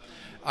same,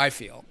 I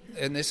feel.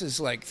 And this is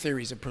like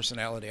theories of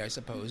personality, I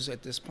suppose,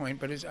 at this point.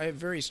 But I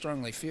very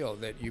strongly feel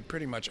that you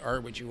pretty much are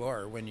what you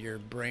are when your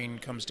brain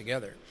comes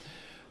together.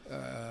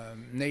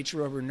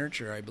 Nature over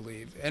nurture, I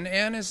believe. And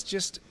Anne is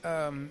just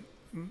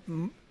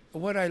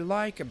what I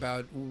like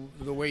about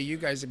the way you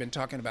guys have been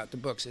talking about the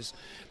books is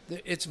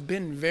it's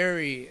been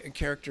very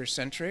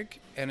character-centric,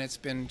 and it's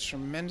been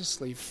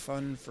tremendously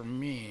fun for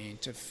me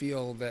to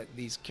feel that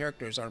these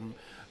characters are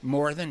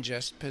more than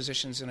just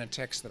positions in a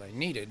text that I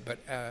needed, but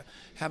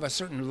have a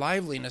certain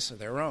liveliness of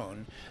their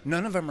own.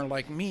 None of them are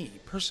like me,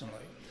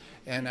 personally.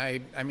 And I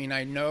mean,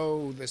 I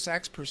know the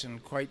sax person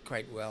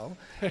quite well,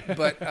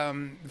 but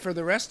for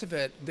the rest of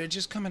it, they're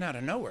just coming out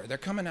of nowhere. They're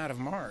coming out of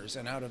Mars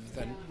and out of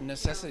the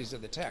necessities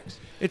of the text.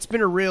 It's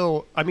been a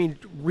real, I mean,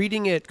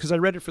 reading it, because I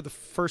read it for the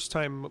first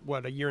time,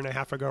 a year and a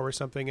half ago or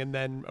something, and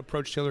then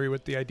approached Hillary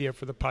with the idea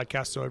for the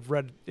podcast, so I've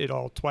read it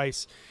all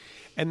twice.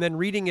 And then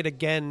reading it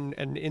again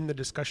and in the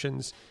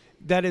discussions,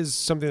 that is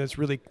something that's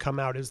really come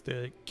out is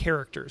the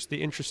characters,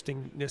 the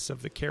interestingness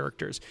of the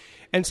characters.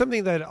 And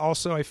something that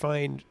also I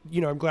find,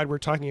 I'm glad we're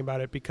talking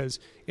about it, because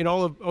in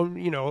all of,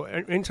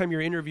 anytime you're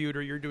interviewed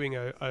or you're doing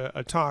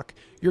a talk,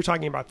 you're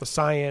talking about the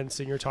science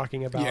and you're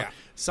talking about,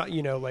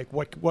 like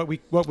what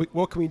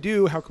can we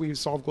do? How can we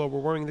solve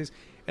global warming? These.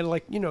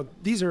 And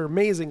these are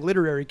amazing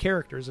literary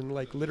characters and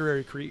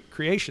literary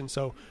creation.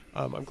 So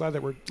I'm glad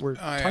that we're talking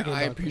about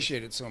I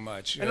appreciate it so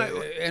much.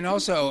 And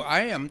also,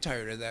 I am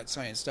tired of that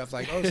science stuff.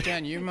 Like, oh,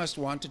 Stan, you must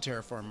want to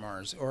terraform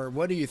Mars, or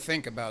what do you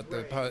think about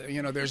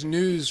there's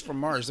news from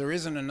Mars. There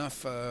isn't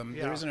enough.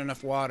 There isn't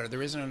enough water.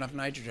 There isn't enough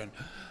nitrogen.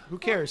 Who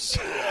cares?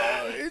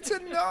 It's a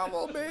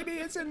novel, baby.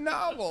 It's a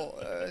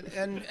novel.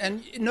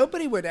 And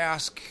nobody would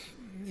ask,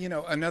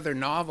 another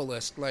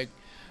novelist, like,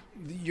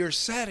 your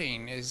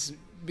setting is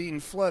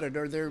being flooded,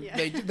 or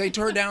they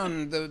tore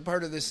down the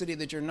part of the city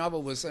that your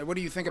novel was. What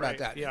do you think about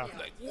that? Yeah.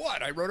 Like,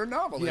 what? I wrote a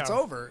novel. It's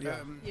over.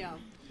 Yeah.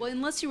 Well,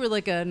 unless you were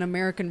like an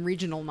American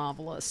regional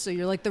novelist, so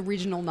you're like the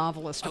regional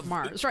novelist of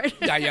Mars, right?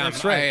 I am.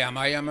 That's right.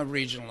 I am a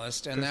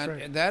regionalist, and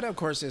that of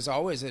course is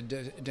always a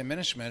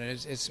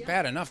diminishment. It's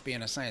bad enough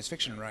being a science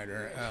fiction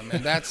writer, and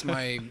that's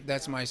my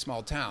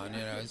small town.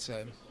 It's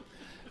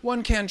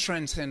one can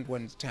transcend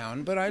one's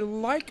town, but I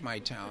like my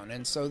town,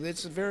 and so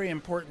it's very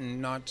important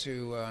not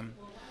to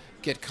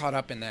get caught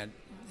up in that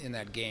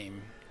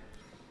game.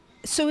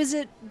 So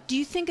do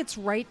you think it's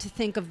right to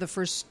think of the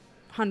first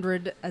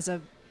 100 as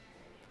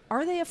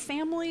are they a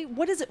family?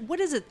 What is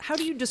it? How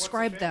do you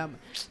describe them?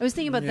 I was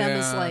thinking about them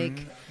as like,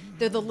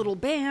 they're the little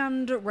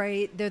band,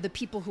 right? They're the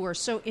people who are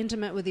so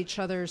intimate with each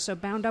other, so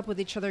bound up with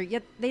each other,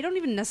 yet they don't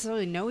even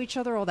necessarily know each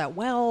other all that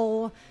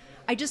well.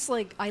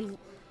 Can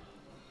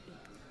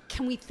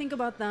we think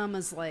about them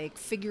as like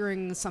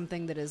figuring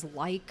something that is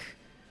like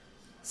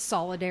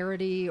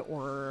solidarity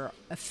or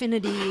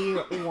affinity,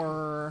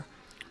 or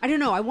I don't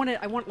know. I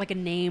want like a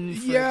name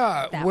for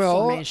that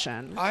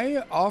formation.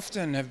 I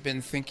often have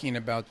been thinking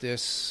about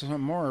this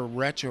more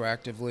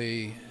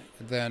retroactively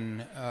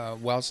than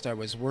whilst I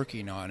was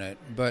working on it,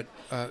 but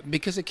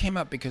because it came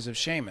up because of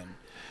Shaman.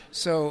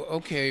 So,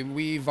 okay,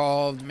 we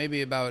evolved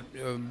maybe about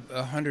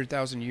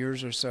 100,000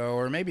 years or so,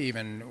 or maybe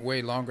even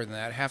way longer than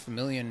that,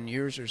 500,000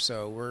 years or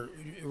so.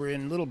 We're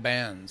in little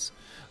bands,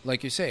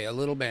 like you say, a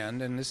little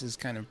band, and this is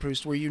kind of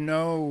Proust, where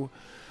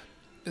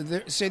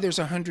say there's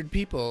 100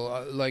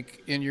 people,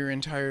 like in your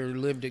entire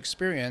lived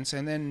experience,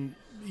 and then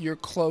you're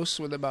close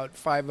with about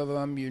 5 of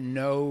them, you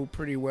know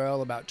pretty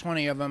well about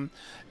 20 of them,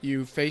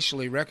 you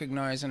facially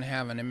recognize and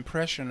have an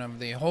impression of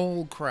the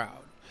whole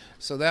crowd.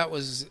 So that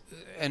was,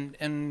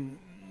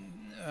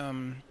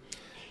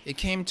 it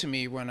came to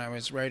me when I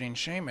was writing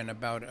Shaman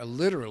about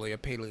literally a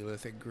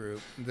Paleolithic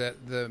group that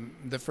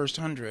the first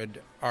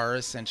 100 are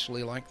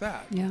essentially like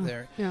that.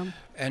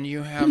 And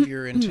you have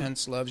your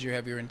intense loves, you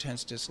have your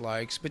intense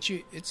dislikes, but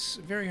it's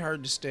very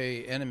hard to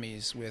stay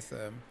enemies with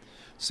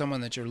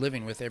someone that you're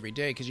living with every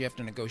day, because you have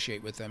to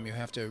negotiate with them. You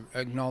have to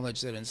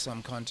acknowledge that in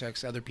some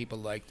contexts other people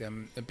like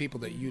them, the people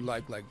that you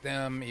like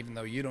them, even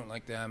though you don't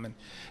like them, and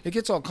it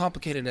gets all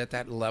complicated at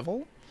that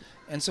level.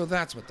 And so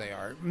that's what they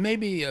are.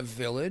 Maybe a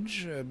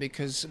village,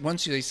 because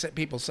once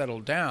people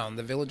settle down,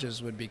 the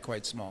villages would be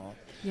quite small.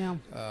 Yeah.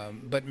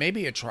 But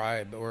maybe a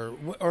tribe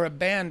or a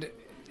band.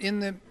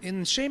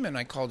 In Shaman,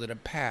 I called it a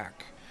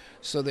pack,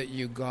 so that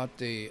you got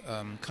the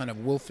kind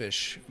of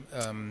wolfish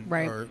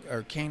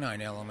or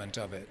canine element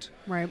of it.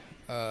 Right.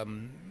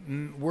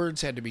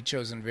 Words had to be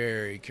chosen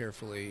very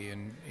carefully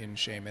in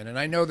Shaman, and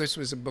I know this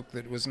was a book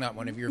that was not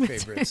one of your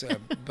favorites,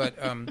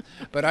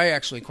 but I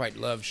actually quite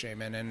love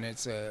Shaman, and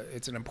it's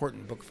an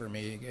important book for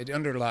me. It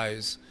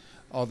underlies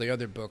all the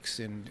other books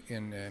in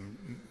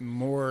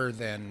more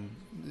than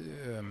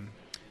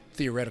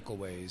theoretical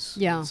ways.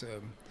 Yeah,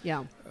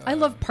 I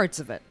love parts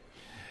of it.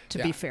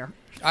 To be fair.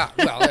 Well,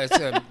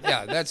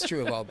 that's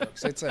true of all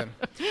books. It's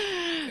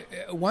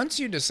once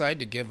you decide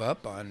to give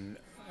up on.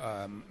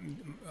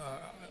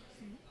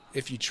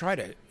 If you try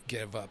to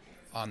give up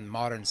on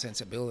modern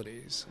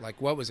sensibilities,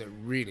 like what was it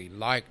really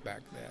like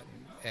back then,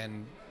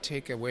 and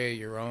take away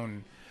your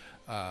own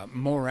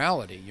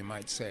morality, you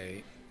might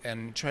say,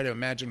 and try to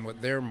imagine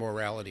what their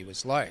morality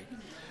was like,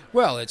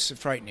 well, it's a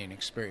frightening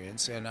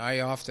experience. And I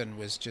often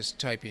was just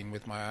typing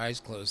with my eyes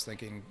closed,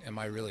 thinking, am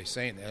I really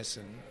saying this?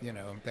 And,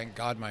 thank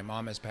God my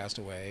mom has passed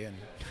away. And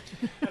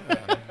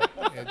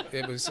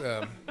it was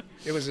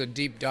a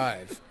deep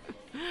dive.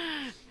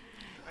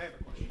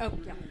 Oh,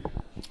 yeah.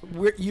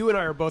 You and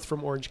I are both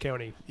from Orange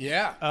County.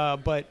 Yeah.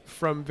 But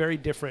from very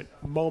different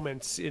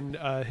moments in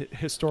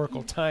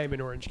historical time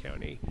in Orange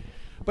County.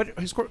 But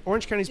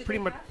Orange County is pretty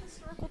much.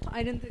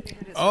 I didn't think they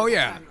had Oh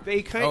yeah.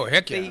 They kind Oh,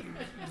 heck yeah.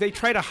 They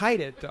try to hide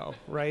it though,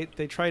 right?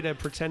 They try to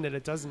pretend that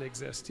it doesn't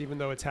exist, even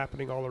though it's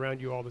happening all around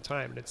you all the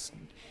time. And it's,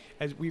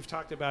 as we've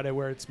talked about it,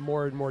 where it's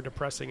more and more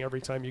depressing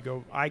every time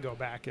I go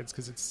back. It's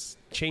because it's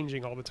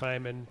changing all the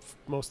time and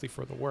mostly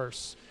for the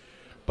worse.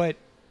 But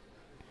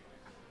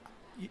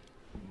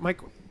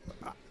Mike,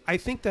 I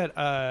think that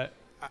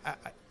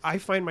I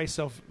find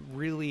myself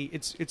really.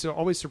 It's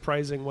always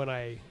surprising when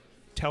I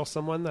tell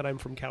someone that I'm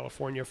from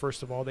California.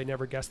 First of all, they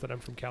never guess that I'm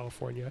from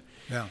California.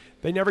 Yeah.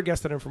 They never guess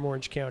that I'm from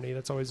Orange County.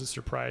 That's always a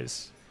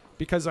surprise.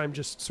 Because I'm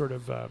just sort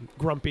of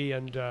grumpy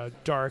and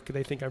dark,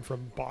 they think I'm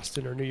from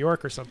Boston or New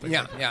York or something.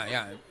 Yeah, like that.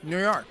 yeah. New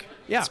York.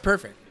 Yeah. It's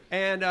perfect.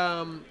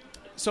 And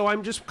so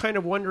I'm just kind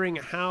of wondering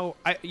how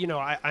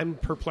I'm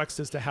perplexed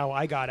as to how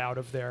I got out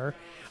of there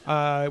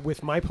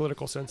with my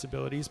political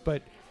sensibilities.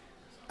 But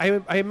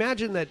I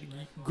imagine that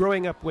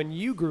growing up when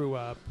you grew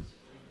up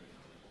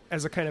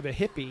as a kind of a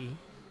hippie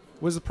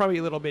was probably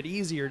a little bit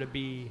easier to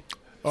be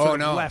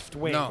left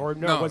wing,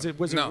 was it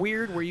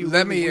weird? Were you?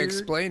 Let really me weird?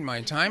 explain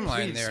my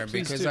timeline Please, there,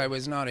 please because do. I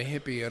was not a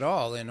hippie at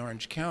all in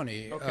Orange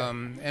County. Okay.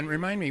 And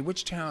remind me,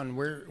 which town?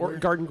 Where?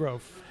 Garden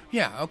Grove.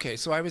 Yeah, okay.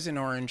 So I was in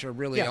Orange, or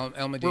really Yeah,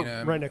 El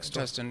Medina, we're right next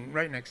door. Tustin,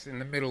 right next in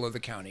the middle of the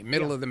county,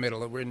 middle Yeah. of the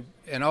middle.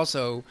 And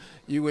also,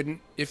 you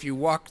wouldn't, if you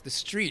walked the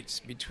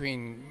streets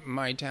between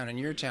my town and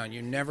your town,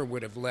 you never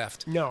would have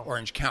left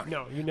Orange County.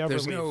 No, you never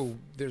There's leave.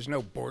 there's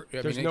no board.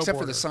 There's no except for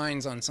border. the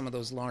signs on some of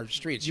those large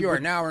streets. You You are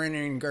would- now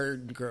entering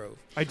Garden Grove.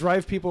 I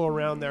drive people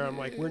around there. I'm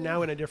like, we're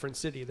now in a different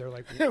city. They're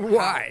like,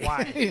 Why?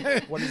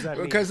 Why? What does that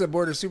mean? Because the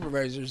Board of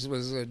Supervisors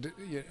was, it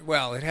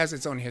has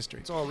its own history.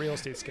 It's all a real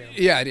estate scam.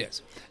 Yeah, it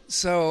is.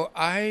 So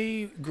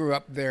I grew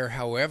up there,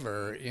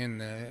 however, in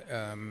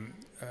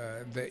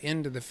the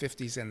end of the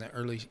 50s and the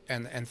early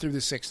and through the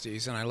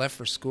 60s, and I left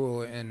for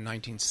school in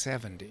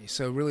 1970.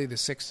 So really the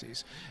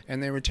 60s,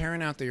 and they were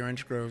tearing out the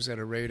orange groves at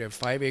a rate of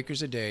 5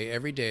 acres a day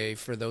every day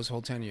for those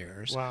whole 10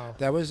 years. Wow.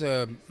 That was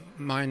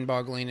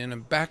mind-boggling. In the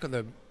back of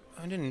the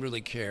I didn't really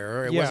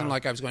care. It Yeah. wasn't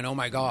like I was going, "Oh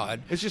my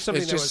God!" It's just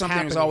something that was something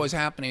that was happening. always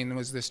happening. There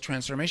was this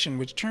transformation,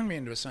 which turned me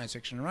into a science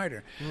fiction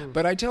writer. Mm.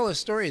 But I tell a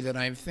story that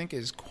I think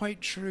is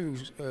quite true,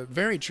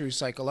 very true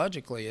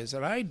psychologically. Is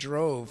that I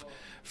drove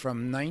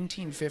from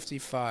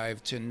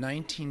 1955 to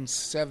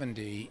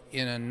 1970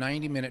 in a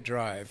 90-minute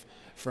drive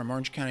from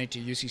Orange County to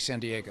UC San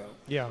Diego.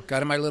 Yeah.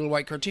 Got in my little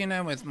white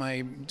Cortina with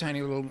my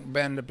tiny little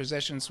band of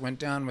possessions, went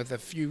down with a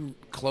few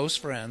close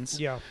friends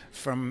Yeah.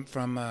 from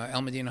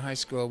El Medina High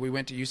School. We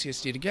went to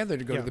UCSD together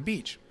to go Yeah. to the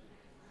beach.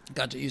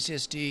 Got to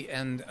UCSD,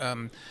 and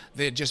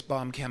they had just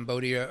bombed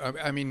Cambodia.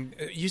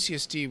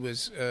 UCSD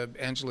was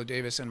Angela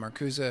Davis and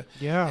Marcuse,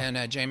 Yeah.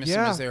 and Jameson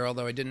Yeah. was there,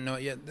 although I didn't know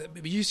it yet.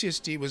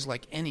 UCSD was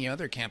like any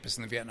other campus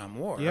in the Vietnam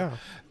War. Yeah.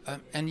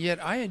 And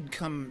yet I had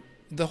come...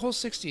 The whole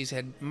 60s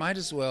might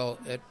as well,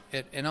 at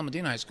El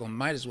Medina High School,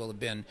 might as well have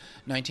been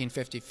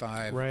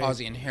 1955, Right.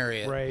 Ozzie and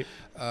Harriet, Right.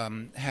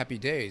 Happy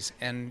Days.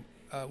 And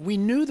we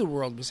knew the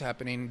world was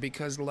happening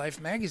because Life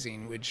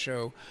magazine would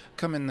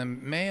come in the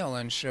mail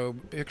and show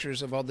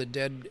pictures of all the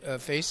dead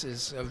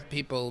faces of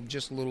people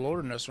just a little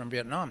older than us from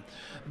Vietnam.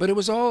 But it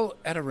was all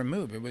at a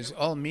remove. It was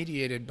all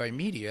mediated by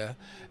media.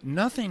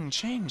 Nothing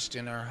changed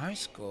in our high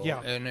school.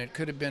 Yeah. And it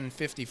could have been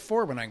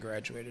 54 when I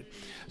graduated.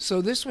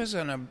 So this was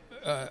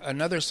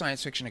another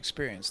science fiction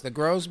experience. The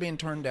groves being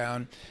torn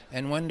down,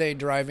 and one day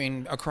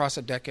driving across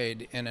a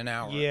decade in an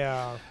hour.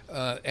 Yeah.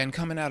 And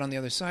coming out on the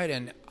other side,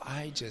 and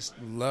I just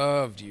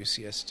loved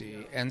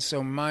UCSD. And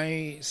so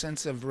my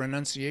sense of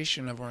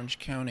renunciation of Orange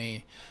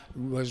County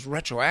was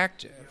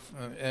retroactive.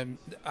 And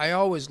I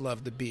always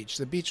loved the beach.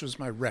 The beach was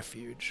my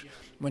refuge.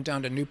 Went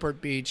down to Newport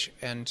Beach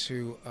and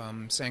to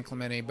San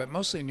Clemente, but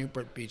mostly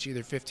Newport Beach,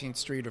 either 15th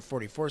Street or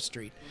 44th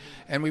Street.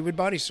 And we would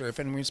body surf,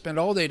 and we'd spend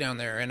all day down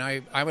there. And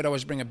I would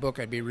always bring a book.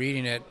 I'd be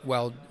reading it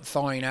while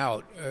thawing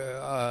out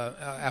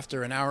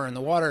after an hour in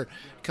the water,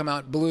 come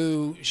out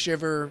blue,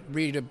 shiver,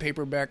 read a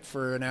paperback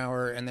for an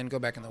hour, and then go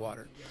back in the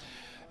water.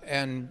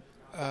 And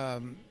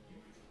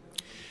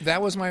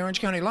that was my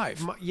Orange County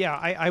life.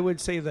 I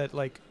would say that,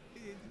 like,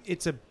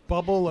 it's a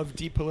bubble of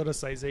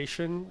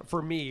depoliticization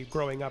for me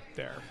growing up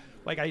there.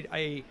 Like,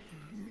 I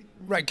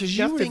Right, because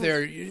you were nothing-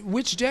 there.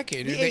 Which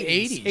decade? The The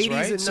 80s, 80s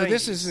right? and So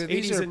these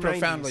 90s are and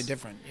profoundly 90s.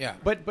 different. Yeah.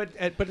 But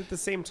at the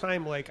same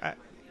time, like,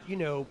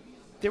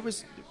 there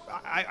was.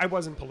 I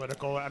wasn't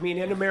political. I mean,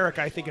 in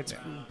America, I think it's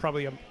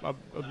probably an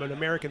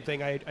American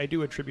thing. I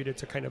do attribute it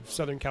to kind of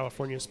Southern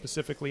California,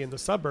 specifically in the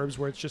suburbs,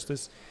 where it's just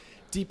this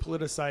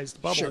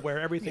depoliticized bubble Sure. where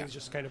everything's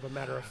just kind of a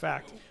matter of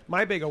fact.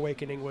 My big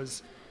awakening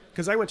was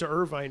because I went to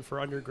Irvine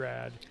for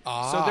undergrad,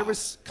 so there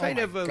was kind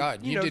oh of my a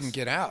God, you didn't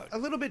get out. a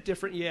little bit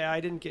different. Yeah, I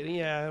didn't get.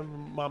 Yeah,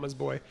 I'm mama's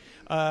boy.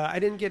 I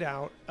didn't get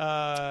out.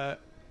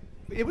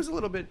 It was a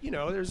little bit.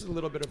 There's a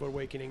little bit of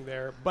awakening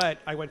there, but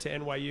I went to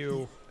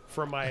NYU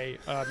for my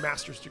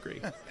master's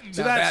degree.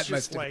 So Now, that's that just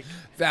must have- like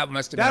that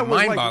must have that been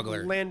was a mind like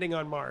boggler. landing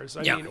on Mars.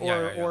 I Yeah, mean,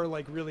 yeah, yeah. or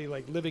like really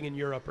like living in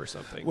Europe or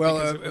something. Well,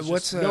 because it was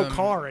what's just no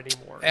car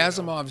anymore? you know?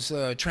 Asimov's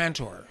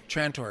Trantor?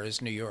 Trantor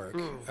is New York,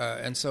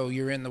 and so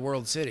you're in the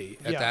World City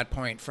at Yeah. that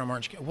point from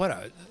Orange County.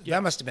 Yeah.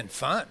 That must have been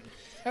fun.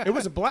 It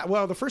was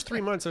well, the first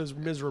 3 months I was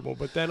miserable,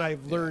 but then I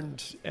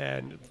learned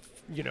and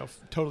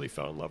totally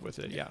fell in love with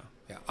it. Yeah.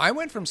 Yeah, I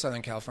went from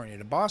Southern California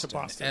to Boston,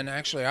 Boston. and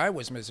actually I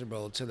was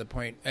miserable to the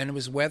point, and it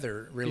was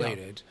weather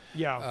related.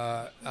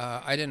 Yeah.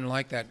 I didn't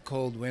like that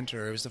cold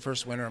winter. It was the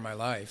first winter of my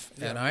life,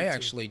 and me I too.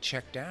 actually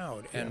checked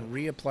out and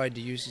reapplied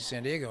to UC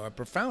San Diego. A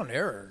profound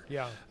error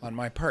Yeah. on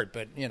my part,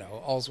 but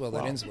all's well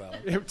that ends well.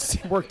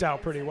 It worked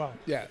out pretty well.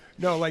 Yeah.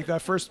 No, like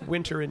that first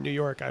winter in New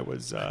York, I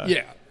was.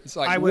 Yeah, it's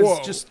like I was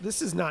whoa. just.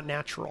 This is not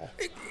natural.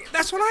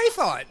 That's what I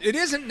thought. It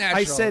isn't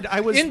natural. I said I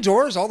was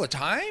indoors all the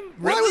time.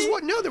 Well,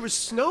 Really? no, there was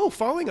snow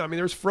falling on me.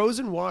 There was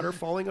frozen water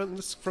falling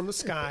from the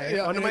sky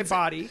Yeah, onto my it's-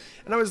 body,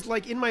 and I was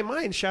like in my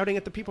mind shouting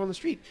at the people on the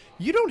street,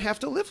 "You don't have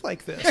to live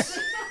like this.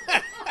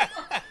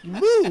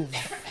 Move.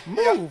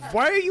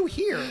 Why are you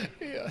here?"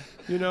 Yeah.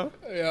 You know?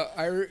 Yeah,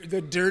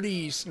 the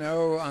dirty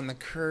snow on the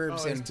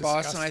curbs Oh, in it's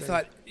Boston. I disgusting.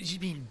 thought, you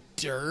mean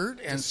dirt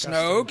and Disgusting.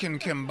 snow can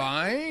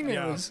combine?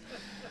 Yeah. It was.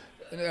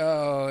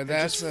 Oh,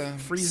 that's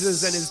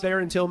Freezes and is there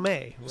until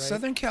May. Right?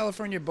 Southern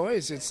California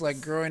boys. It's like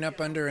growing up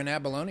under an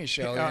abalone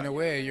shell. Yeah. In a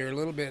way, you're a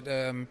little bit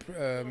a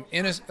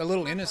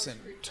little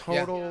innocent. Yeah,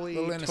 a little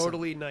innocent.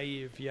 Totally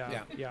naive.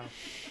 Yeah. Yeah.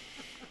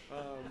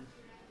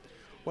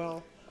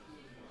 Well,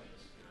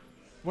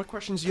 what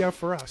questions do you have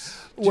for us?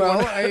 Well,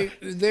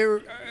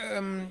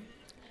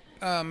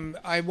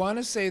 I want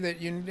to say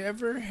that you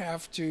never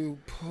have to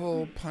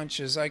pull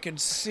punches. I could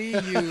see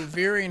you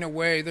veering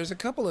away. There's a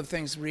couple of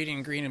things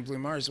reading Green and Blue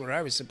Mars where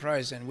I was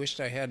surprised and wished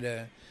I had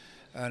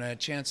a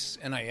chance,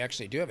 and I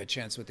actually do have a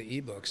chance with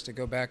the ebooks to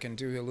go back and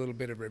do a little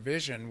bit of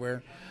revision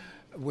where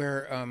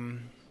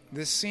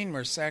this scene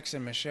where Sax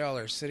and Michelle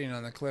are sitting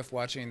on the cliff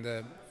watching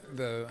the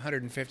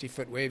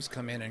 150-foot waves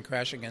come in and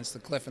crash against the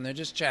cliff, and they're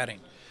just chatting.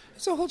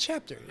 It's a whole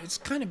chapter. It's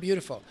kind of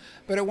beautiful.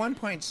 But at one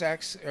point,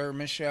 Sax or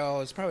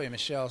Michelle, it's probably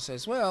Michelle,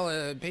 says,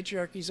 well,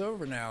 patriarchy's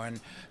over now.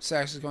 And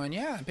Sax is going,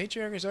 yeah,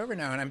 patriarchy's over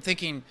now. And I'm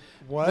thinking,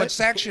 what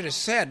Sax should have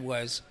said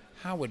was,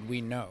 how would we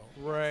know?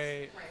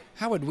 Right.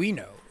 How would we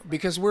know?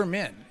 Because we're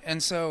men.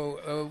 And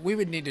so we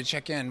would need to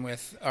check in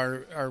with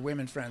our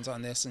women friends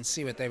on this and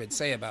see what they would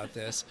say about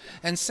this.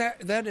 And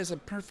that is a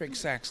perfect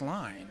Sax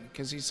line,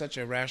 because he's such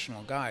a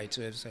rational guy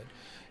to have said,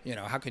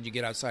 how could you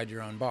get outside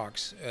your own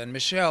box? And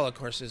Michelle, of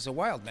course, is a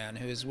wild man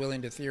who is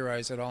willing to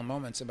theorize at all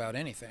moments about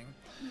anything,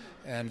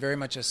 and very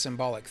much a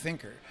symbolic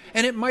thinker.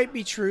 And it might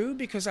be true,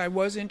 because I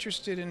was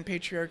interested in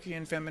patriarchy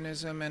and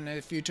feminism, and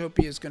if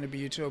utopia is going to be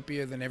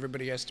utopia, then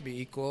everybody has to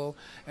be equal.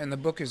 And the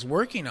book is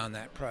working on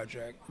that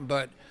project,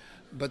 but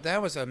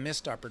that was a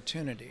missed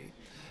opportunity.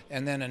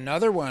 And then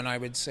another one, I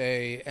would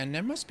say, and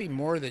there must be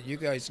more that you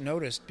guys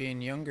noticed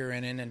being younger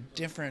and in a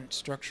different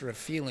structure of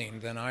feeling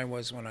than I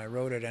was when I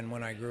wrote it and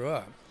when I grew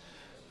up.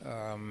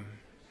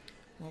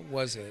 What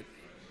was it?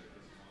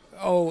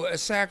 Oh,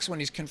 Sax, when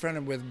he's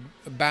confronted with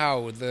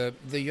Bao,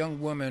 the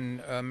young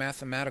woman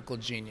mathematical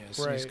genius.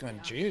 Right. And he's going,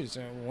 geez,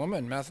 a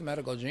woman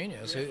mathematical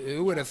genius.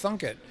 Who would have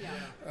thunk it?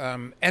 Yeah.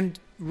 And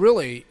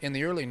really, in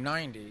the early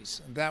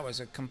 90s, that was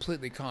a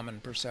completely common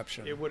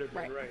perception. It would have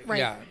been right. Right.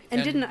 Yeah.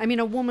 And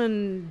a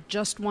woman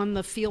just won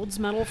the Fields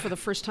Medal for the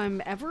first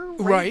time ever,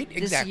 Right, this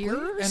exactly.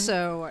 year. And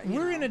So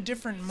we're in a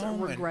different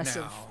moment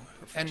regressive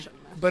now.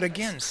 But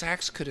again,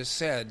 Sax could have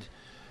said,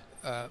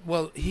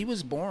 well, he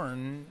was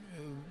born,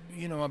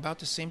 about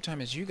the same time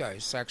as you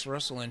guys, Sax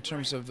Russell, in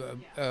terms of,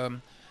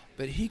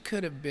 but he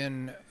could have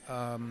been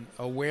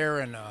aware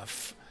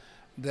enough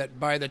that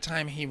by the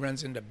time he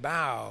runs into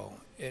Bao,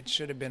 it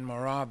should have been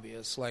more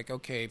obvious. Like,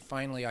 okay,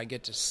 finally I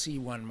get to see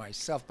one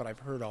myself, but I've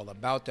heard all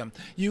about them.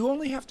 You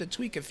only have to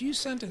tweak a few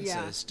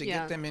sentences to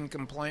get them in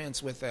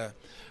compliance with a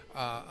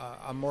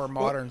more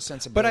modern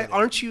sensibility. But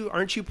aren't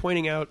you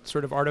pointing out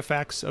sort of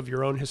artifacts of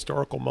your own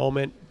historical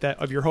moment, that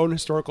of your own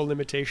historical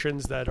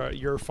limitations that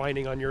you're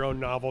finding on your own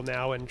novel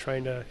now and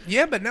trying to?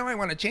 Yeah, but now I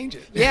want to change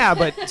it. Yeah,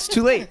 but it's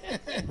too late.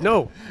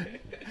 No,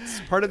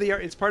 it's part of the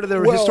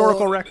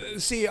historical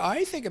record. See,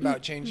 I think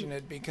about changing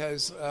it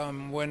because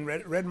when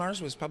Red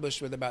Mars was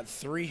published with about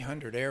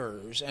 300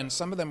 errors, and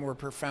some of them were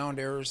profound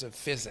errors of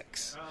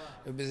physics.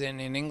 It was in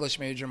an English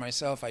major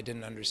myself I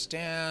didn't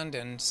understand,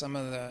 and some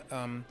of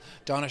the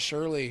Donna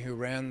Shirley, who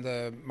ran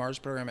the Mars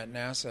program at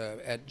NASA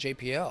at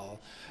JPL,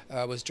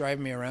 was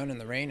driving me around in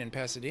the rain in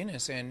Pasadena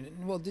saying,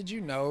 well, did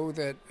you know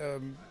that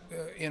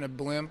in a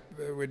blimp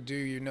it would do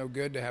you no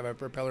good to have a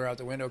propeller out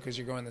the window because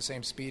you're going the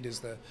same speed as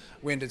the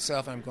wind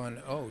itself? I'm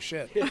going, oh,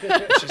 shit.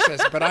 She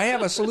says, but I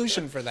have a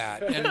solution for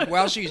that. And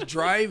while she's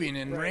driving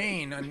in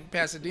rain in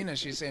Pasadena,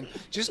 she's saying,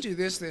 just do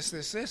this, this,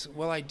 this, this.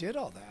 Well, I did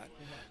all that.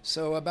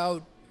 So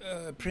about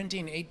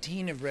printing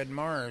 18 of Red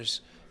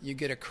Mars, you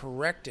get a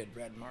corrected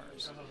Red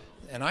Mars.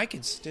 and I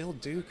could still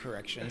do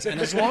corrections,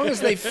 and as long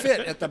as they fit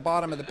at the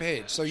bottom of the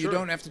page, so you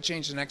don't have to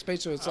change the next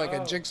page, so it's like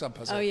a jigsaw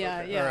puzzle. Oh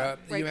yeah, yeah.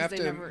 Or, you have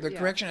to. The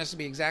correction has to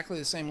be exactly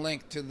the same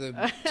length to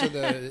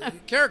the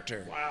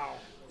character. Wow.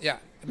 Yeah,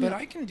 but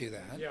I can do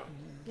that.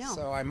 Yeah.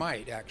 So I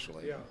might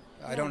actually. Yeah.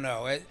 I don't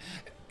know.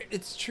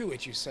 It's true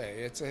what you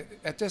say.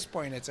 At this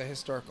point, it's a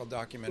historical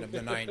document of the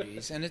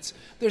 90s, and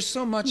there's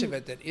so much of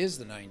it that is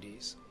the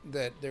 90s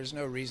that there's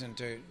no reason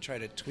to try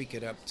to tweak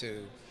it up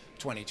to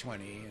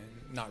 2020.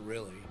 Not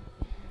really.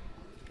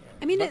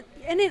 I mean,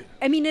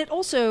 it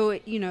also,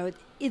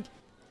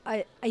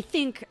 I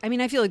think,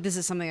 I feel like this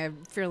is something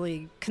I've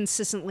fairly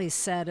consistently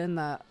said on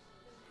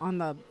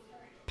the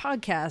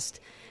podcast.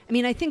 I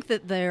mean, I think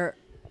that the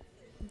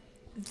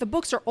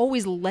books are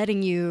always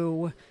letting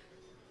you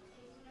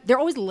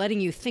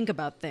think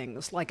about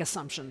things like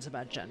assumptions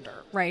about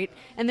gender, right?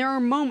 And there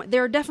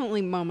are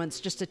definitely moments,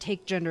 just to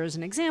take gender as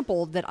an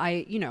example, that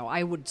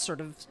I would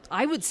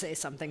say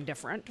something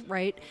different,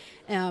 right?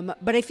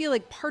 But I feel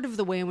like part of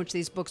the way in which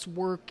these books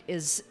work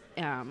is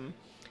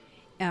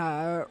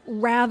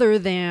rather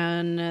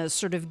than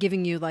sort of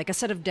giving you like a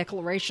set of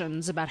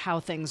declarations about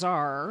how things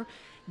are,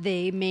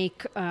 they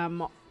make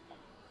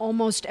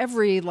almost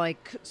every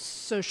like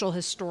social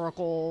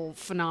historical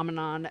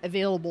phenomenon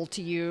available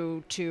to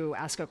you to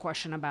ask a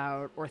question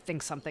about or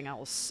think something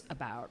else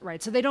about,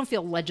 right? So they don't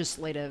feel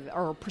legislative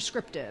or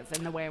prescriptive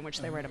in the way in which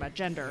they write about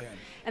gender.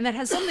 And that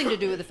has something to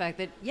do with the fact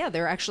that,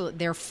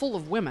 they're full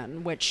of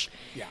women, which,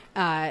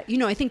 I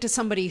think to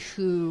somebody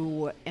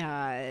who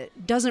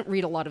doesn't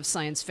read a lot of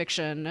science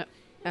fiction,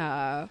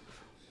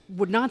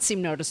 would not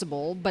seem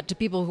noticeable, but to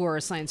people who are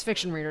science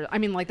fiction readers, I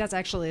mean, like, that's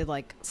actually,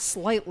 like,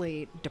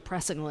 slightly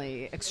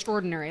depressingly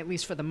extraordinary, at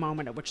least for the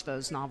moment at which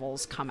those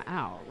novels come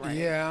out, right?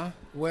 Yeah,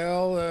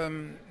 well,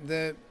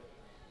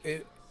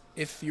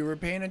 if you were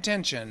paying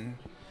attention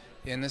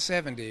in the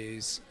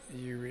 70s,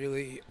 you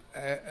really...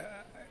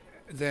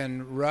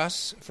 then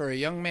Russ, for a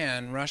young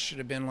man, Russ should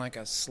have been like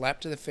a slap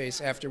to the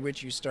face, after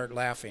which you start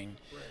laughing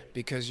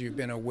because you've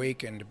been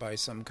awakened by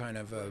some kind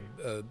of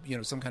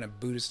some kind of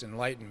Buddhist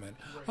enlightenment.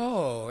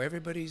 Oh,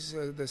 everybody's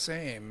the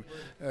same.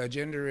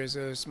 Gender is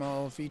a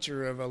small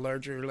feature of a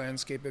larger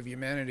landscape of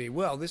humanity.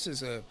 Well, this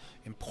is a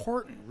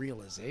important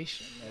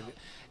realization,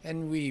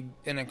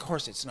 and of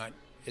course it's not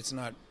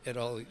at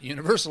all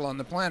universal on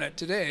the planet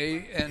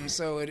today, and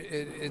so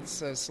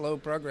it's a slow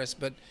progress,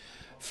 but.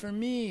 For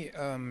me,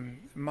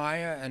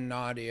 Maya and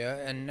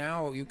Nadia, and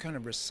now you kind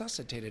of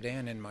resuscitated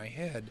Anne in my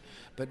head,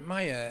 but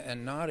Maya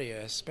and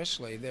Nadia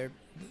especially,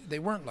 they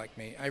weren't like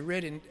me.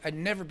 I'd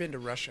never been to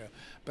Russia,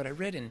 but I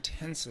read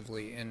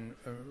intensively in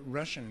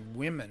Russian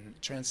women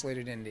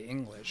translated into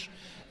English,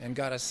 and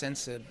got a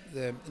sense of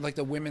the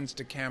Women's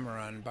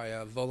Decameron by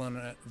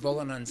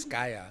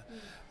Volananskaya,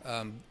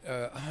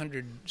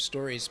 100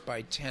 stories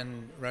by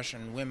 10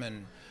 Russian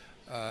women.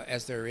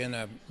 As they're in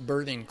a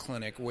birthing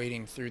clinic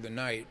waiting through the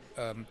night.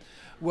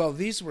 Well,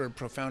 these were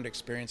profound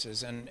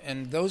experiences,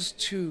 and those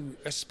two,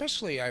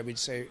 especially, I would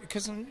say,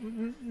 because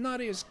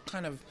Nadia is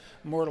kind of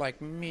more like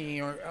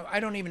me, or I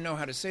don't even know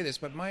how to say this,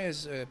 but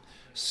Maya's a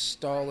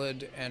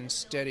stolid and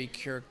steady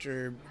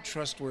character,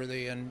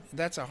 trustworthy, and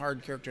that's a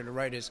hard character to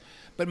write.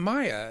 But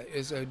Maya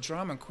is a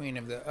drama queen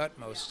of the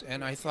utmost,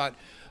 and I thought,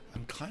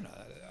 I'm kind of...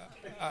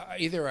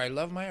 either I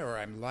love Maya or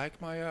I'm like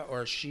Maya,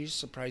 or she's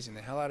surprising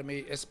the hell out of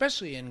me,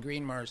 especially in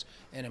Green Mars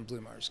and in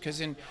Blue Mars.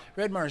 Because in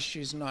Red Mars,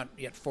 she's not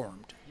yet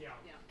formed.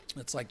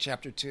 It's like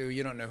chapter 2.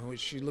 You don't know who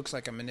she looks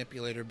like, a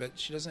manipulator, but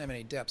she doesn't have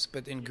any depths.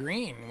 But in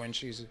Green, when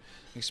she's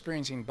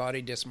experiencing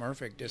body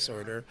dysmorphic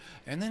disorder,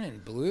 and then in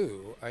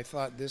Blue, I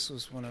thought this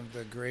was one of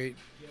the great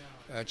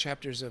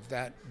chapters of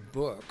that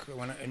book.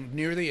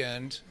 Near the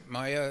end,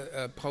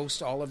 Maya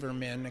posts all of her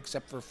men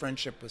except for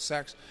friendship with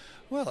sex.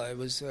 Well, it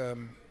was...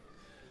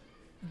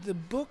 the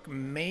book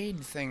made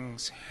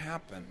things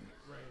happen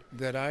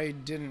that I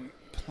didn't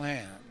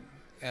plan,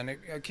 and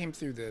it came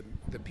through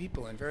the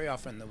people, and very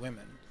often the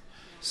women.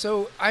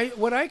 So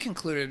what I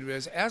concluded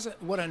was,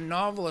 what a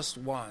novelist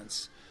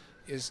wants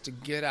is to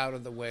get out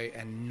of the way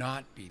and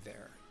not be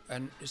there.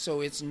 And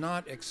so it's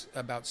not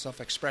about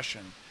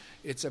self-expression.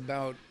 It's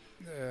about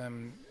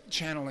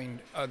channeling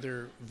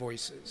other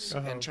voices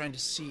and trying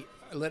to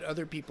let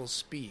other people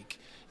speak,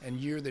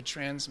 and you're the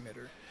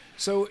transmitter.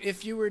 So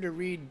if you were to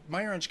read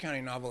my Orange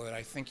County novel that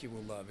I think you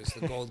will love is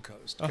The Gold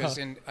Coast. Because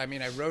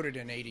I wrote it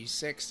in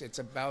 86. It's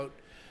about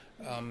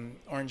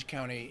Orange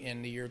County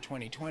in the year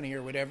 2020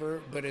 or whatever,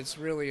 but it's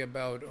really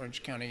about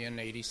Orange County in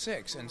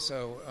 86. And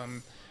so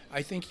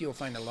I think you'll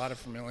find a lot of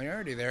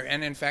familiarity there.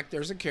 And in fact,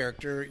 there's a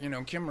character,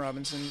 Kim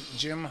Robinson,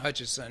 Jim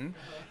Hutchison,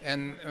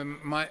 and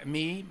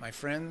my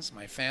friends,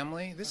 my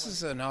family. This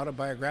is an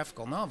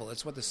autobiographical novel.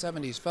 It's what the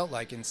 70s felt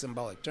like in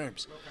symbolic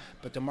terms.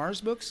 But the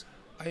Mars books,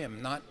 I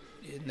am not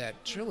in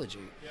that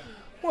trilogy.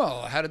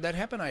 Well, how did that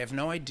happen? I have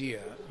no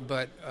idea,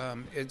 but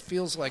it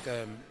feels like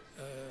a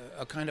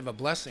kind of a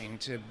blessing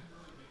to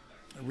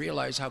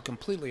realize how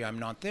completely I'm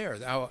not there,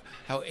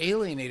 how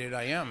alienated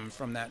I am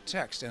from that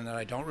text, and that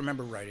I don't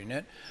remember writing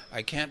it.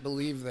 I can't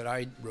believe that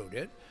I wrote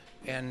it,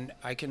 and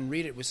I can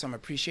read it with some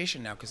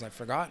appreciation now because I've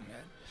forgotten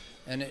it.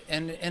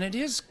 And it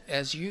is,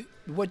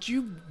 what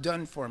you've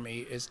done for me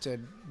is to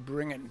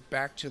bring it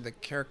back to the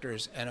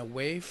characters and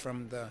away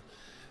from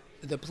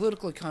the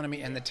political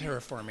economy and the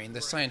terraforming,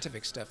 the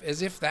scientific stuff,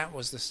 as if that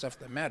was the stuff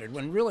that mattered,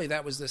 when really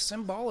that was the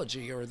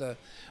symbology or the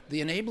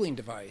enabling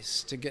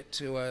device to get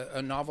to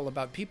a novel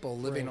about people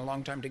living a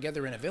long time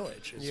together in a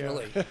village. It's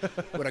really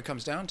what it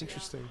comes down to.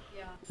 Interesting.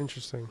 Yeah.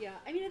 Interesting. Yeah,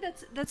 I mean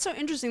that's so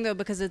interesting though,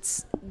 because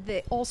it's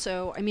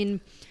also. I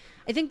mean,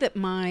 I think that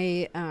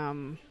my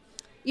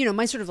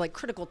my sort of like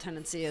critical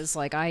tendency is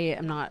like I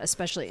am not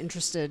especially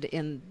interested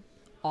in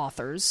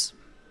authors.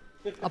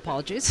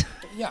 Apologies.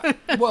 Yeah.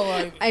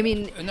 Well, I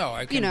mean, no,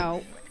 I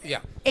can.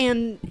 Yeah.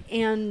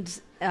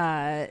 And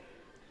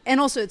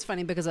also it's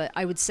funny because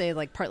I would say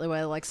like partly why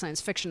I like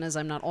science fiction is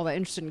I'm not all that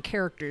interested in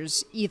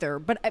characters either.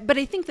 But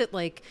I think that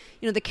like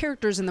the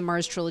characters in the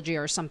Mars trilogy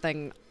are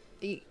something.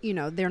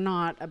 They're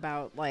not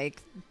about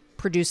like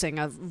producing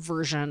a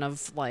version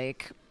of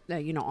like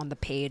on the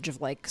page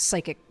of like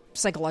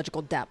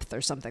psychological depth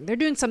or something. They're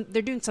doing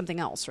something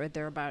else, right?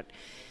 They're about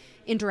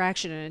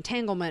interaction and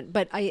entanglement.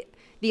 But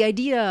the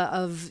idea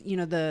of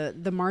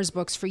the Mars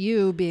books for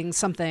you being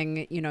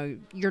something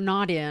you're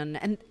not in,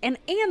 and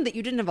that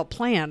you didn't have a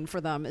plan for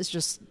them is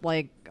just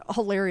like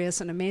hilarious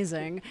and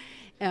amazing.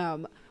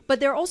 But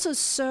they're also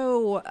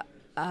so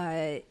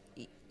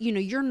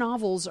your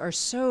novels are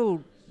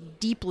so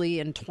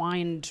deeply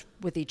entwined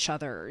with each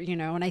other,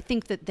 and I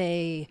think that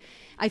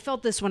I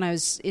felt this when I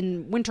was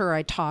in winter.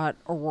 I taught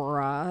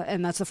Aurora,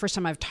 and that's the first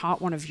time I've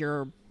taught one of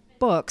your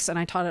books, and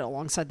I taught it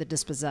alongside The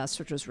Dispossessed,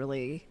 which was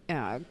really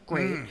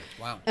great.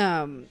 Wow.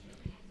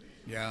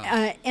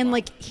 Yeah. And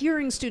like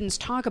hearing students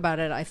talk about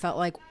it, I felt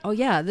like, oh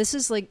yeah, this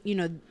is like,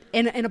 and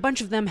a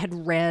bunch of them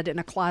had read in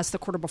a class the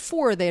quarter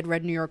before, they had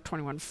read New York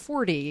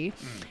 2140.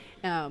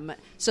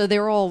 So they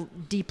were all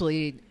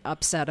deeply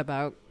upset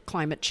about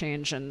climate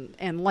change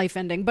and life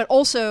ending. But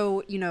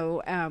also,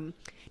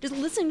 just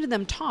listening to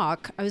them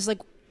talk, I was like,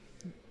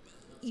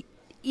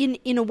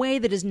 in a way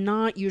that is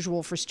not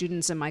usual for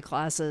students in my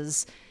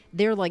classes,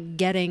 they're like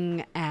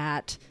getting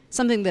at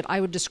something that I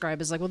would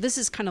describe as like, well, this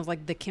is kind of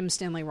like the Kim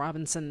Stanley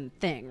Robinson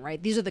thing,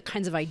 right? These are the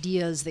kinds of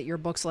ideas that your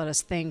books let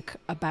us think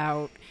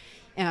about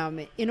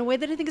in a way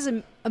that I think is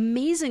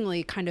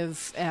amazingly kind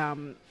of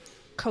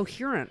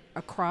coherent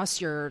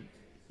across your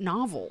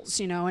novels,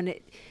 and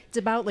it's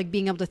about like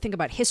being able to think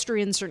about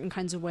history in certain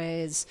kinds of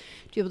ways,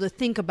 to be able to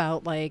think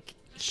about like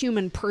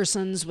human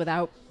persons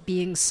without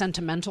being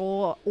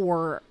sentimental,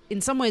 or in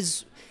some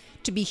ways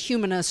to be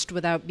humanist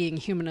without being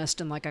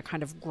humanist in like a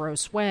kind of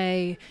gross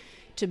way,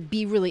 to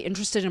be really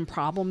interested in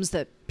problems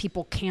that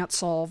people can't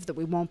solve, that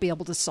we won't be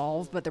able to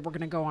solve, but that we're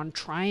going to go on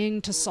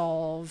trying to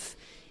solve,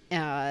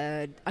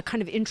 a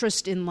kind of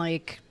interest in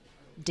like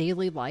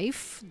daily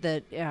life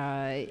that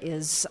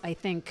is, I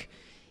think,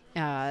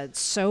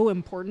 so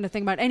important to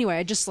think about. Anyway,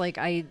 I just like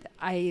I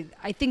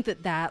think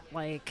that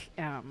like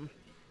and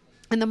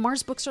the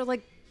Mars books are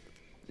like,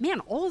 man,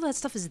 all of that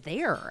stuff is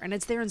there, and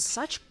it's there in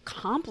such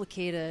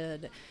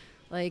complicated,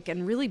 like,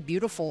 and really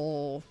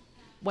beautiful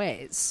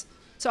ways.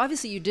 So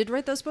obviously you did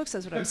write those books.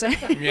 That's what I'm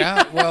saying.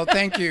 Yeah. Well,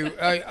 thank you.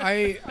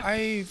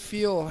 I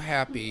feel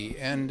happy,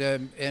 and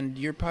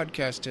your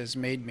podcast has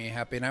made me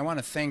happy, and I want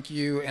to thank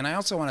you, and I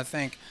also want to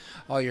thank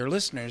all your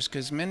listeners,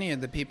 because many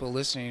of the people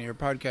listening to your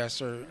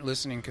podcast are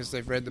listening because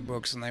they've read the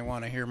books and they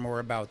want to hear more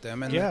about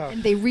them. And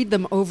and they read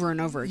them over and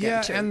over again.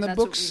 Yeah, too. and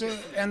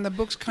the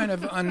books kind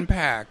of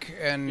unpack,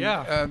 and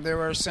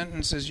there are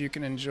sentences you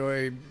can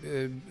enjoy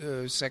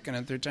second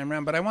and third time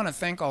around. But I want to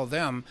thank all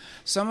them.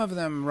 Some of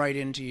them write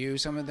into you.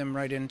 Some of them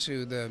write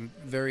into the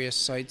various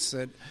sites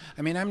that.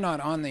 I mean, I'm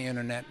not on the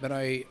internet, but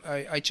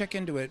I check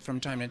into it from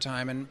time to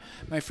time. And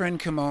my friend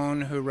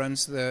Kimon, who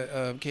runs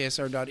the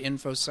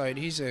KSR.info site,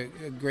 he's a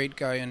great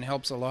guy and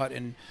helps a lot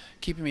in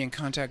keeping me in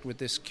contact with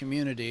this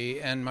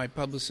community, and my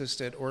publicist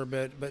at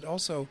Orbit, but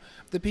also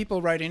the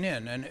people writing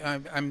in.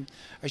 And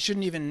I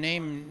shouldn't even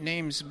name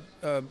names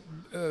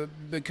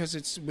because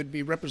it would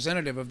be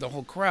representative of the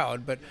whole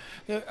crowd. But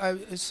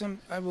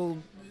I will.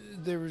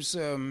 There's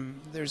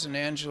an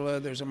Angela,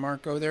 there's a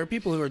Marco. There are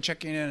people who are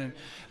checking in,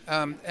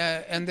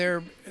 and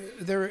they're.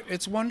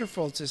 It's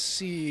wonderful to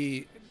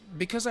see,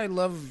 because I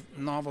love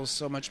novels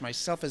so much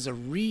myself as a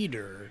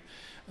reader.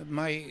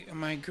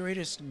 My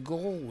greatest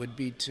goal would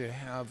be to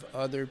have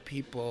other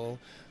people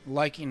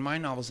liking my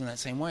novels in that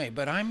same way.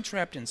 But I'm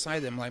trapped inside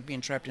them, like being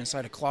trapped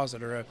inside a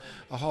closet or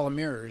a hall of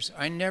mirrors.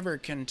 I never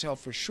can tell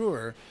for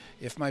sure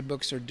if my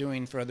books are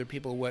doing for other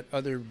people what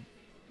other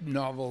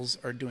novels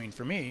are doing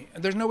for me.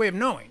 There's no way of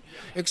knowing,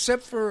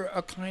 except for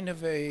a kind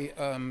of a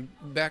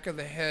back of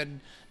the head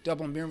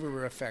double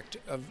mirror effect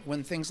of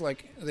when things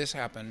like this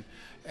happen.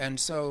 And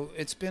so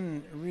it's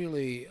been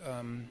really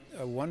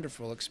a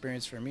wonderful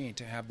experience for me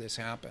to have this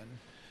happen.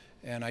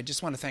 And I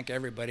just want to thank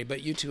everybody,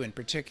 but you two in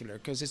particular,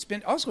 because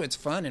it's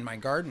fun in my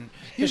garden.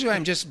 Usually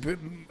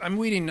I'm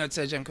weeding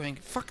nutsedge. I'm going,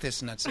 fuck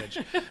this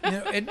nutsedge.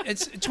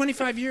 It's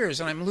 25 years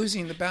and I'm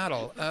losing the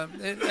battle.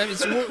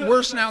 It's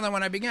worse now than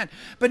when I began.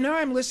 But now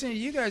I'm listening to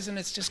you guys and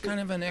it's just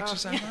kind of an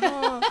exercise.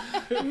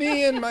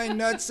 Me and my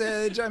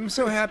nutsedge. I'm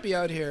so happy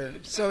out here.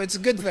 So it's a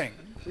good thing.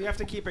 We have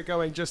to keep it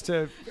going just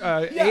to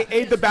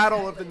aid the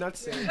battle of the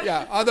nutsedge.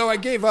 Yeah, although I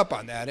gave up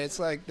on that. It's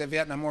like the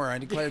Vietnam War. I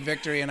declared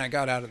victory and I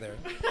got out of there.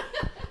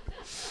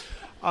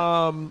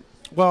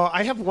 Well,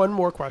 I have one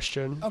more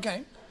question.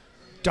 Okay.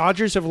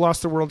 Dodgers have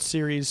lost the World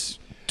Series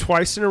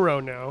twice in a row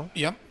now.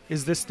 Yep.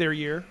 Is this their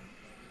year?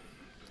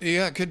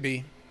 Yeah, it could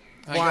be.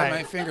 Why?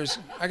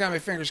 I got my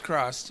fingers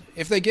crossed.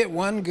 If they get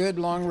one good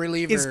long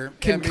reliever,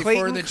 Can before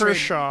Clayton the trade,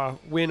 Kershaw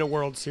win a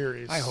World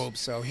Series? I hope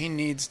so. He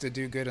needs to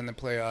do good in the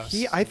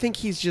playoffs. I think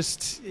he's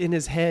just in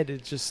his head.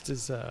 It just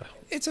is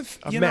It's a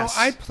mess. know,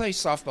 I play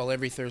softball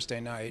every Thursday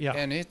night, Yeah.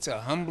 and it's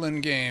a humbling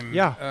game.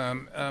 Yeah.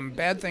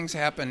 Bad things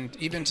happen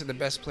even to the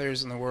best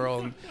players in the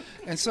world,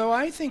 and so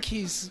I think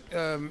he's,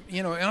 and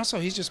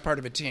also he's just part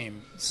of a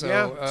team. So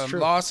Yeah, it's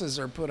true. losses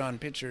are put on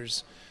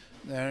pitchers.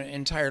 They're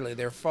entirely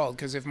their fault,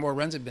 because if more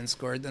runs had been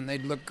scored, then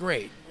they'd look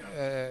great.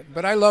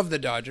 But I love the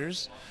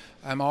Dodgers.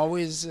 I'm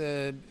always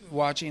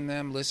watching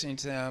them, listening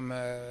to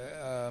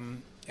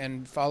them,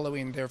 and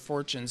following their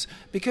fortunes.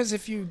 Because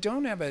if you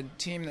don't have a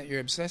team that you're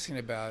obsessing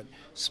about,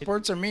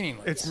 sports are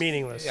meaningless. It's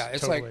meaningless. Yeah,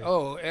 it's totally.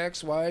 like,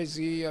 X, Y,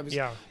 Z.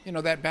 Yeah.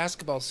 That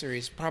basketball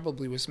series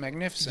probably was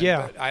magnificent,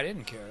 Yeah. but I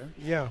didn't care.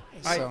 Yeah.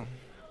 So.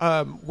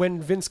 When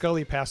Vin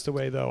Scully passed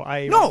away, though,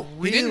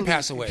 He didn't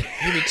pass away.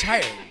 He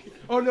retired.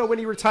 Oh no, when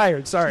he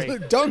retired. Sorry.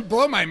 Don't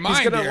blow my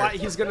mind here.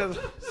 He's gonna.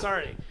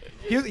 Sorry.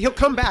 He'll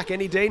come back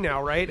any day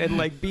now, right?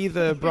 And be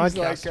the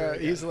broadcaster.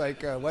 He's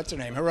like what's her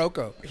name?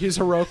 Hiroko. He's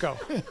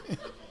Hiroko.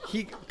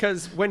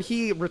 Because when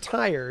he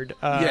retired,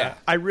 Yeah.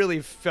 I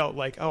really felt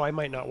like, I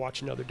might not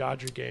watch another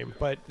Dodger game,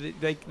 but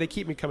they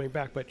keep me coming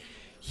back. But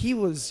he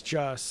was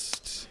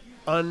just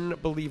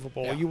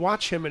unbelievable. Yeah. You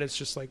watch him, and it's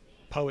just like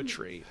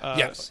poetry.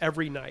 Yes.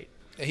 Every night.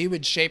 He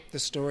would shape the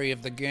story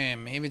of the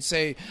game. He would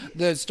say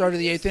the start of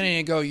the eighth inning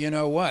and go, you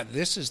know what?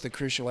 This is the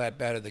crucial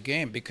at-bat of the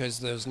game, because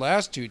those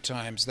last two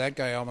times that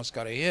guy almost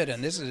got a hit,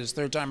 and this is his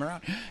third time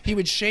around. He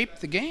would shape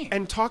the game.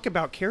 And talk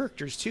about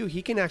characters, too.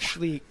 He can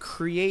actually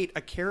create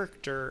a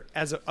character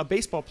as a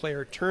baseball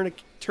player, turn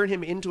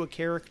him into a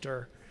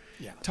character.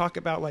 Yeah. Talk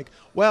about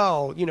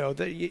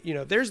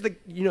there's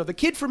the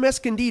kid from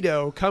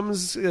Escondido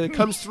comes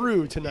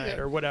through tonight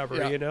or whatever.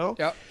 Yeah.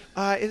 Yep.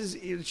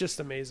 It's just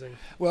amazing.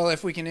 Well,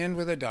 if we can end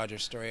with a Dodger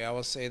story, I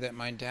will say that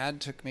my dad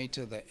took me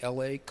to the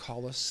L.A.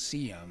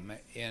 Coliseum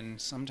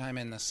sometime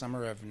in the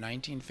summer of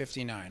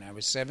 1959. I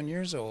was 7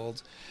 years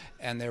old,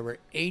 and there were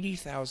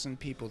 80,000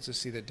 people to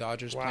see the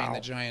Dodgers playing the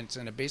Giants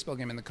in a baseball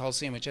game in the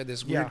Coliseum, which had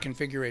this weird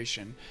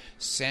configuration.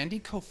 Sandy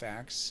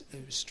Koufax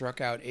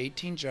struck out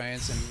 18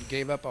 Giants and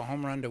gave up a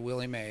home run to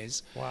Willie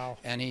Mays. Wow.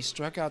 And he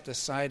struck out the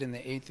side in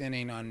the eighth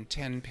inning on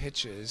 10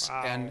 pitches.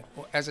 Wow. And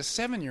as a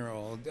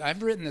 7-year-old,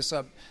 I've written this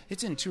up.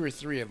 It's in 2 or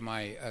 3 of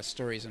my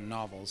stories and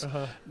novels.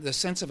 Uh-huh. The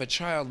sense of a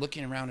child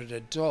looking around at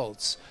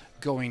adults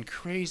going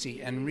crazy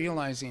and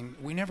realizing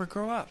we never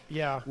grow up.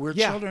 Yeah. We're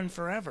Yeah. children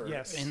forever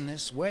Yes. in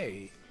this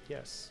way.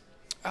 Yes.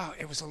 Oh,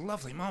 it was a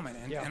lovely moment,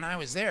 Yeah. and I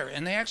was there.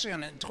 And they actually,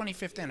 on the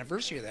 25th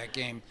anniversary of that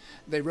game,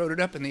 they wrote it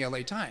up in the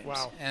LA Times.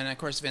 Wow. And, of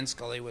course, Vin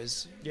Scully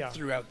was Yeah.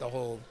 throughout the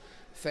whole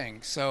thing.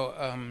 So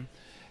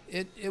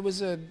it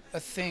was a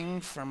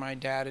thing for my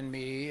dad and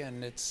me,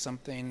 and it's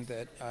something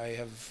that I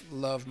have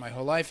loved my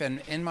whole life.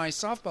 And in my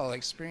softball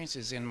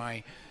experiences,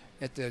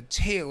 at the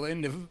tail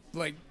end of,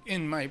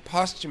 in my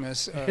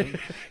posthumous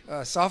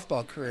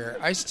softball career,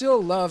 I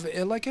still love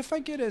it. Like, if I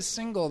get a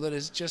single that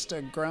is just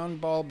a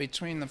ground ball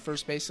between the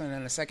first baseman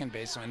and a second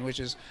baseman, which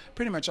is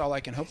pretty much all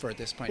I can hope for at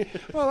this point,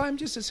 well, I'm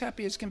just as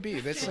happy as can be.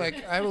 That's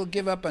like, I will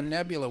give up a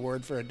Nebula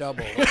award for a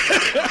double.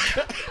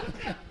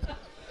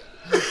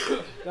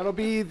 That'll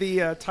be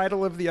the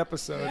title of the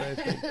episode, I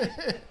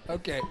think.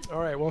 Okay. All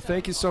right. Well,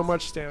 thank you so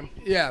much, Stan.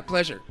 Yeah,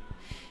 pleasure.